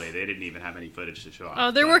eventually. They didn't even have any footage to show off.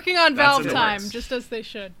 Oh, they're but working on that's Valve in the time, works. just as they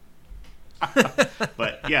should.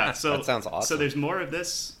 But yeah, so That sounds So awesome. there's more of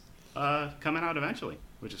this coming out eventually,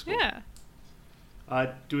 which is cool. Yeah.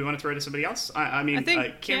 Do we want to throw it to somebody else? I mean, I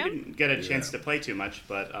think Cam Cam? didn't get a chance to play too much,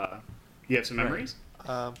 but you have some memories?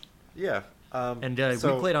 Yeah. And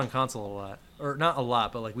so- we played on console a lot, or not a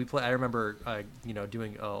lot, but like we play. I remember,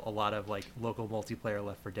 doing a lot of like local multiplayer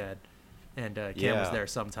Left 4 Dead, and Cam was Yeah. there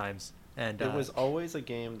sometimes. And It was always a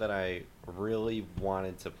game that I really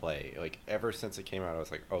wanted to play. Like ever since it came out, I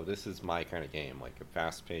was like, "Oh, this is my kind of game." Like a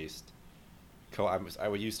fast-paced co-op. I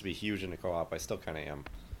used to be huge into co-op. I still kind of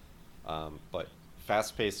am. But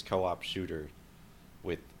fast-paced co-op shooter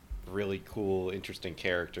with really cool, interesting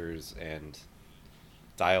characters and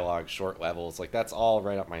dialogue, short levels. Like that's all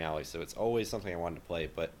right up my alley. So it's always something I wanted to play.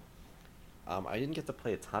 But I didn't get to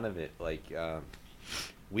play a ton of it. Like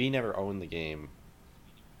we never owned the game.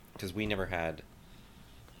 Because we never had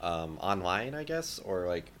online, I guess, or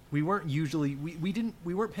like we weren't usually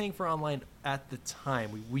we weren't paying for online at the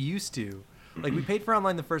time. We used to, like we paid for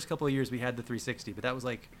online the first couple of years we had the 360, but that was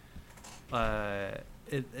like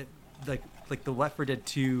like the Left 4 Dead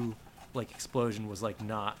 2 like explosion was like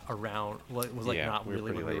not around, was like Yeah, not we were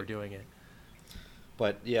really when pretty we were late. doing it.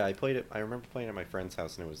 But yeah, I played it. I remember playing it at my friend's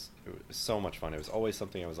house, and it was so much fun. It was always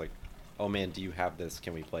something I was like, "Oh man, do you have this?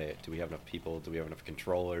 Can we play it? Do we have enough people? Do we have enough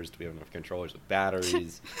controllers? Do we have enough controllers with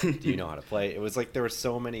batteries? Do you know how to play?" It was like there were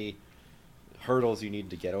so many hurdles you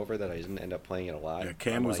needed to get over that I didn't end up playing it a lot. Yeah,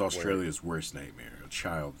 Cam was Unlike where- Australia's worst nightmare. A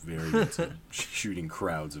child very into shooting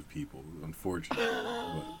crowds of people. Unfortunately.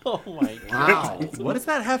 Oh my Wow, what does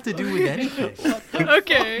that have to do with anything?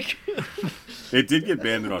 Okay. It did get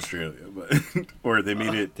banned in Australia, but or they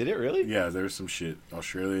made it. Did it really? Yeah, there was some shit.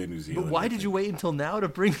 Australia and New Zealand. But why I did think. you wait until now to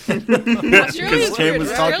bring that up? Australia's Cam weird.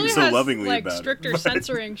 was talking Australia so has, lovingly like, about it. stricter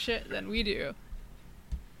censoring shit than we do.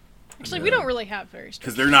 Actually, we don't really have very strict.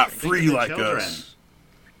 Because they're not Think free of the like children. us.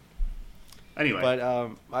 Anyway,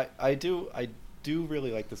 But I do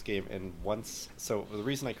really like this game, and so the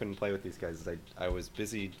reason I couldn't play with these guys is I was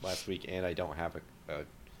busy last week, and I don't have a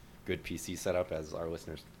good PC setup, as our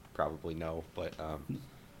listeners probably know. But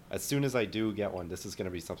as soon as I do get one, this is going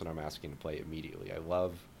to be something I'm asking to play immediately. I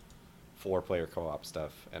love 4-player co-op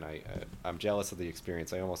stuff, and I'm jealous of the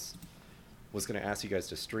experience. I almost was going to ask you guys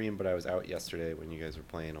to stream, but I was out yesterday when you guys were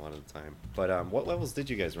playing a lot of the time. But what levels did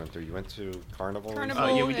you guys run through? You went to Carnival?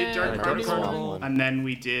 Carnival. Yeah, we did Dark and Carnival, Carnival. and then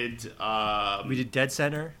we did. We did Dead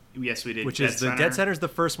Center, Yes, we did. which Dead is the Center. Dead Center's the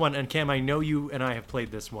first one. And Cam, I know you and I have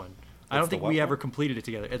played this one. I That's don't the think what we one? ever completed it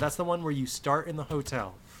together. That's the one where you start in the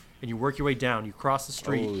hotel and you work your way down. You cross the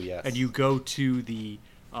street Oh, yes. and you go to the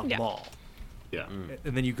Yeah. mall. Yeah.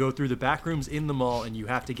 And then you go through the back rooms in the mall, and you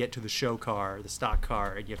have to get to the show car, the stock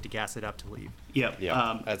car, and you have to gas it up to leave. Yep.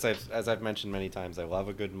 Yeah. As I've mentioned many times, I love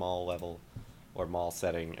a good mall level or mall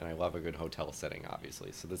setting, and I love a good hotel setting,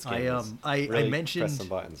 obviously. So this game I really mentioned- pressed some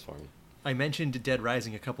buttons for me. I mentioned Dead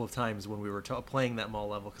Rising a couple of times when we were playing that mall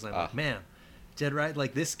level because I'm like, man, Dead Rising,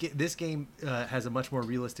 like this game has a much more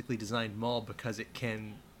realistically designed mall because it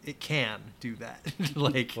can do that.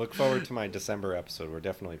 Like, Look forward to my December episode. We're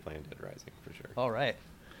definitely playing Dead Rising for sure. all right.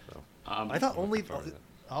 So, I thought only. looking forward to that.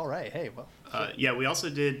 All right. Hey, well. Yeah, we also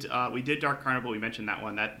did Dark Carnival. We mentioned that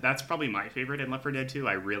one. That's probably my favorite in Left 4 Dead 2.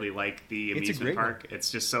 I really like the It's a amusement great park.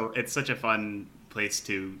 It's just it's such a fun place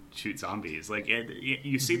to shoot zombies. Like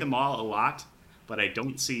you see them all a lot, but I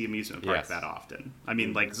don't see amusement park Yes. that often. I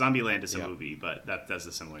mean, like Zombieland is a Yeah. movie, but that does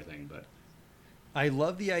a similar thing. But I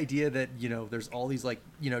love the idea that there's all these like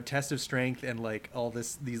test of strength and like all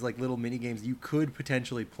these like little mini games you could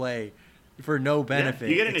potentially play for no benefit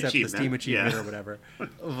you get an except the Steam achievement, achievement yeah. or whatever.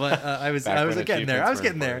 But I was Back when getting there. achievements I was were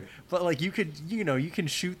getting there. important. But like you could you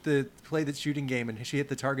can play the shooting game and hit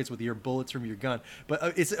the targets with your bullets from your gun.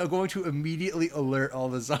 But it's going to immediately alert all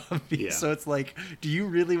the zombies. Yeah. So it's like, do you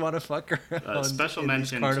really want to fuck around? special in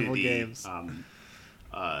these mention carnival to the games?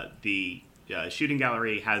 The shooting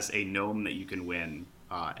gallery has a gnome that you can win,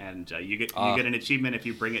 and you get an achievement if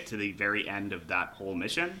you bring it to the very end of that whole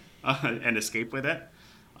mission and escape with it,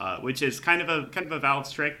 which is kind of a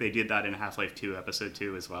Valve's trick. They did that in Half-Life 2 Episode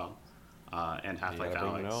 2 as well, and Half-Life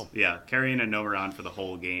gotta bring the Alyx. gnome. Yeah, carrying a gnome around for the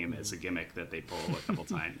whole game is a gimmick that they pull a couple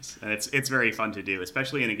times, and it's very fun to do,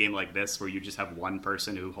 especially in a game like this where you just have one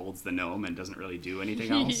person who holds the gnome and doesn't really do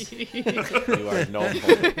anything else. You are gnome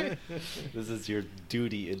holder. This is your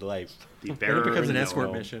duty in life. The Then bearer it becomes an gnome.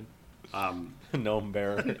 escort mission. Gnome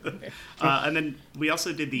bearer. And then we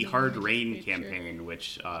also did the Hard Rain campaign,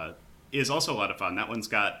 which is also a lot of fun. That one's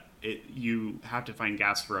got it. You have to find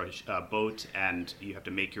gas for a boat, and you have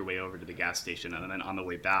to make your way over to the gas station. And then on the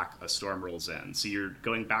way back, a storm rolls in. So you're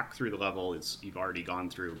going back through the level you've already gone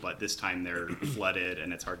through, but this time they're flooded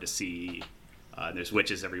and it's hard to see. There's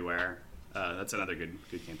witches everywhere. That's another good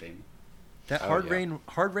campaign. That Oh,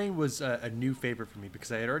 Hard Rain was a new favorite for me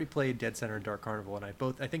because I had already played Dead Center and Dark Carnival, and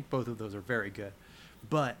I think both of those are very good.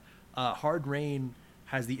 But Hard Rain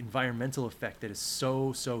has the environmental effect that is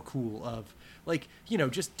so cool. Of like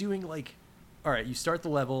just doing like, all right, you start the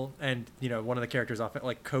level, and one of the characters off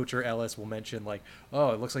like Coach or Ellis will mention like, oh,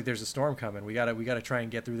 it looks like there's a storm coming. We gotta try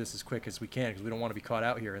and get through this as quick as we can because we don't want to be caught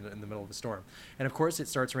out here in the middle of the storm. And of course, it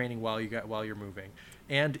starts raining while you're moving.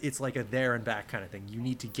 And it's like a there and back kind of thing. You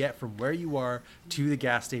need to get from where you are to the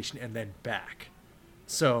gas station and then back.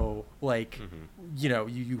 So, like,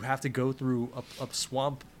 you have to go through a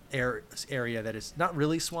swamp area that is not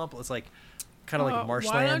really swamp. It's like kind of like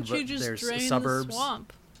marshland, why don't you but just there's drain suburbs. the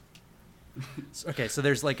swamp? Okay, so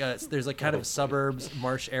there's like kind of suburbs,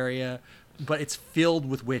 marsh area, but it's filled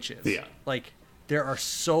with witches. Yeah. Like there are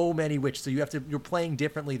so many witches, so you're playing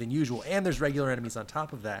differently than usual, and there's regular enemies on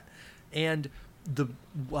top of that, and the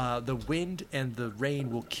wind and the rain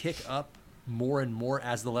will kick up more and more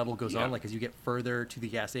as the level goes on, like as you get further to the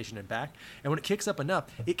gas station and back. And when it kicks up enough,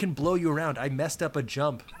 it can blow you around. I messed up a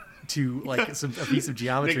jump to like a piece of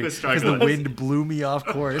geometry was because the struggling. wind blew me off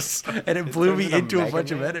course and it blew me Turns into into a Mega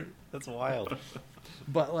bunch of Man? enemies. That's wild.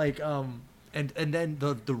 But like and then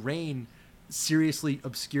the rain seriously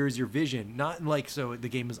obscures your vision. Not like so the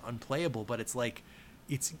game is unplayable, but it's like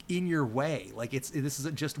it's in your way. Like this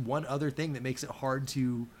is just one other thing that makes it hard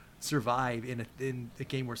to survive in a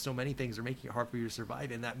game where so many things are making it hard for you to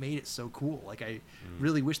survive, and that made it so cool. Like I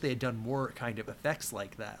really wish they had done more kind of effects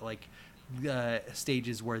like that, like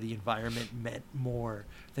stages where the environment meant more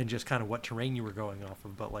than just kind of what terrain you were going off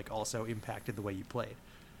of, but like also impacted the way you played.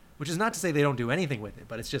 Which is not to say they don't do anything with it,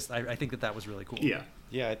 but it's just I think that was really cool. Yeah.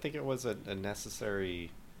 Yeah, I think it was a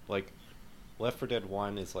necessary, like, Left 4 Dead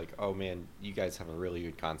 1 is like, oh man, you guys have a really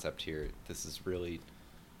good concept here. This is really,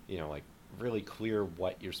 like, really clear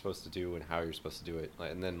what you're supposed to do and how you're supposed to do it.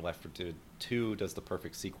 And then Left 4 Dead 2 does the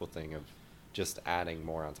perfect sequel thing of just adding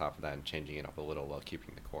more on top of that and changing it up a little while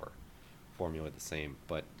keeping the core formula the same.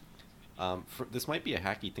 But this might be a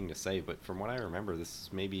hacky thing to say, but from what I remember, this is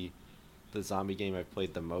maybe the zombie game I've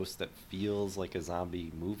played the most that feels like a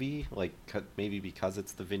zombie movie, like maybe because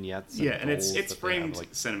it's the vignettes. And it's goals that they framed have,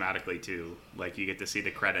 like, cinematically too. Like you get to see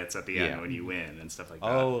the credits at the end when you win and stuff like that.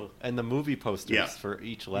 Oh, and the movie posters Yeah. for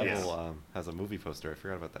each level has a movie poster. I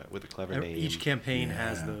forgot about that, with a clever name. Each campaign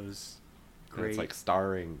has those And great. it's like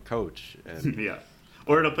starring Coach and Yeah,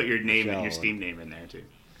 or it'll put your name and Michelle your Steam name in there too.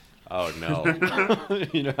 oh no,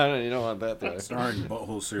 you don't want that there. Starring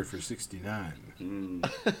Butthole Surfer 69.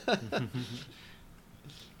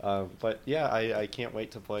 But yeah, I can't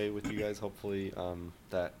wait to play with you guys. Hopefully,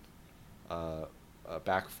 that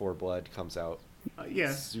Back 4 Blood comes out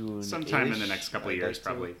Yeah, soon. sometime in the next couple of I'd years, like to.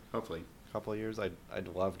 probably, hopefully. Couple of years. I'd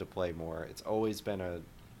love to play more. It's always been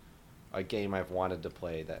a game I've wanted to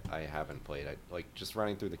play that I haven't played. I like just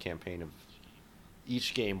running through the campaign of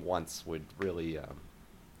each game once would really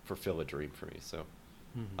fulfill a dream for me. So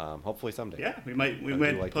hopefully someday. Yeah, we might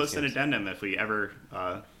I do like post these an games. addendum if we ever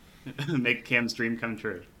make Cam's dream come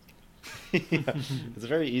true. Yeah, it's a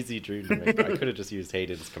very easy dream to make. I could have just used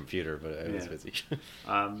Hayden's computer, but I was Yeah. busy.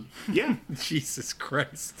 Yeah, Jesus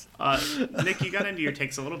Christ. Nick, you got into your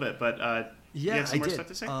takes a little bit, but you have some more stuff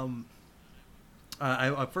to say?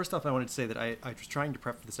 First off, I wanted to say that I was trying to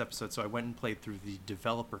prep for this episode, so I went and played through the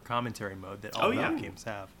developer commentary mode that all Valve games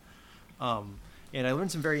have. And I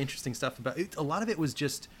learned some very interesting stuff about it. A lot of it was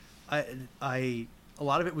just a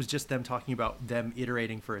lot of it was just them talking about them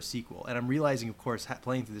iterating for a sequel. And I'm realizing, of course,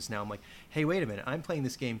 playing through this now, I'm like, hey, wait a minute, I'm playing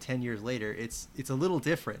this game 10 years later. It's a little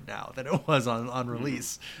different now than it was on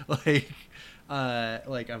release. They're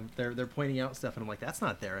pointing out stuff, and I'm like, that's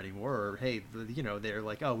not there anymore. Or hey, they're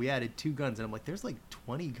like, oh, we added 2 guns, and I'm like, there's like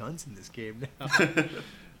 20 guns in this game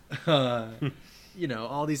now.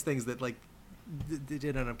 All these things that like they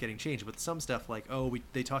did end up getting changed, but some stuff like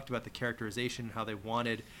they talked about the characterization, how they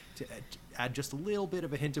wanted to add just a little bit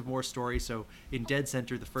of a hint of more story. So in Dead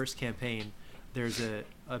Center, the first campaign, there's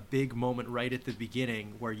a big moment right at the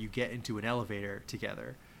beginning where you get into an elevator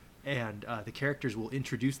together, and the characters will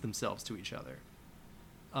introduce themselves to each other.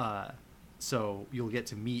 So you'll get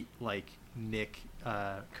to meet like Nick,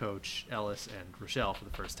 Coach, Ellis, and Rochelle for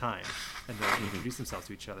the first time, and they'll introduce themselves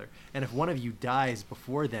to each other. And if one of you dies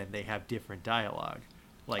before then, they have different dialogue.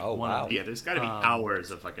 Like Yeah, there's got to be hours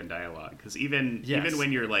of fucking dialogue, because even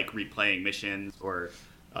when you're like replaying missions or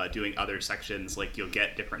doing other sections, like you'll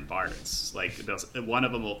get different bards. Like one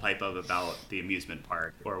of them will pipe up about the amusement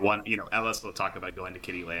park, or Ellis will talk about going to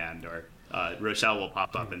Kittyland, or Rochelle will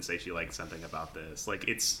pop up and say she likes something about this. Like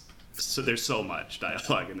there's so much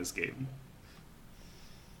dialogue in this game.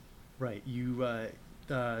 Right. You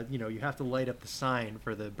have to light up the sign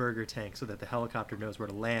for the burger tank so that the helicopter knows where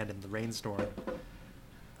to land in the rainstorm.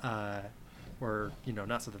 Or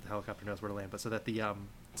not so that the helicopter knows where to land, but so that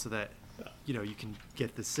you can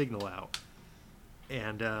get the signal out.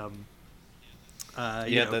 And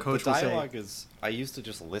the Coach dialogue is. I used to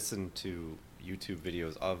just listen to YouTube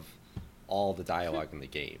videos of all the dialogue in the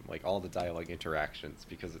game, like all the dialogue interactions,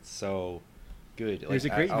 because it's so good. There's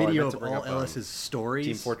like, a great I video meant to of bring all up, Ellis's stories.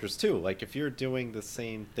 Team Fortress 2. Like if you're doing the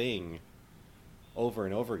same thing over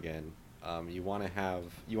and over again, you want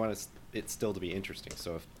it still to be interesting.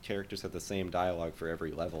 So if characters have the same dialogue for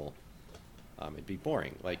every level, it'd be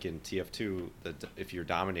boring. Like in TF2, if you're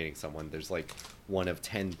dominating someone, there's like one of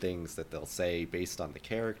 10 things that they'll say based on the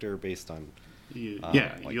character, based on you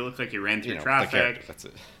look like you ran through the traffic. character, that's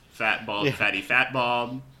it. Fat Bob, fatty fat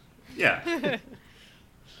Bob. Yeah.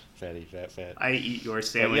 Fatty fat. I eat your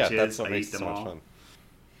sandwiches. That's what I makes eat it them so all. much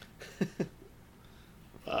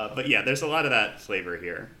fun. But yeah, there's a lot of that flavor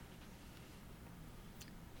here.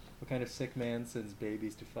 What kind of sick man sends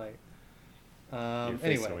babies to fight? You're facing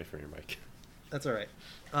Anyway, away from your mic. that's all right.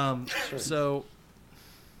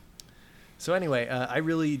 So anyway, I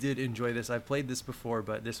really did enjoy this. I've played this before,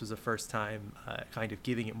 but this was the first time kind of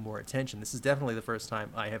giving it more attention. This is definitely the first time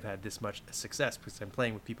I have had this much success, because I'm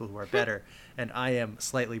playing with people who are better, and I am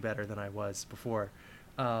slightly better than I was before.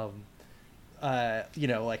 I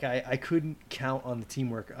couldn't count on the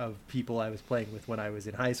teamwork of people I was playing with when I was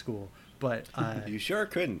in high school, but You sure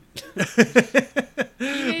couldn't.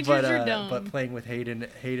 Teenagers are dumb. but playing with Hayden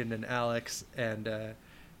and Alex and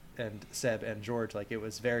Seb and George, like, it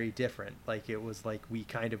was very different. Like, it was like we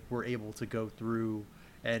kind of were able to go through,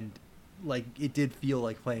 and like it did feel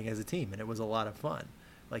like playing as a team, and it was a lot of fun.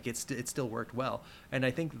 Like it still worked well, and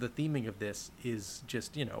I think the theming of this is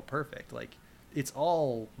just perfect. Like it's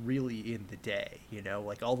all really in the day, you know?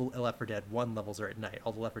 Like, all the Left 4 Dead 1 levels are at night.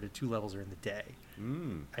 All the Left 4 Dead 2 levels are in the day.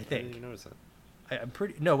 I think. didn't even notice that. I'm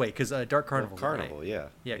pretty... No, wait, because Dark Carnival's Carnival, at night.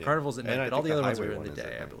 yeah. Carnival's at night, And I but all think the other ones Highway are in the one is at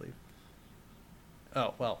day, I night. believe.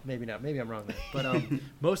 Oh, well, maybe not. Maybe I'm wrong there. But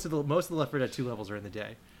most of the Left 4 Dead 2 levels are in the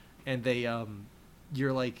day. And they,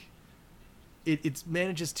 you're like... It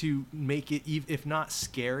manages to make it, if not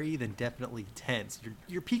scary, then definitely tense.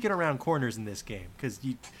 You're peeking around corners in this game because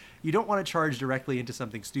you don't want to charge directly into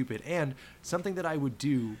something stupid. And something that I would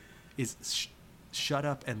do is shut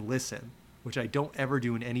up and listen, which I don't ever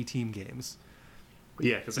do in any team games.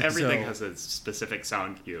 Yeah, because everything has a specific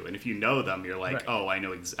sound cue, and if you know them, you're like, Right. oh, I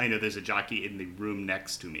know there's a jockey in the room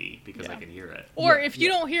next to me because I can hear it. Or if you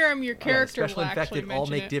don't hear him, your character Special will actually Infected all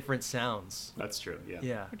mention make it, different sounds. That's true. Yeah.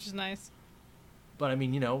 Yeah. which is nice. But I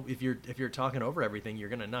mean, you know, if you're talking over everything,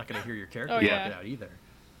 you're not gonna hear your character Oh, talk yeah. it out either.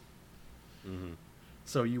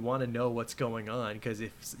 So you want to know what's going on because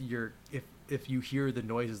if you hear the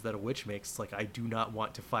noises that a witch makes, it's like I do not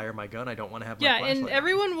want to fire my gun. I don't want to have my Yeah, flashlight and on.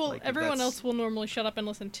 everyone Like, everyone that's- else will normally shut up and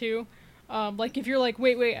listen too. Like if you're like,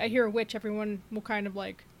 wait, I hear a witch, everyone will kind of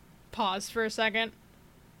like pause for a second,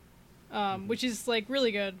 which is like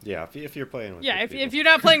really good. Yeah, if you're playing with Yeah, good if people. you're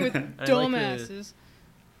not playing with I like the- dumbasses.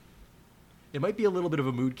 It might be a little bit of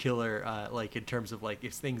a mood killer, like in terms of like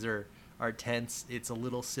if things are tense, it's a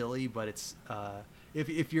little silly, but it's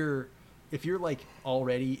if you're like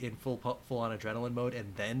already in full on adrenaline mode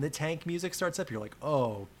and then the tank music starts up, you're like,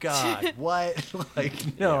 oh god, what?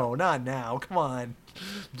 Like no, not now, come on.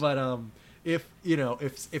 But if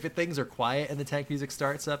things are quiet and the tank music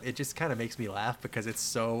starts up, it just kind of makes me laugh because it's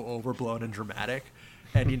so overblown and dramatic.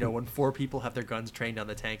 And you know, when 4 people have their guns trained on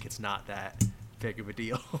the tank, it's not that big of a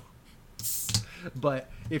deal. But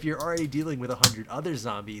if you're already dealing with 100 other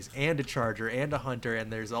zombies and a charger and a hunter,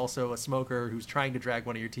 and there's also a smoker who's trying to drag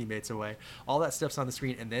one of your teammates away, all that stuff's on the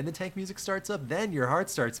screen, and then the tank music starts up, then your heart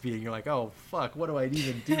starts beating. You're like, oh fuck, what do I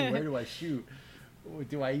even do? Where do I shoot?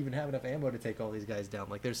 Do I even have enough ammo to take all these guys down?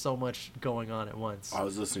 Like, there's so much going on at once. I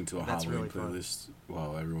was listening to a That's Halloween really fun. playlist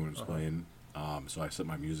while everyone was playing, so I set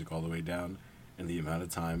my music all the way down, and the amount of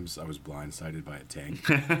times I was blindsided by a tank.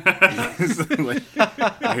 Like,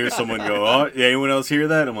 I hear someone go, "Oh, yeah, anyone else hear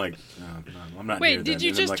that?" I'm like, no, I'm not. near Wait, did that." you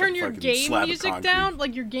And then, just like, a turn your fucking game slab of music concrete. down,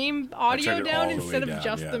 like your game audio turned it down all the way instead of down,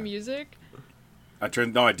 just yeah. the music? I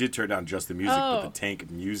did turn down just the music, but Oh. the tank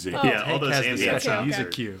music. Oh. Yeah, all Tank those has the ambient special sounds music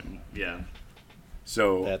are- cue. Yeah.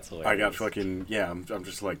 So That's I got hilarious. fucking I'm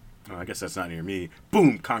just like, oh, I guess that's not near me.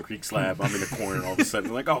 Boom, concrete slab. I'm in the corner. All of a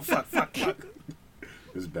sudden, like, oh fuck. It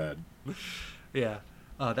was bad. Yeah,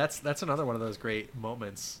 that's another one of those great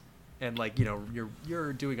moments. And like, you know,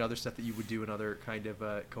 you're doing other stuff that you would do in other kind of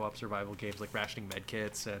co-op survival games, like rationing med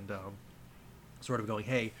kits and sort of going,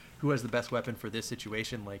 hey, who has the best weapon for this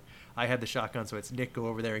situation? Like, I had the shotgun, so it's Nick, go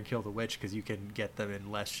over there and kill the witch because you can get them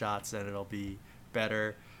in less shots and it'll be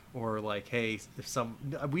better. Or like, hey,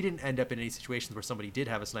 we didn't end up in any situations where somebody did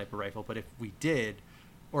have a sniper rifle, but if we did,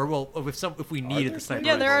 or well, if we needed there the sniper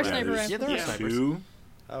Yeah, rifle, there are Yeah, sniper there's rifles. Yeah, there are Yeah. snipers. 2.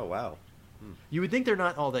 Oh wow. You would think they're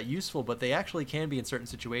not all that useful, but they actually can be in certain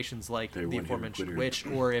situations, like They're the one-hit aforementioned quitter. witch,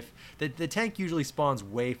 or if the tank usually spawns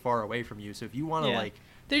way far away from you. So if you want to Yeah. like,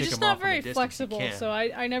 They're pick just them not off from a very distance, you flexible, can. so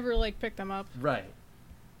I never like pick them up. Right.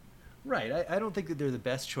 I don't think that they're the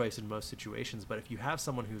best choice in most situations, but if you have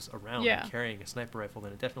someone who's around Yeah. and carrying a sniper rifle,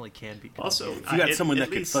 then it definitely can be. Also, If you got someone at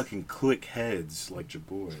that least- could fucking click heads like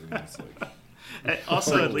Jabor, it's like,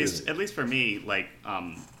 Also, at least for me, like,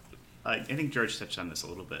 I think George touched on this a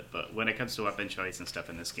little bit, but when it comes to weapon choice and stuff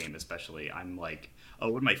in this game, especially, I'm like, oh,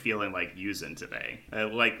 what am I feeling like using today?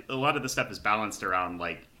 Like, a lot of the stuff is balanced around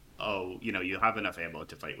like, oh, you know, you have enough ammo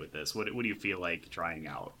to fight with this. What do you feel like trying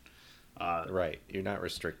out? Right, you're not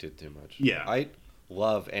restricted too much. Yeah. I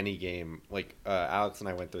love any game. Like Alex and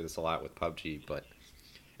I went through this a lot with PUBG, but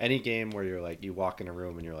any game where you're like, you walk in a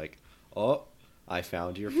room and you're like, oh, I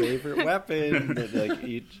found your favorite weapon. And like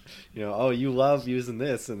you know, oh, you love using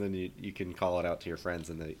this, and then you can call it out to your friends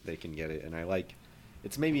and they can get it. And I like,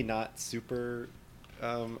 it's maybe not super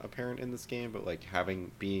apparent in this game, but like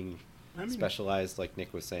being specialized, like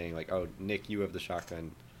Nick was saying, like, oh, Nick, you have the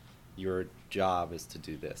shotgun. Your job is to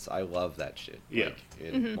do this. I love that shit. Yeah. Like,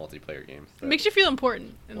 in multiplayer games. It makes you feel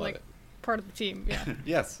important and Love like it. part of the team. Yeah.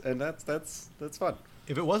 Yes, and that's fun.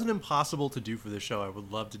 If it wasn't impossible to do for this show, I would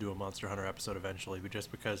love to do a Monster Hunter episode eventually, but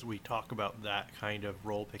just because we talk about that kind of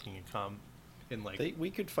role picking and in like We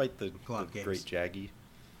could fight the Co-op games. great Jaggy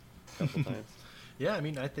a couple times. yeah, I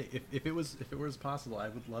mean, I think if it was possible, I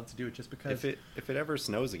would love to do it just because If it ever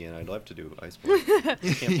snows again, I'd love to do Iceborne.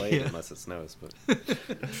 I can't play it unless it snows, but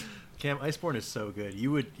Cam, Iceborne is so good.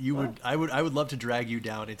 I would love to drag you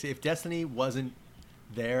down. If Destiny wasn't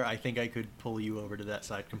there, I think I could pull you over to that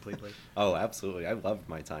side completely. Oh, absolutely. I loved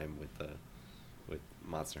my time with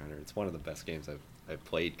Monster Hunter. It's one of the best games I've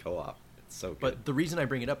played co-op. It's so good. But the reason I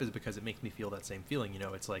bring it up is because it makes me feel that same feeling. You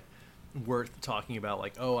know, it's like worth talking about.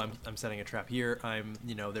 Like, oh, I'm setting a trap here.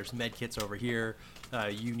 There's med kits over here.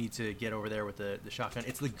 You need to get over there with the shotgun.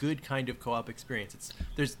 It's the good kind of co-op experience.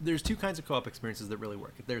 There's two kinds of co-op experiences that really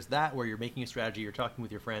work. There's that where you're making a strategy, you're talking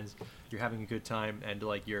with your friends, you're having a good time, and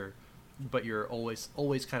like you're always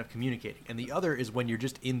kind of communicating. And the other is when you're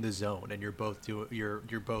just in the zone and you're both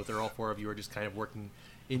or all four of you are just kind of working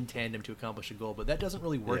in tandem to accomplish a goal. But that doesn't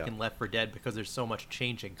really work in Left 4 Dead because there's so much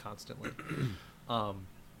changing constantly.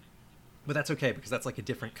 But that's okay because that's like a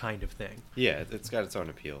different kind of thing. Yeah, it's got its own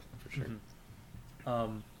appeal for sure.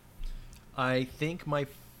 Mm-hmm. I think my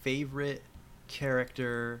favorite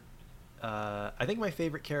character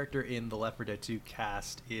in the Left 4 Dead 2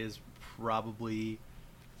 cast is probably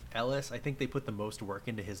Ellis. I think they put the most work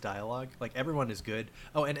into his dialogue. Like, everyone is good.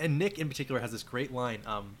 Oh, and Nick in particular has this great line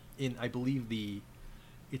in, I believe,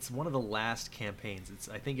 it's one of the last campaigns.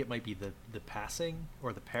 I think it might be the Passing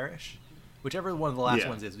or the Parish, whichever one of the last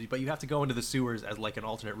ones is. But you have to go into the sewers as like an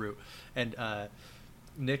alternate route. And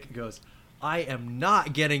Nick goes, I am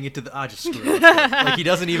not getting into the... just screw it. Like, he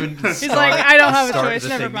doesn't even He's like, I don't have a choice,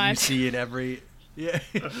 never thing mind. That you see in every... Yeah.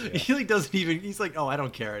 He like doesn't even... He's like, oh, I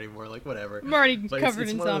don't care anymore. Like, whatever. I'm already But covered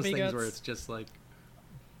it's in one of those zombie things guts. where it's just like...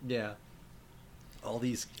 Yeah.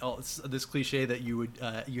 This cliche that you would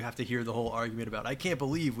you have to hear the whole argument about. I can't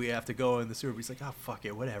believe we have to go in the sewer. But he's like, oh, fuck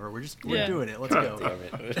it, whatever. We're doing it. Let's go. Damn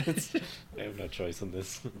it. I have no choice in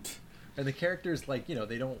this. And the characters, like, you know,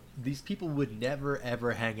 they don't... These people would never,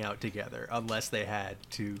 ever hang out together unless they had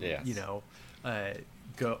to, you know,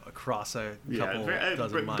 go across a couple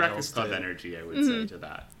dozen miles. Breakfast Club energy, I would say, to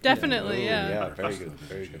that. Definitely, yeah. Yeah,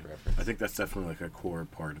 very good reference. I think that's definitely like a core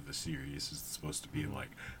part of the series. Is supposed to be like,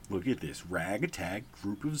 look at this ragtag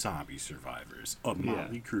group of zombie survivors, a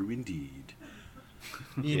motley crew indeed.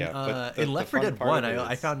 In Left 4 Dead 1,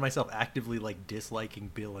 I found myself actively like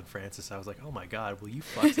disliking Bill and Francis. I was like, oh my god, will you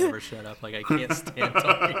fucks ever shut up? Like, I can't stand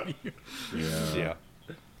talking to you. Yeah.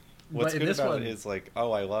 What's But in good this about one- it is like,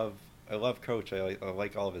 oh, I love Coach. I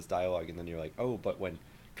like all of his dialogue, and then you're like, oh, but when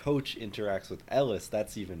Coach interacts with Ellis,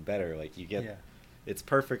 that's even better. Like, you get, it's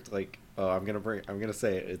perfect. Like, oh, I'm gonna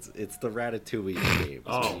say it. It's the Ratatouille game.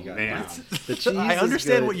 Oh, man. The cheese I is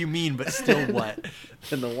understand good, what you mean, but still what?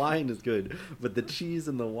 and the wine is good, but the cheese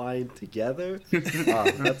and the wine together,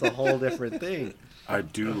 that's a whole different thing. I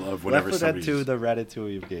do love whenever Left 4 Dead somebody 2, the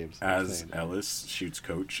Ratatouille of games. as Ellis shoots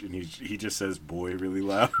Coach, and he just says "boy" really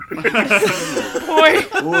loud. Boy.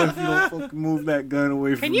 Boy, if you don't fucking move that gun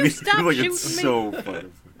away from Can me, you stop like, shooting it's me? so funny.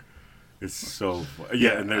 It's so fun.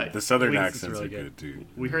 Yeah, and the southern Wings accents really are good. good too.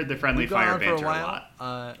 We heard the friendly We've gone fire on for a banter a while.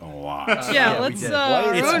 lot. A lot. Yeah, we let's did.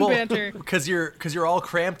 ruin banter. Because you're all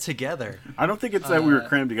cramped together. I don't think it's that we were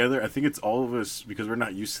crammed together. I think it's all of us because we're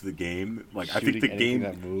not used to the game. Like, I think the Shooting anything game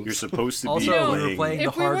that moves. you're supposed to Also, be we playing. were playing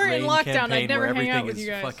If the we hard weren't in rain lockdown, campaign I'd never where hang out everything with is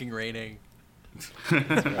you guys. fucking raining.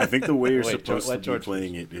 I think the way you're Wait, supposed let to George be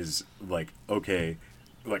playing it is like, okay,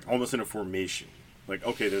 like almost in a formation. Like,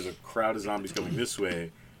 okay, there's a crowd of zombies coming this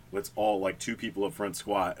way. Let's all, like, 2 people up front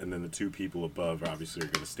squat, and then the 2 people above obviously are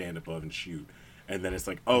going to stand above and shoot. And then it's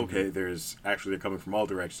like, oh, okay, they're coming from all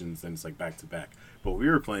directions, then it's like back to back. But we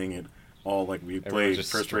were playing it all like we played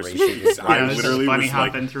just first person strafing. shooters. Yeah, I it was literally just bunny was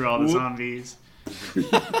hopping like, through all the whoop. zombies.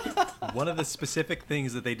 One of the specific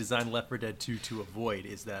things that they designed Left 4 Dead 2 to avoid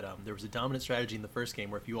is that there was a dominant strategy in the first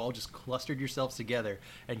game where if you all just clustered yourselves together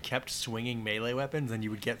and kept swinging melee weapons, then you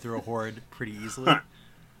would get through a horde pretty easily.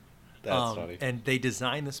 That's funny. And they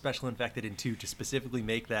designed the special infected in 2 to specifically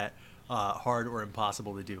make that hard or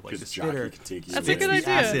impossible to do. Like, the 'Cause Jockey spitter can take you That's a spits good the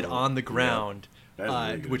idea. acid on the ground, That is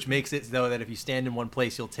really good. which makes it though that if you stand in one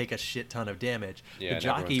place, you'll take a shit ton of damage. Yeah, The and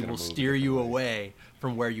jockey everyone's gonna will move a steer you different way. away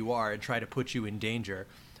from where you are and try to put you in danger.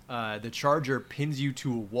 The charger pins you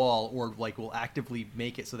to a wall or like will actively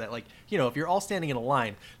make it so that, like, you know, if you're all standing in a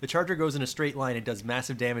line, the charger goes in a straight line and does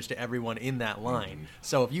massive damage to everyone in that line.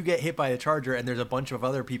 So if you get hit by the charger and there's a bunch of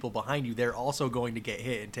other people behind you, they're also going to get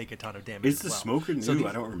hit and take a ton of damage. Is as the well. smoker new? So the-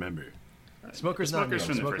 I don't remember. Smoker's not new. Smoker's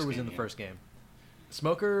from the Smoker first was game, in the yeah. first game.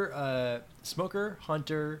 Smoker,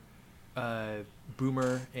 Hunter,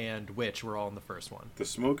 Boomer, and Witch were all in the first one. The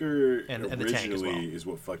smoker And the tank as originally well. is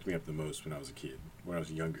what fucked me up the most when I was a kid, when I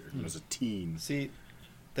was younger, when I was a teen. See,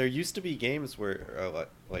 there used to be games where,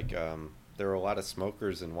 there were a lot of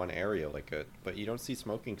smokers in one area, but you don't see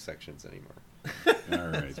smoking sections anymore. All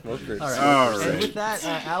right. Smokers. All right. All And right. with that,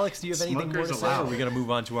 Alex, do you have anything more to Smokers say, or are allowed. we gonna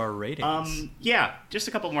move on to our ratings? Yeah, just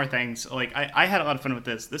a couple more things. Like I had a lot of fun with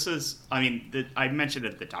this. This is, I mean, I mentioned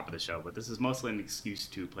it at the top of the show, but this is mostly an excuse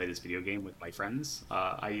to play this video game with my friends.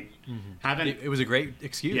 I haven't. It was a great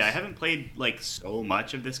excuse. Yeah, I haven't played like so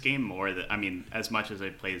much of this game. As much as I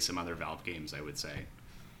played some other Valve games, I would say.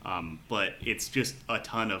 But it's just a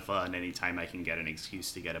ton of fun anytime I can get an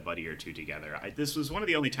excuse to get a buddy or two together. This was one of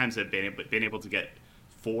the only times I've been able to get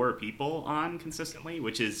 4 people on consistently,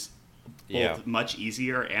 which is both much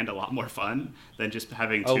easier and a lot more fun than just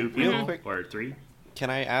having 2 real people quick. or 3. Can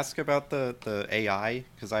I ask about the AI?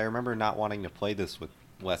 Because I remember not wanting to play this with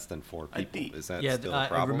less than 4 people. Is that still a I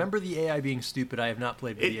problem? remember the AI being stupid. I have not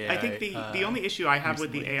played with the AI. I think the only issue I have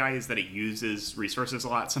with the recently. AI is that it uses resources a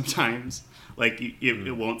lot sometimes. Like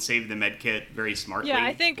it won't save the med kit very smartly. Yeah,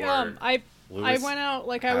 I think or- I Lewis went out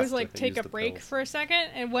I has was to like use take a the break pills. for a second,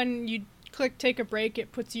 and when you click take a break,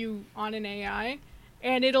 it puts you on an AI,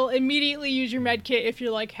 and it'll immediately use your med kit if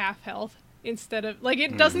you're like half health instead of like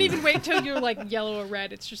it doesn't even wait till you're like yellow or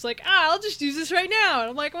red. It's just like I'll just use this right now, and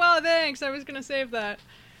I'm like, wow, thanks, I was gonna save that.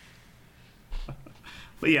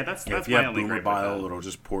 But yeah, that's If you my have only Boomer gripe with Bile, that. it'll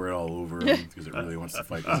just pour it all over him because it really wants to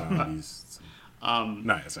fight the zombies.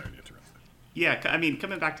 No, sorry to interrupt. Yeah, I mean,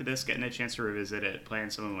 coming back to this, getting a chance to revisit it, playing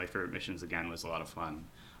some of my favorite missions again was a lot of fun.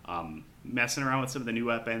 Messing around with some of the new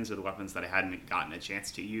weapons or the weapons that I hadn't gotten a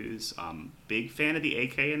chance to use. Big fan of the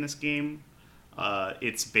AK in this game.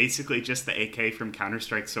 It's basically just the AK from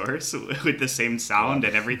Counter-Strike Source with the same sound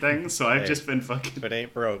and everything. So I've just been fucking... If it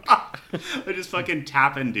ain't broke. I'm just fucking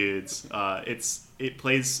tapping dudes. It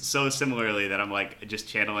plays so similarly that I'm like just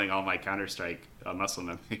channeling all my Counter-Strike muscle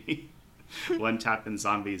memory. One tapping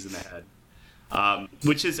zombies in the head,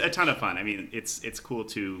 which is a ton of fun. I mean, it's cool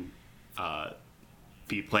to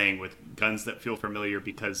be playing with guns that feel familiar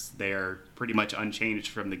because they're pretty much unchanged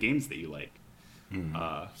from the games that you like.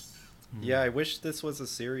 Yeah, I wish this was a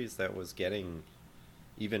series that was getting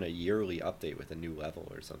even a yearly update with a new level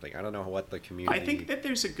or something. I don't know what the community I think that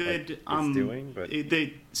there's a good is doing, but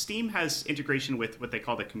the Steam has integration with what they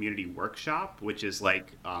call the Community Workshop, which is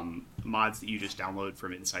like mods that you just download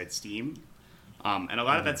from inside Steam. And a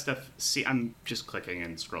lot of that stuff, I'm just clicking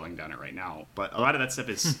and scrolling down it right now, but a lot of that stuff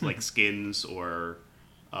is like skins or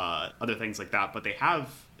other things like that. But they have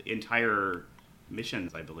entire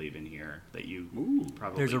missions, I believe, in here that you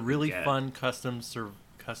probably There's a really get. fun custom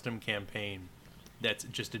campaign that's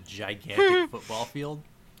just a gigantic football field,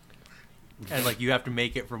 and like you have to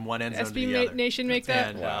make it from one end zone to SB the other. Nation make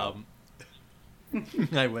that?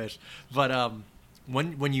 And I wish, but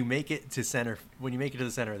when you make it to center, when you make it to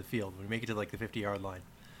the center of the field, when you make it to like the 50-yard line,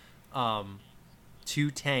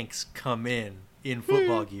 2 tanks come in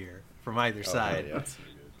football gear from either side,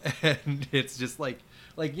 yeah. and it's just like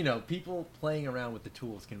you know, people playing around with the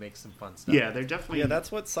tools can make some fun stuff. Yeah, they're definitely. Yeah,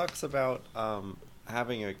 that's what sucks about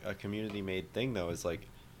having a community-made thing, though, is like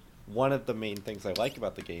one of the main things I like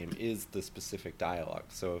about the game is the specific dialogue.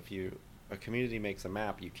 So if a community makes a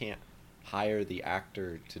map, you can't hire the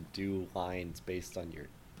actor to do lines based on your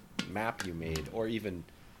map you made, or even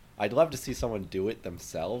I'd love to see someone do it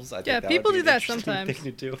themselves. I think Yeah, that people would be do an that interesting sometimes.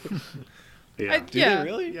 thing to do. Yeah. Do Yeah. they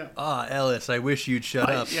really? Yeah. Ellis, I wish you'd shut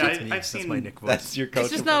I- up. yeah, That's I- me. I've That's seen- my Nick voice. That's your coach.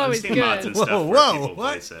 It's just not I've always seen mods and good. stuff Whoa, where whoa, people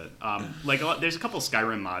what? voice it. Like there's a couple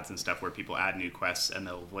Skyrim mods and stuff where people add new quests and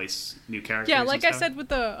they'll voice new characters. Yeah, and like I stuff. said with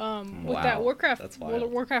the with Wow, that Warcraft that's World wild.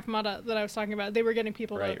 of Warcraft mod that I was talking about, they were getting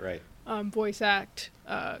people Right, to right. voice act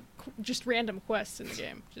just random quests in the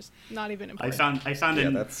game, just not even I important. found Yeah,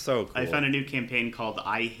 a, that's so cool. I found a new campaign called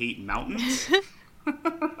I Hate Mountains,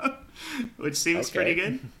 which seems Okay. pretty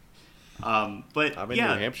good. But I'm in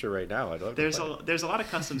yeah, New Hampshire right now. I'd love to play. there's a lot of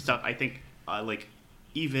custom stuff. I think like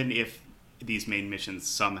even if these main missions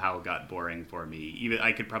somehow got boring for me, even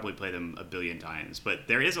I could probably play them a billion times. But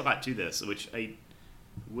there is a lot to this, which I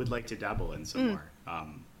would like to dabble in some more.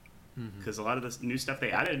 Because a lot of this new stuff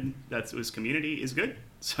they added that was community is good.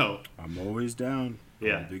 So I'm always down.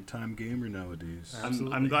 Yeah. I'm a big time gamer nowadays.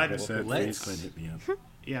 I'm glad. Like I said, Let's- FaceClan hit me up.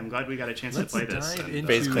 Yeah, I'm glad we got a chance Let's to play this. dive and, into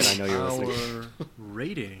Face Clan, I know you're listening. our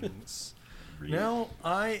ratings. Read. Now,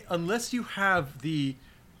 unless you have the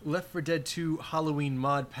Left 4 Dead 2 Halloween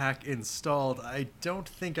mod pack installed, I don't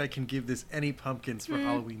think I can give this any pumpkins for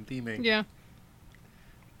Halloween theming. Yeah.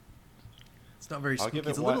 It's not very I'll spooky. give it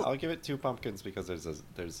It's a one. little... I'll give it 2 pumpkins because there's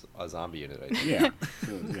a zombie in it. I think. Yeah.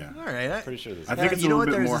 So, yeah. All right. Pretty sure there's. I think it's a you know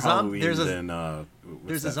little what? bit There's more a zom- Halloween there's a- than what's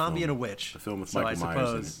There's a that zombie film? and a witch. The film with so Michael I Myers in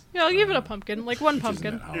suppose. it. Yeah, I'll give it a pumpkin, like one Which isn't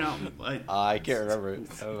pumpkin. that you know, Halloween. I can't remember it.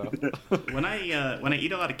 I don't know. when I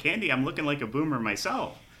eat a lot of candy, I'm looking like a boomer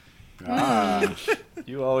myself. Ah,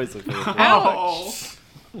 You always look like a Ouch.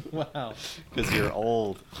 Wow. Because you're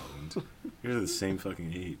old. You're the same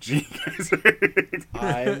fucking age. You guys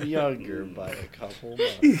I'm younger by a couple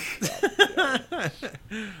months.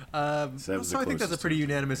 Seb's So the I think that's a closest pretty to it.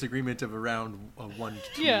 unanimous agreement of around 1 to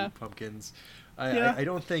 2 Yeah. pumpkins. Yeah. I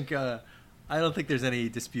don't think there's any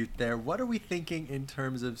dispute there. What are we thinking in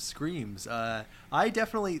terms of screams? I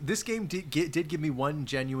definitely this game did give me one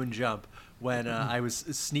genuine jump when I was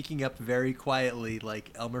sneaking up very quietly like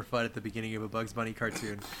Elmer Fudd at the beginning of a Bugs Bunny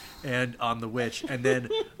cartoon and on the witch, and then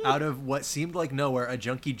out of what seemed like nowhere a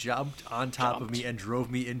junkie jumped on top of me and drove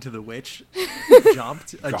me into the witch.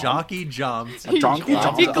 A jockey jumped. A donkey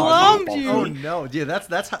jumped He on glommed top of you. Oh me. no, yeah,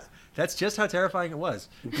 that's just how terrifying it was.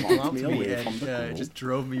 He Knocked clomped me me away and from the globe. just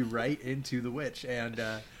drove me right into the witch, and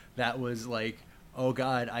that was like, oh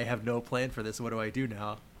god, I have no plan for this. What do I do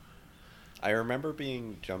now? I remember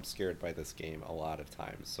being jump scared by this game a lot of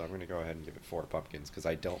times, so I'm going to go ahead and give it 4 pumpkins because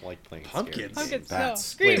I don't like playing Pumpkins? scary games. Pumpkins, no. Bats.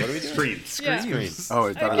 Screams. Wait, what are we doing? Screams. Yeah. Screams. Oh,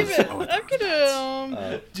 it I'm does. gonna, Oh, it I'm does.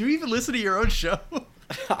 gonna, Do you even listen to your own show?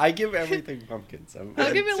 I give everything pumpkins. I'll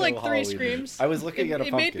give it so like 3 Halloween. screams. I was looking at a It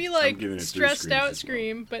pumpkin. made me I'm like giving it 3 stressed screams out as well.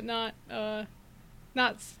 scream, but not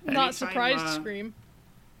Anytime, surprised scream.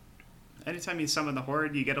 Anytime you summon the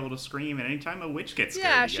horde, you get a little scream, and anytime a witch gets scared,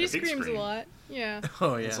 Yeah, you she get a big screams scream. a lot. Yeah.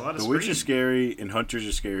 Oh It's a yeah. lot of The witch scream. is scary and hunters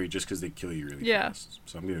are scary just because they kill you really Yeah. fast.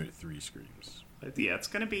 So I'm giving it 3 screams. But yeah, it's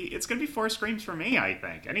gonna be 4 screams for me. I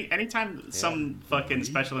think. Anytime some fucking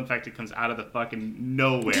special infected comes out of the fucking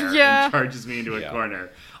nowhere Yeah. and charges me into a Yeah.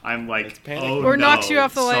 corner, I'm like, It's panic. oh Or no, knocks you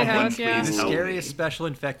off the someone lighthouse, please yeah. The help me. scariest special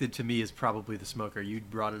infected to me is probably the smoker. You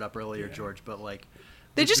brought it up earlier, George, but like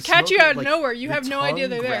They the just catch you smoker, out of like, nowhere. You the have no idea tongue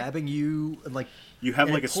they're there. grabbing you, like You have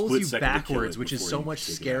and like it a pulls split you second to kill backwards, it which is before so you much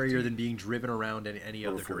take it out, scarier too. than being driven around in any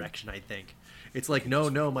other before you- direction. I think it's like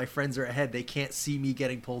no, my friends are ahead. They can't see me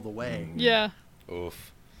getting pulled away. Yeah.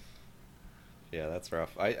 Oof. Yeah, that's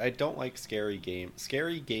rough. I don't like scary games.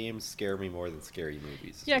 Scary games scare me more than scary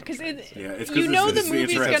movies. is Yeah, what I'm because trying to say. Yeah, it's 'cause you know it's the the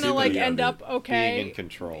movie's gonna like interactivity end of up it. okay Being in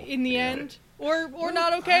control. in the Yeah. end, or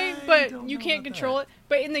not okay, but don't you know can't about control that. it.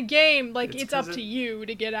 But in the game, like It's it's up 'cause to it- you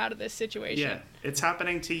to get out of this situation. Yeah, it's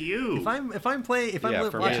happening to you. If I'm Yeah, for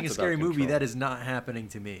me, watching a it's scary about movie, control. that is not happening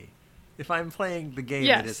to me. If I'm playing the game,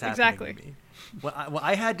 Yes, it is happening exactly. to me. Well,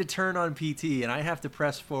 I had to turn on PT, and I have to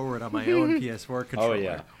press forward on my own PS4 controller. Oh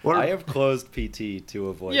yeah. Or- I have closed PT to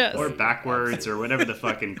avoid. Yes. or playing backwards, or absolutely. whatever the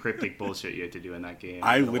fucking cryptic bullshit you have to do in that game.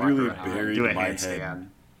 I You have to walk literally around, buried do a my handstand. head.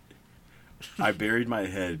 I buried my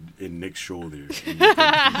head in Nick's shoulder. In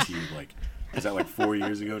PT, like, is that like 4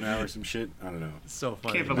 years ago now or some shit? I don't know. So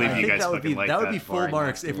funny. Can't believe I you think guys that would fucking be like that would that be far full in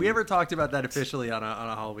marks. that If we ever talked about that officially on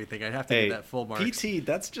a Halloween thing, I'd have to Hey, give that full marks. PT,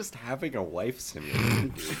 that's just having a life simulator,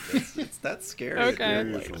 dude. It's that scary. Okay.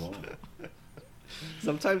 dude. Scary as Like, hell.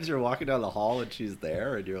 sometimes you're walking down the hall and she's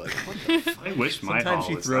there, and you're like, what the fuck? I wish my Sometimes hall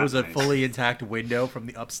she was throws that a nice. fully intact window from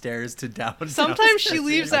the upstairs to down. Sometimes she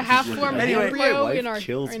leaves a just half-formed looking at it. embryo My wife in our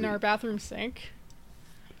kills me. bathroom sink.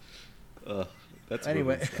 Ugh, that's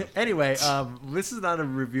Anyway, movie stuff. anyway, this is not a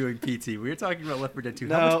reviewing PT. We were talking about Left 4 Dead 2.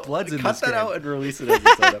 How No, much blood's in cut this that game? out and release it as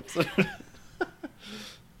a side episode.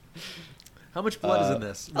 How much blood is in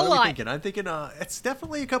this? What a are lot. we thinking? I'm thinking it's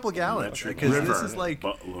definitely a couple gallons Metric because this river. is like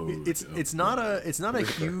Buttload it's not a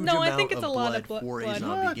huge No, I amount think it's of a lot blood of blood. for a blood.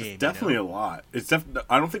 zombie Well, game. it's definitely a lot. It's definitely.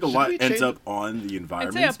 I don't think a Should lot we ends change- up on the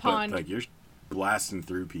environments, pond. but like you're blasting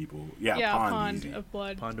through people. Yeah, Yeah, a pond, pond easy. of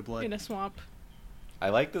blood. Pond of blood. In a swamp. I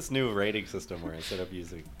like this new rating system where instead of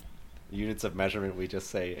using units of measurement, we just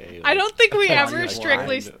say a. I don't think we a ever body of strictly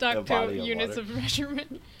wine, a stuck to body of units water. of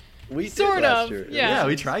measurement. We did sort last of, year. It yeah. Yeah,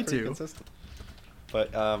 we was tried pretty to. consistent.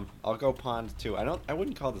 But I'll go pond too. I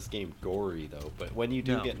wouldn't call this game gory though. But when you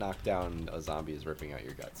do No. get knocked down, a zombie is ripping out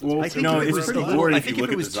your guts. Well, I think no, if it it's was pretty a little- gory I if think you if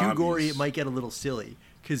look it at was the too gory, zombies. it might get a little silly.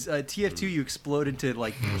 Because TF2, you explode into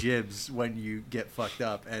like jibs when you get fucked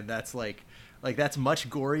up, and that's like that's much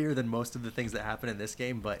gorier than most of the things that happen in this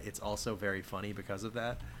game. But it's also very funny because of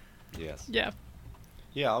that. Yes. Yeah.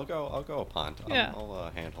 Yeah, I'll go a pond. Yeah. I'll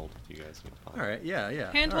handhold with you guys in a pond. All right, yeah.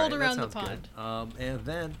 Handhold All right, that around the sounds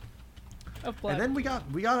good. Of blood. And then we got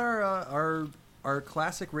our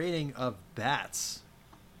classic rating of bats.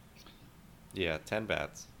 Yeah, 10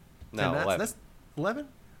 bats. 10 No, bats? 11. That's 11.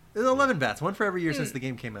 There's 11 bats, one for every year since the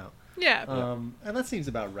game came out. yeah. And that seems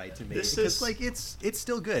about right to me. This because is- like it's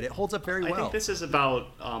still good. It holds up very I well. think this is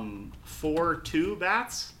about 4-2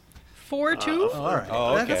 bats. 4-2? Oh, all right.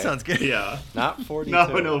 Oh, That okay. sounds good. Yeah. Not 42.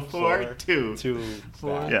 No, 4-2. 2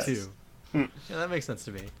 4 bats. 2. Yeah, that makes sense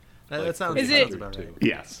to me. That, Like that sounds, Is sounds it- about right.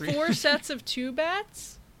 Yes. 4 sets of 2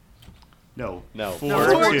 bats? No. No, 4-2.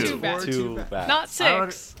 4-2 bats. 2 bats. Not I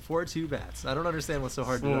don't- 6. 4-2 bats. I don't understand what's so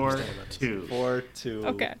hard to understand about this. 4-2. 4-2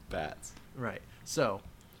 Okay. bats. Right. So,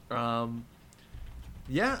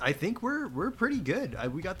 Yeah, I think we're pretty good.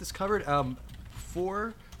 We got this covered.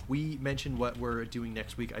 Before we mention what we're doing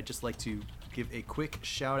next week, I'd just like to give a quick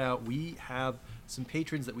shout out. We have some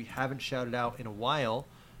patrons that we haven't shouted out in a while.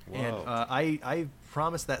 Whoa. And I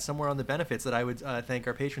promised that somewhere on the benefits that I would thank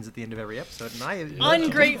our patrons at the end of every episode. And I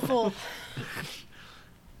Ungrateful.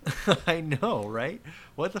 I know, right?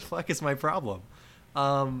 What the fuck is my problem?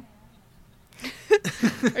 I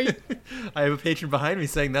have a patron behind me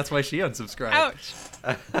saying that's why she unsubscribed. Ouch.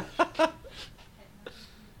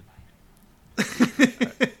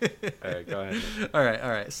 All right, go ahead. All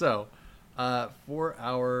right. So, for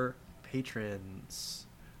our patrons,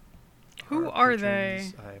 Who are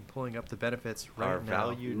they? I'm pulling up the benefits right Our now.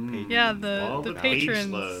 valued patrons. Yeah, All the the page patrons.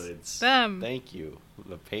 loads. Them. Thank you.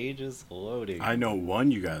 The page is loading. I know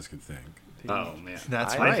one you guys could thank. Oh man,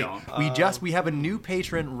 That's I right. don't. We have a new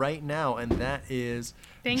patron right now, and that is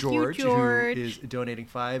Thank you, George, George. who is donating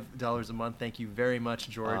 $5 a month. Thank you very much,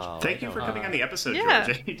 George. Oh, Thank you for coming on the episode, yeah.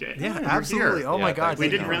 George. Yeah, You're absolutely. here. Oh my Yeah, God, thanks. We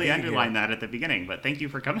thank didn't you for really being underline here. that at the beginning, but thank you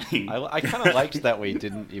for coming. I kind of liked that we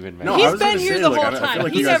didn't even mention. He's I was been gonna here say, the like, whole I time. feel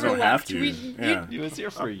like He you guys never don't have left. to. We- He was here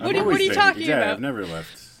for you. What are Always you been- talking yeah, about? I've never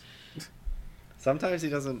left. Sometimes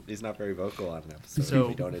he's not very vocal on an episode So- if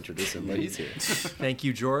we don't introduce him, but he's here. Thank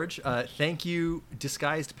you, George. Thank you,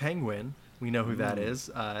 Disguised Penguin. We know who Mm. that is.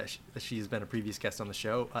 She has been a previous guest on the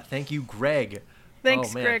show. Thank you, Greg. Thanks,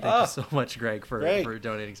 oh, man. Greg. Thank you so much, Greg, for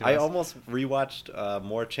donating to I us. almost rewatched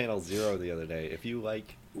more Channel Zero the other day. If you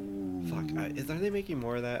like, are they making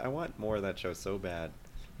more of that? I want more of that show so bad.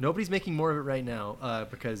 Nobody's making more of it right now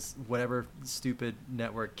because whatever stupid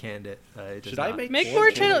network canned it. It does Should I not. Make more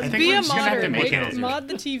channels. I think Be we're a just gonna have to modder. make Make it. mod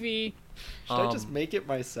the TV. Should I just make it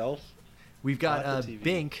myself? We've got Not the TV.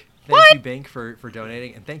 Bink. Thank What? you, Bink, for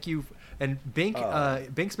donating, and thank you. And Bink,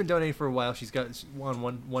 Bink's been donating for a while. She's got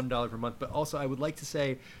 $1 per month. But also, I would like to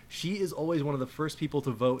say she is always one of the first people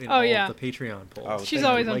to vote in all yeah. of the Patreon polls. Oh, She's thank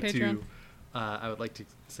always you. on Patreon. I would like to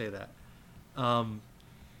say that.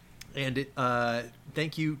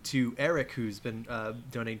 Thank you to Eric, who's been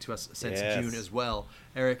donating to us since Yes. June as well.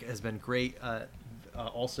 Eric has been great.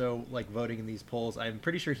 Also, like voting in these polls. I'm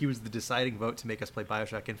pretty sure he was the deciding vote to make us play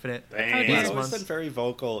Bioshock Infinite. Thanks. He's dear. always month. been very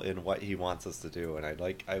vocal in what he wants us to do, and I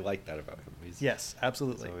like that about him. He's Yes,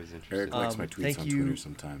 absolutely. It's always interesting. Eric likes my tweets thank on you- Twitter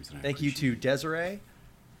sometimes. And I Thank you to appreciate it. Desiree.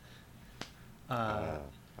 I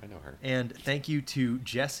know her. And thank you to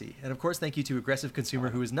Jesse. And of course, thank you to Aggressive Consumer,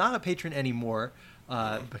 who is not a patron anymore,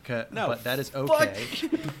 but that is okay.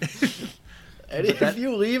 And if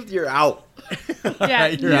you leave, you're out. Yeah,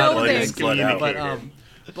 You're no out. Blood in, thanks. blood out.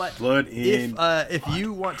 But Blood in. if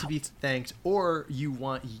you want to be thanked or you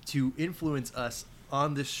want to influence us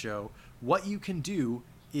on this show, what you can do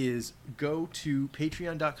is go to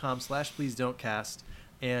patreon.com/pleasedon'tcast,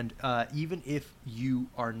 and even if you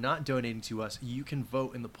are not donating to us, you can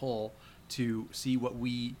vote in the poll to see what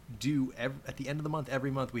we do at the end of the month.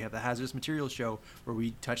 Every month we have the Hazardous Materials Show, where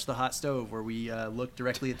we touch the hot stove, where we look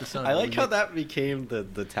directly at the sun. I where like we how make- that became the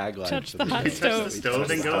tagline. Touch for the hot show. stove. Touch the stove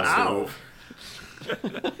and Touch go the hot out. stove.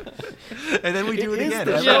 and then we do it is again.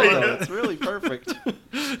 the every show, month. though. It's really perfect.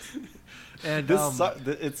 And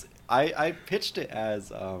It's I pitched it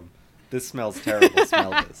as this smells terrible.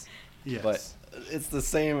 Smell this. yes. But it's the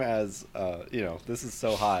same as this is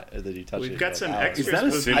so hot, and then you touch it. We've and got you're some like, "Ow." extra Is that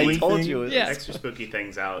a spooky, sibling I told thing? you. Yeah. extra spooky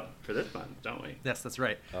things out for this month, don't we? Yes, that's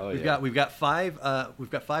right. Oh, we've yeah. got five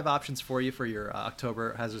options for you for your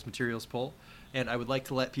October hazardous materials poll, and I would like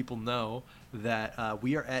to let people know that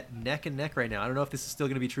we are at neck and neck right now. I don't know if this is still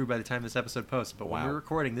going to be true by the time this episode posts, but when Wow. we're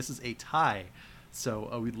recording, this is a tie.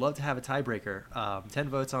 So we'd love to have a tiebreaker. 10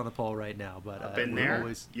 votes on the poll right now, but Up in we're there.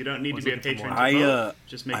 always- You don't need to always be a looking for patron more. to vote.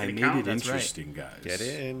 Just make I it made count. it That's right. interesting, guys. Get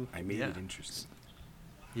in. I made Yeah. it interesting.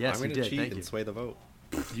 Yes, I'm you gonna did. cheat Thank and you. sway the vote.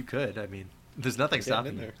 You could. I mean, there's nothing Getting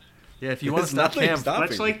stopping in you. there. Yeah, if you want to There's stop nothing Cam, stopping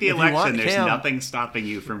Much like the If you want election, there's Cam- nothing stopping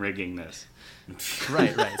you from rigging this.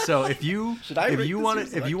 Right. So if you Should I if rig you this want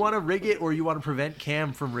year's to if you election? want to rig it or you want to prevent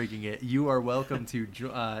Cam from rigging it, you are welcome to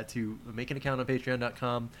make an account on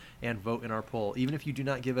Patreon.com and vote in our poll, even if you do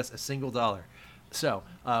not give us a single dollar. So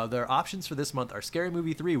their options for this month are Scary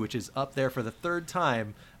Movie 3, which is up there for the third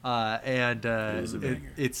time, and is a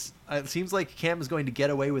banger. it seems like Cam is going to get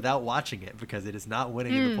away without watching it because it is not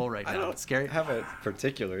winning in the poll right now. I don't It's scary. have a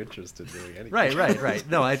particular interest in doing anything. Right.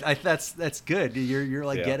 No, I that's good. You're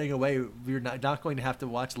like Yeah. getting away. You're not going to have to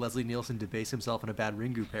watch Leslie Nielsen debase himself in a bad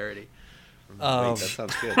Ringu parody. Wait, that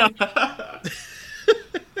sounds good.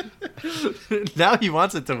 Now he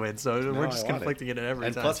wants it to win, so No, we're I just want it. conflicting it every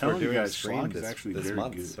And time. plus, we're telling you doing a guys, stream Schlock is actually this very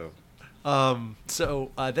month, good. so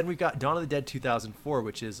Then we've got Dawn of the Dead 2004,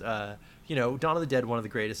 which is, Dawn of the Dead, one of the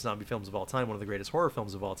greatest zombie films of all time, one of the greatest horror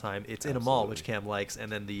films of all time. It's in a mall, which Cam likes.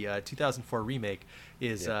 And then the 2004 remake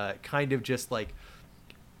is kind of just like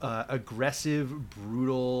aggressive,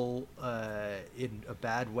 brutal, in a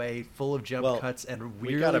bad way, full of jump cuts and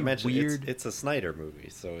weird. We gotta mention it's a Snyder movie,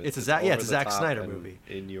 so it's a Zack Snyder movie.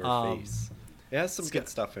 In your face. It has some good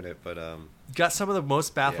stuff in it, but got some of the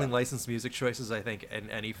most baffling licensed music choices I think in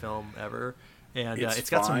any film ever, and it's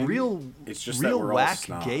got some real whack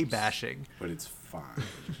gay bashing. But it's fine.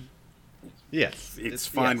 Yes, it's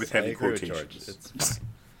fine with heavy quotations. It's fine.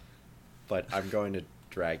 But I'm going to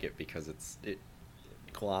drag it because it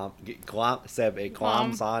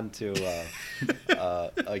gloms on to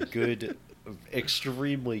a good,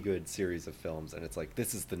 extremely good series of films, and it's like,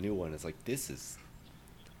 this is the new one. It's like, this is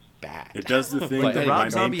bad. It does the thing but that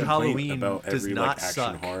Rob Zombie Halloween about does every, not action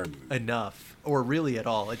suck horror movie. enough, or really at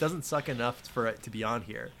all. It doesn't suck enough for it to be on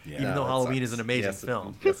here, even though Halloween is an amazing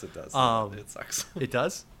film. Yes, it does. It sucks. It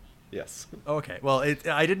does? Yes. Okay. Well,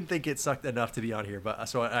 I didn't think it sucked enough to be on here, but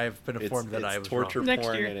so I've been informed that I was torture wrong. Next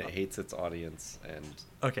porn year. And it hates its audience. And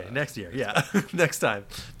okay, next year, yeah, next time.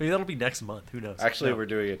 Maybe that'll be next month. Who knows? Actually, we're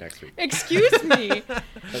doing it next week. Excuse me. I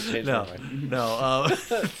changed my mind.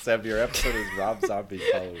 Seb, your episode is Rob Zombie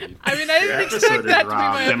Halloween. I mean, I didn't expect that to be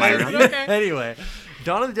my Am I episode. right? Okay. Anyway,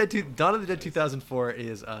 Dawn of the Dead 2004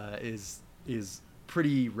 is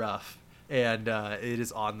pretty rough. And it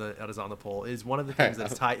is on the poll. It is one of the things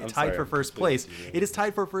that's tied for first place. It is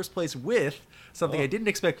tied for first place with something I didn't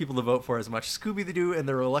expect people to vote for as much: Scooby-Doo and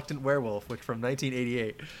the Reluctant Werewolf, which from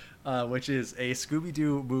 1988, which is a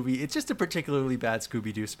Scooby-Doo movie. It's just a particularly bad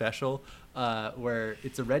Scooby-Doo special, where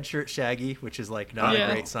it's a red shirt Shaggy, which is like not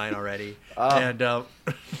a great sign already, and Love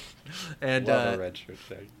a red shirt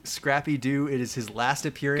Shaggy. Scrappy Doo. It is his last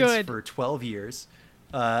appearance for 12 years,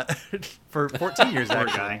 for 14 years actually.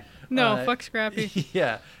 Poor guy. No, fuck Scrappy.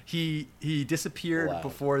 Yeah, he disappeared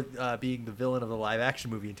before being the villain of the live action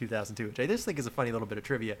movie in 2002, which I just think is a funny little bit of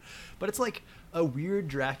trivia. But it's like a weird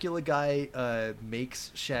Dracula guy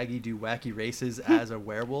makes Shaggy do wacky races as a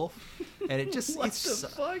werewolf, and it just What the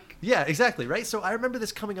fuck? Yeah, exactly, right? So I remember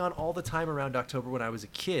this coming on all the time around October when I was a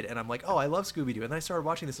kid, and I'm like, oh, I love Scooby-Doo, and then I started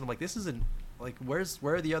watching this, and I'm like, this isn't. Like, where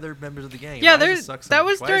are the other members of the gang? Yeah, that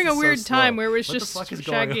was during a weird time where it was what just the fuck is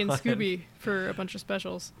Shaggy going and on? Scooby for a bunch of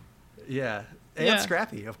specials. Yeah, and Yeah.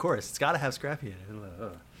 Scrappy, of course. It's got to have Scrappy in it.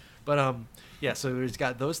 But yeah. So we've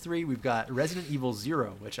got those three. We've got Resident Evil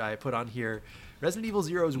 0, which I put on here. Resident Evil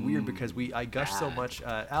 0 is weird because I gushed so much.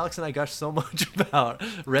 Alex and I gushed so much about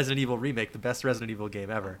Resident Evil Remake, the best Resident Evil game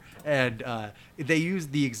ever, and they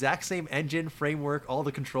used the exact same engine, framework, all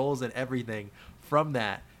the controls and everything from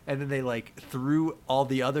that. And then they like threw all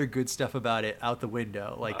the other good stuff about it out the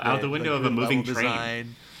window, like out the window of a moving train.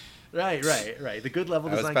 Design. Right. The good level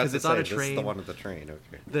design because it's on a train. This is the one with the train.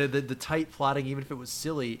 Okay. The tight plotting, even if it was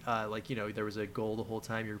silly, like there was a goal the whole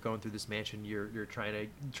time. You're going through this mansion. You're trying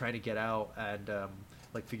to get out and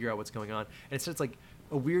like figure out what's going on. And it's just like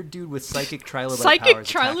a weird dude with psychic trilobite powers.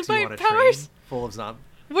 Trilobite powers full of zombies.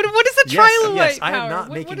 What is a trilobite yes, power? I am not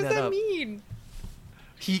making what does that that up. mean?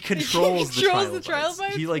 He controls the trilobites.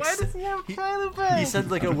 Trilobites? He like Why does he have trilobites? He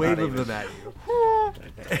sends like a wave of them at you. I don't know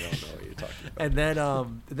what you're talking about. And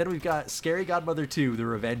then we've got Scary Godmother 2: The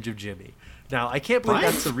Revenge of Jimmy. Now I can't believe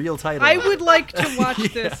that's the real title. I would like to watch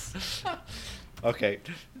this. Okay,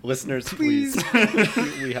 listeners, please.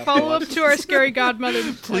 We have Follow to up to our Scary Godmother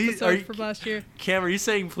episode from last year. Cam, are you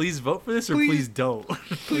saying please vote for this or please don't?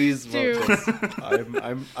 Please do. vote this.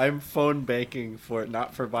 I'm phone banking for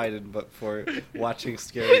not for Biden, but for watching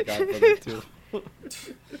Scary Godmother 2.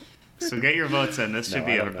 So get your votes in. This should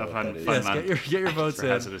be a fun Yes, month. get your votes for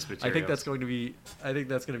in. hazardous I think that's materials. going to be. I think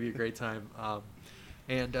that's going to be a great time.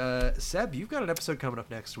 And Seb, you've got an episode coming up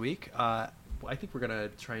next week. I think we're gonna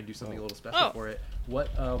try and do something a little special for it.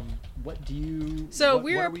 What do you? So what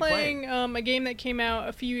we are are playing a game that came out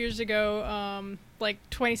a few years ago, like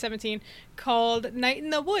 2017, called Night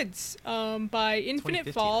in the Woods by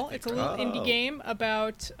Infinite Fall. It's a little indie game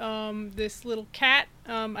about this little cat.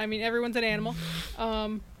 I mean, everyone's an animal.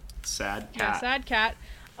 Sad cat. Yeah, sad cat.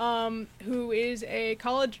 Who is a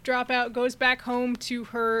college dropout, goes back home to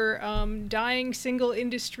her dying single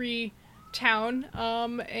industry town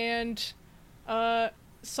and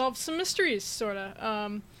solves some mysteries, sort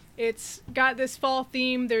of. It's got this fall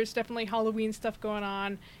theme. There's definitely Halloween stuff going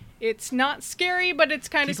on. It's not scary, but it's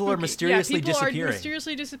kind of spooky. People are mysteriously people disappearing. are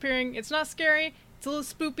mysteriously disappearing. It's not scary. It's a little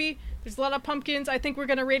spoopy. There's a lot of pumpkins. I think we're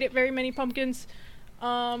going to rate it very many pumpkins.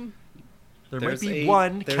 There might be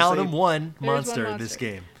one, count them, one monster in this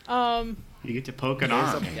game. You get to poke an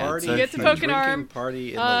There's arm. a party. You get to a poke an drinking arm.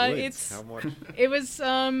 Party in Uh, the woods. it's- How much? It was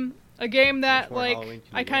a game that more like Halloween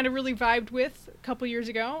can I you kind of get? really vibed with a couple years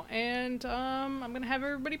ago, and I'm gonna have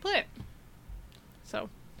everybody play it. So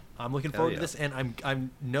I'm looking Hell forward yeah. to this, and I'm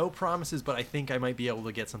no promises, but I think I might be able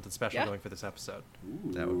to get something special Yeah. going for this episode.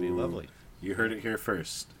 That would be Ooh. lovely. You heard it here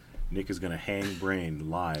first. Nick is gonna hang Brain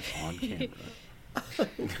live on camera.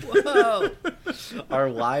 Whoa! Our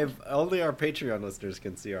live, only our Patreon listeners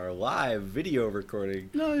can see our live video recording.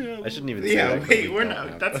 No, yeah. I shouldn't even say Yeah, that. wait, we're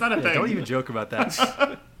not. That's not a thing. Don't even joke about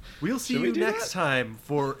that. We'll see Should we you do next that? time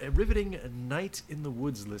for a riveting Night in the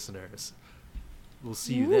Woods, listeners. We'll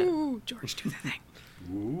see you then. Ooh, George, do the thing.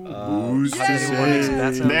 Ooh, Uh, who's yeah. to Anyone makes say?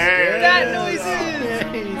 that sound? There. That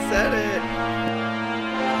noises. He said it.